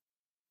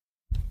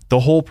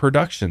the whole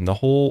production,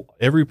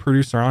 every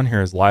producer on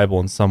here is liable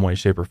in some way,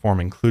 shape, or form,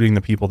 including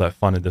the people that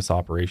funded this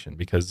operation,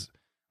 because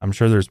I'm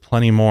sure there's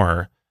plenty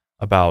more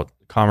about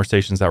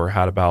conversations that were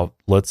had about,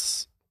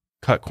 let's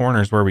cut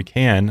corners where we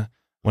can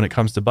when it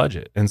comes to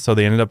budget. And so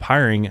they ended up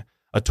hiring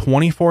a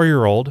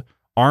 24-year-old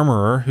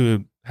armorer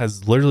who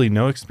has literally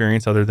no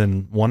experience other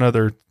than one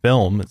other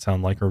film, it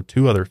sounded like, or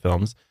two other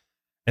films.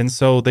 And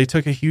so they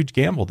took a huge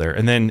gamble there.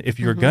 And then if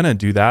you're going to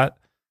do that,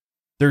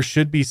 there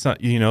should be some,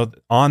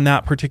 on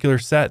that particular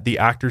set, the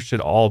actors should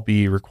all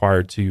be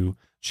required to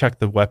check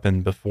the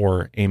weapon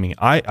before aiming.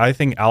 I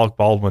think Alec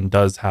Baldwin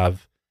does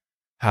have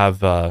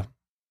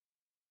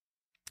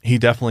he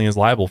definitely is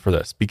liable for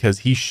this because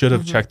he should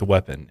have checked the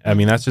weapon. I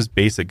mean, that's just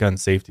basic gun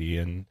safety.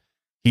 And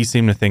he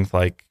seemed to think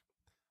like,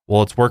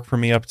 well, it's worked for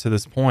me up to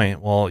this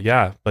point. Well,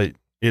 yeah, but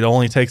it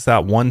only takes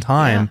that one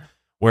time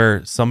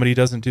where somebody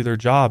doesn't do their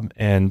job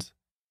and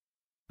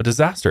a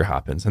disaster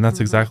happens. And that's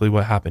exactly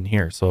what happened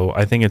here. So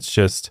I think it's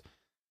just,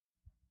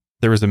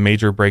 there was a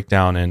major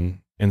breakdown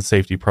in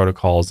safety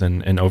protocols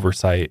and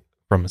oversight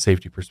from a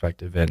safety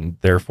perspective. And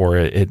therefore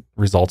it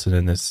resulted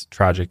in this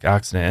tragic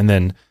accident. And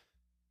then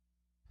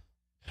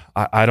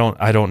I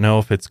don't know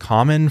if it's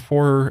common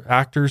for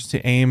actors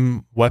to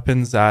aim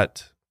weapons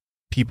at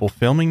people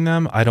filming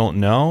them. I don't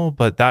know,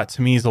 but that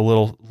to me is a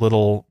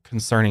little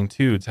concerning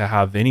too, to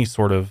have any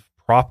sort of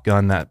prop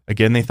gun that,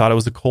 again, they thought it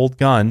was a cold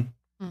gun.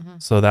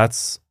 So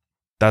that's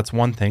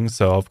one thing.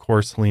 So of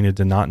course, Helena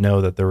did not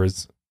know that there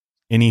was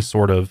any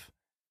sort of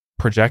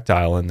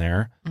projectile in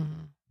there,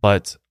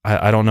 but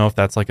I don't know if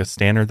that's like a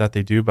standard that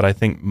they do, but I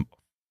think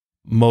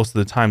most of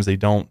the times they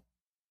don't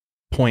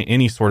point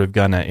any sort of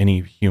gun at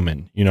any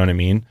human. You know what I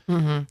mean?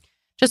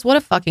 Just what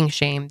a fucking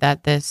shame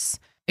that this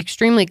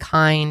extremely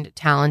kind,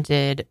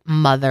 talented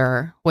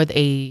mother with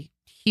a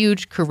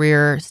huge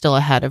career still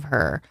ahead of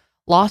her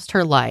lost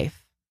her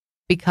life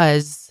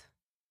because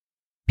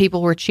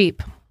people were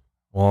cheap.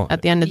 Well,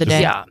 at the end of the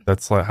day,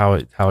 that's like how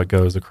it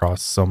goes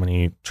across so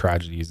many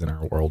tragedies in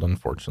our world,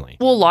 unfortunately.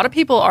 Well, a lot of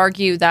people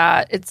argue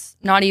that it's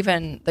not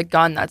even the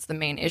gun that's the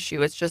main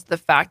issue. It's just the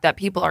fact that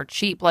people are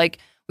cheap. Like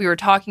we were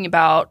talking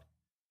about,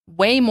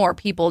 way more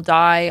people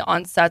die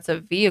on sets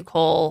of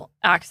vehicle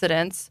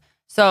accidents.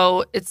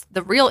 So it's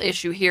the real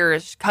issue here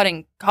is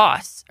cutting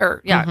costs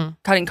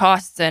cutting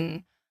costs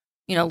and,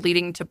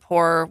 leading to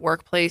poor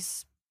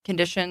workplace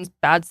conditions,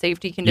 bad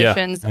safety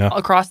conditions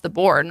across the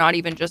board, not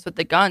even just with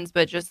the guns,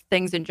 but just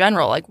things in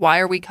general. Like, why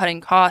are we cutting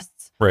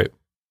costs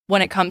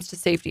when it comes to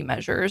safety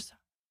measures?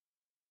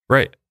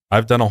 Right.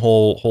 I've done a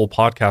whole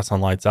podcast on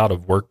Lights Out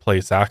of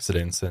workplace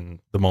accidents, and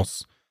the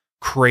most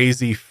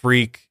crazy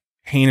freak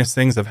heinous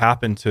things have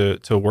happened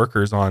to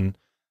workers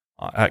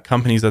at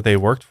companies that they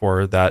worked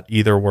for that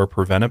either were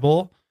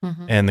preventable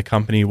and the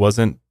company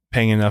wasn't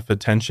paying enough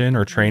attention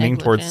or training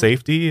towards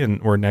safety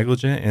and were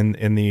negligent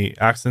in the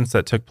accidents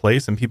that took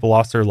place and people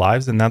lost their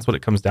lives. And that's what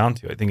it comes down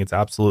to. I think it's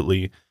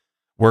absolutely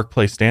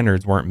workplace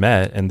standards weren't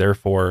met, and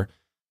therefore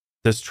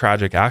this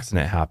tragic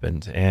accident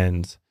happened.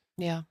 And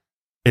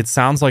it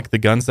sounds like the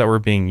guns that were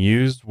being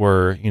used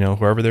were,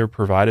 whoever they were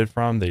provided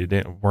from,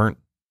 they weren't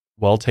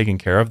well taken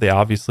care of. They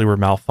obviously were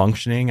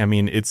malfunctioning. I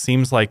mean, it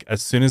seems like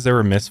as soon as there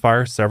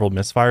were several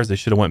misfires, they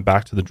should have went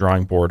back to the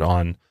drawing board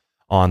on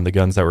the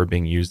guns that were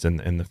being used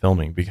in the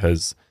filming,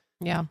 because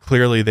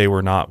clearly they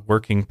were not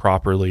working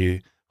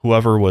properly.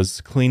 Whoever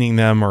was cleaning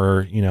them,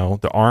 or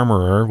the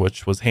armorer,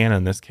 which was Hannah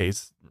in this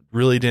case,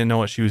 really didn't know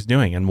what she was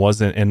doing and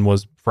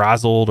was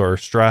frazzled or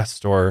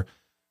stressed, or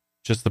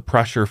just the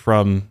pressure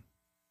from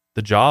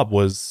the job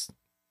was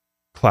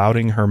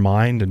clouding her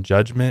mind and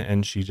judgment,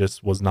 and she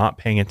just was not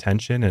paying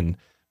attention, and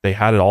they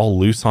had it all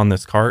loose on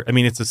this cart. I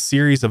mean, it's a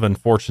series of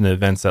unfortunate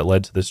events that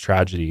led to this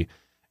tragedy,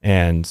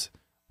 and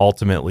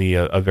ultimately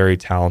a very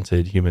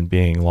talented human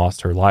being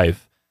lost her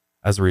life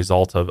as a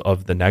result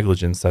of the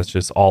negligence that's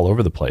just all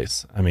over the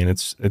place. I mean,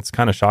 it's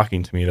kind of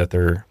shocking to me that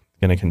they're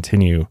going to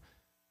continue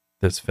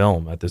this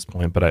film at this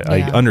point, but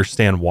I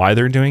understand why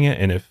they're doing it,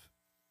 and if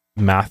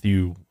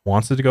Matthew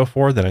wants it to go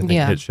forward, then I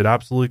think it should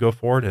absolutely go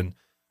forward. And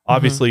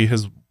obviously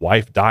his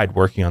wife died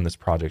working on this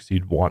project, so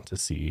you'd want to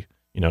see,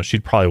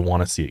 she'd probably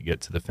want to see it get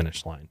to the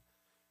finish line,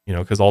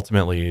 because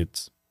ultimately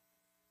it's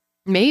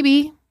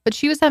maybe, but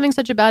she was having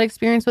such a bad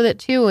experience with it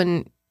too.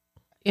 And,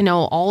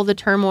 all the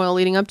turmoil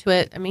leading up to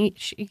it. I mean,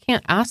 you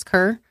can't ask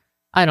her.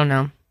 I don't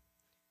know.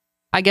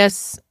 I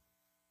guess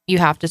you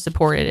have to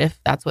support it if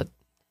that's what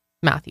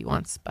Matthew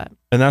wants.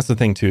 And that's the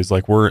thing too, is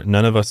like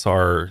none of us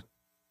are,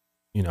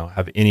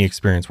 have any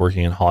experience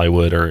working in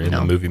Hollywood or in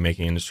the movie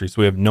making industry.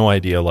 So we have no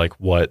idea like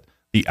what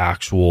the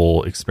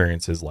actual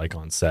experience is like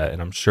on set.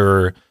 And I'm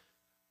sure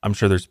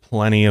there's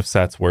plenty of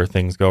sets where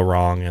things go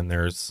wrong and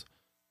there's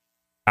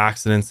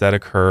accidents that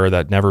occur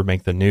that never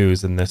make the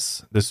news. And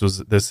this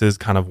is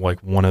kind of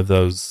like one of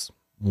those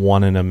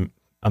 1 in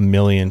a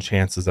million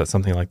chances that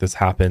something like this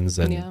happens.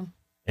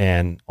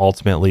 And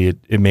ultimately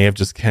it may have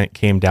just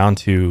came down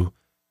to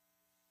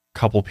a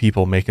couple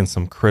people making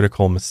some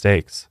critical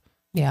mistakes.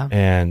 Yeah.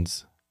 And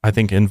I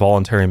think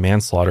involuntary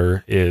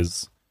manslaughter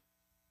is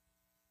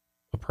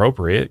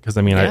appropriate because,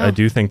 I mean, I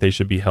do think they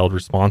should be held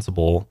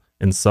responsible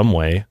in some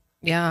way.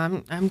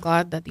 Yeah, I'm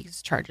glad that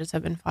these charges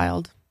have been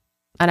filed.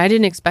 And I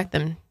didn't expect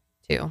them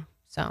to,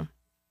 so.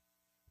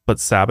 But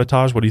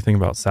sabotage, what do you think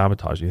about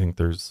sabotage? Do you think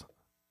there's...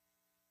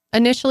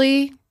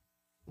 Initially,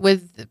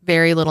 with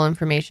very little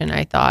information,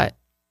 I thought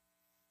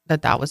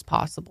that was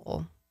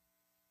possible.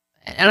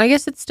 And I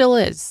guess it still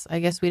is. I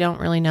guess we don't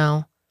really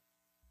know.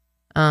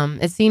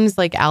 It seems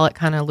like Alec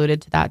kind of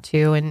alluded to that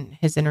too in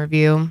his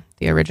interview,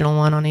 the original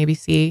one on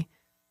ABC.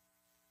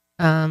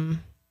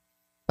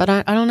 But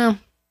I don't know.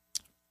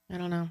 I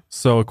don't know.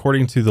 So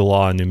according to the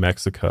law in New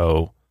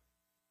Mexico,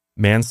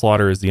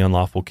 manslaughter is the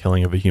unlawful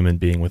killing of a human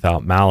being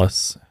without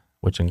malice,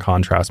 which in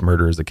contrast,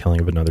 murder is the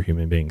killing of another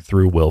human being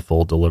through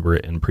willful,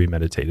 deliberate, and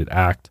premeditated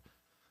act.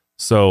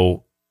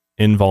 So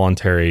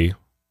involuntary,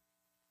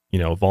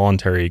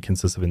 voluntary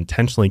consists of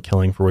intentionally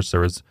killing for which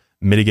there was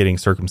mitigating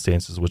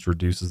circumstances, which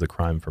reduces the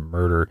crime from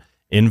murder.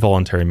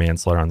 Involuntary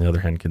manslaughter, on the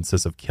other hand,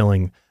 consists of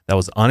killing that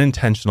was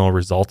unintentional,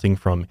 resulting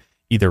from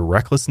either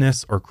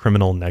recklessness or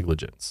criminal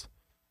negligence.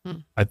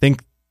 I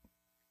think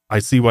I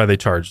see why they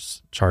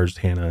charged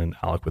Hannah and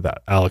Alec with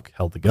that. Alec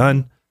held the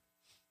gun.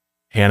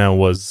 Hannah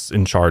was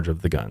in charge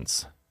of the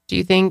guns. Do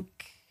you think,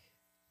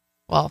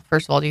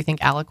 first of all, do you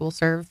think Alec will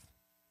serve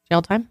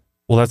jail time?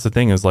 Well, that's the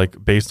thing is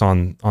like based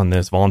on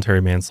this, voluntary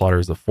manslaughter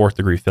is a 4th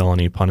degree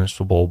felony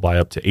punishable by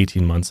up to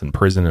 18 months in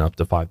prison and up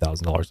to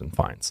 $5,000 in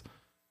fines.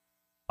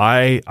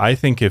 I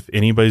think if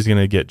anybody's going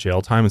to get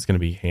jail time, it's going to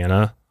be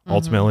Hannah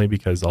ultimately,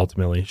 because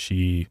ultimately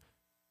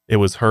it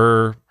was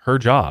her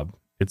job.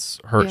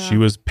 It's her. Yeah. She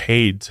was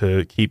paid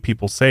to keep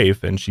people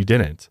safe, and she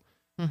didn't.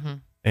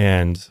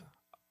 And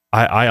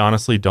I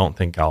honestly don't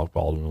think Alec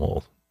Baldwin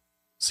will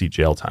see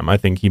jail time. I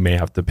think he may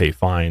have to pay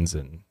fines,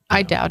 and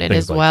I doubt it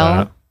as like well.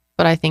 That.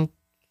 But I think,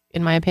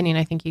 in my opinion,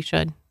 I think he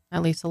should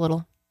at least a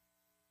little.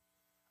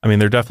 I mean,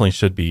 there definitely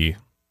should be.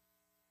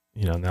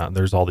 Now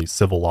there's all these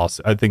civil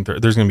lawsuits. I think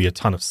there's going to be a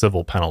ton of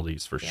civil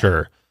penalties for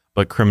sure,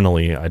 but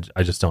criminally,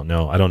 I just don't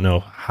know. I don't know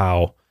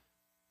how.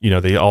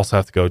 They also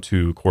have to go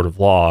to court of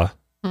law.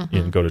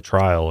 And go to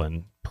trial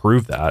and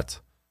prove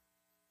that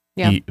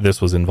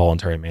this was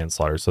involuntary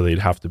manslaughter. So they'd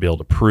have to be able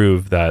to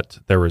prove that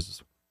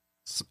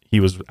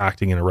he was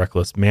acting in a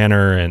reckless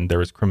manner and there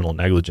was criminal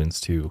negligence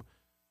to,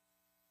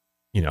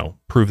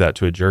 prove that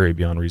to a jury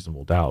beyond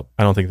reasonable doubt.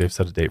 I don't think they've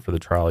set a date for the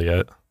trial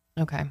yet.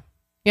 Okay.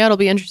 Yeah, it'll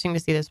be interesting to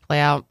see this play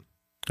out.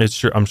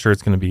 I'm sure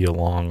it's going to be a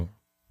long,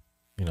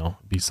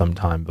 be some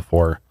time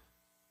before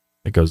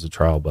it goes to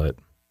trial, but.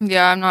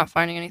 Yeah, I'm not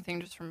finding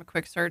anything just from a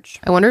quick search.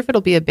 I wonder if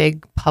it'll be a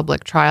big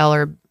public trial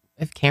or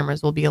if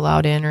cameras will be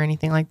allowed in or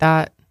anything like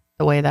that,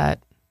 the way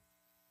that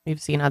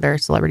we've seen other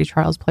celebrity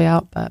trials play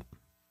out, but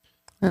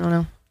I don't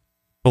know.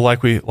 But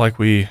like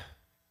we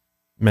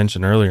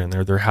mentioned earlier in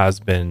there has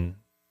been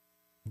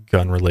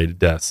gun-related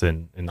deaths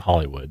in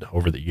Hollywood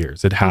over the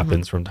years. It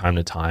happens from time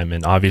to time,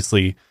 and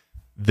obviously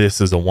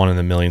this is a 1 in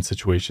a million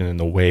situation in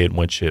the way in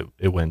which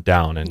it went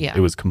down, and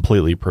it was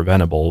completely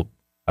preventable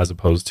as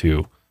opposed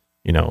to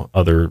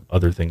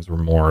other things were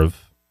more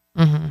of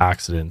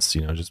accidents,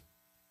 just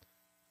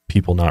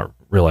people not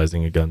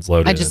realizing a gun's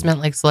loaded. I just meant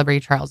like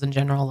celebrity trials in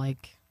general,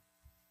 like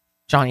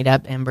Johnny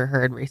Depp, Amber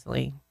Heard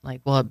recently.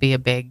 Like, will it be a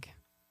big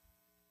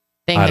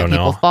thing that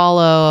people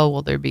follow?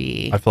 Will there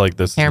be I feel like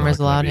this cameras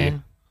allowed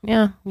in?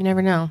 Yeah, you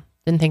never know.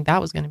 Didn't think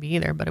that was going to be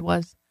either, but it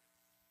was.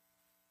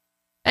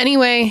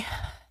 Anyway,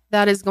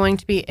 that is going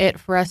to be it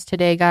for us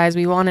today, guys.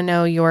 We want to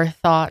know your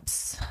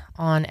thoughts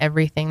on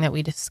everything that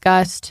we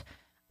discussed.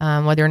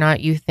 Whether or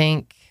not you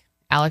think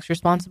Alec's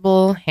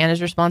responsible,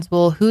 Hannah's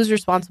responsible, who's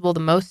responsible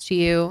the most to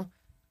you.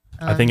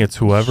 I think it's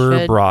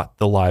whoever brought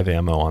the live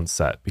ammo on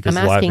set, because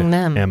the live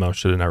ammo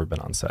should have never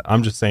been on set.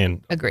 I'm just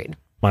saying. Agreed.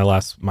 My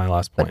last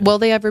point. But will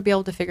they ever be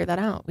able to figure that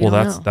out?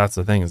 That's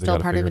the thing, is still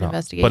they part of an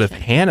investigation. But if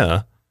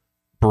Hannah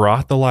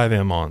brought the live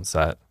ammo on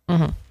set,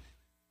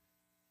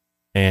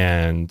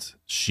 and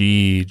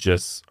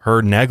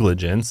her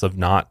negligence of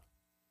not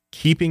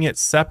keeping it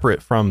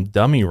separate from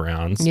dummy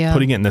rounds,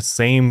 putting it in the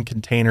same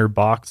container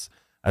box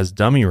as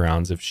dummy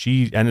rounds,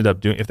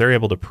 if they're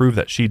able to prove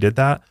that she did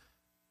that,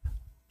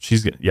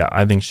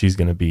 I think she's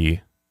going to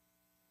be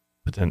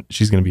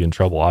in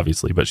trouble,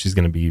 obviously, but she's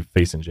going to be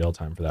facing jail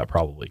time for that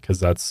probably, because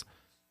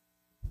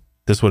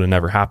this would have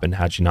never happened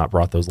had she not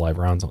brought those live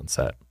rounds on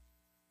set.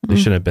 They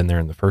shouldn't have been there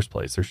in the first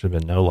place. There should have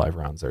been no live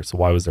rounds there. So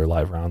why was there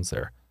live rounds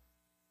there?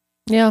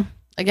 Yeah.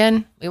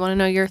 Again, we want to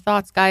know your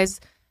thoughts, guys.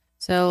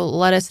 So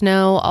let us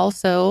know.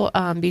 Also,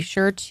 be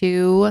sure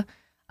to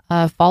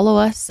follow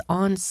us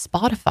on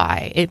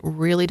Spotify. It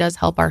really does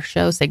help our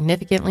show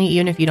significantly,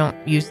 even if you don't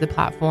use the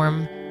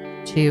platform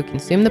to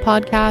consume the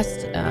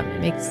podcast. It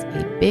makes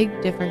a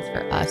big difference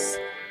for us.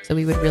 So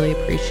we would really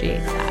appreciate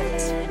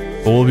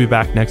that. Well, we'll be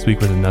back next week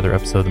with another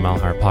episode of the Mile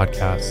Higher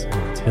Podcast.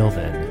 And until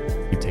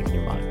then, keep taking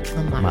your mind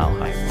a mile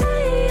higher.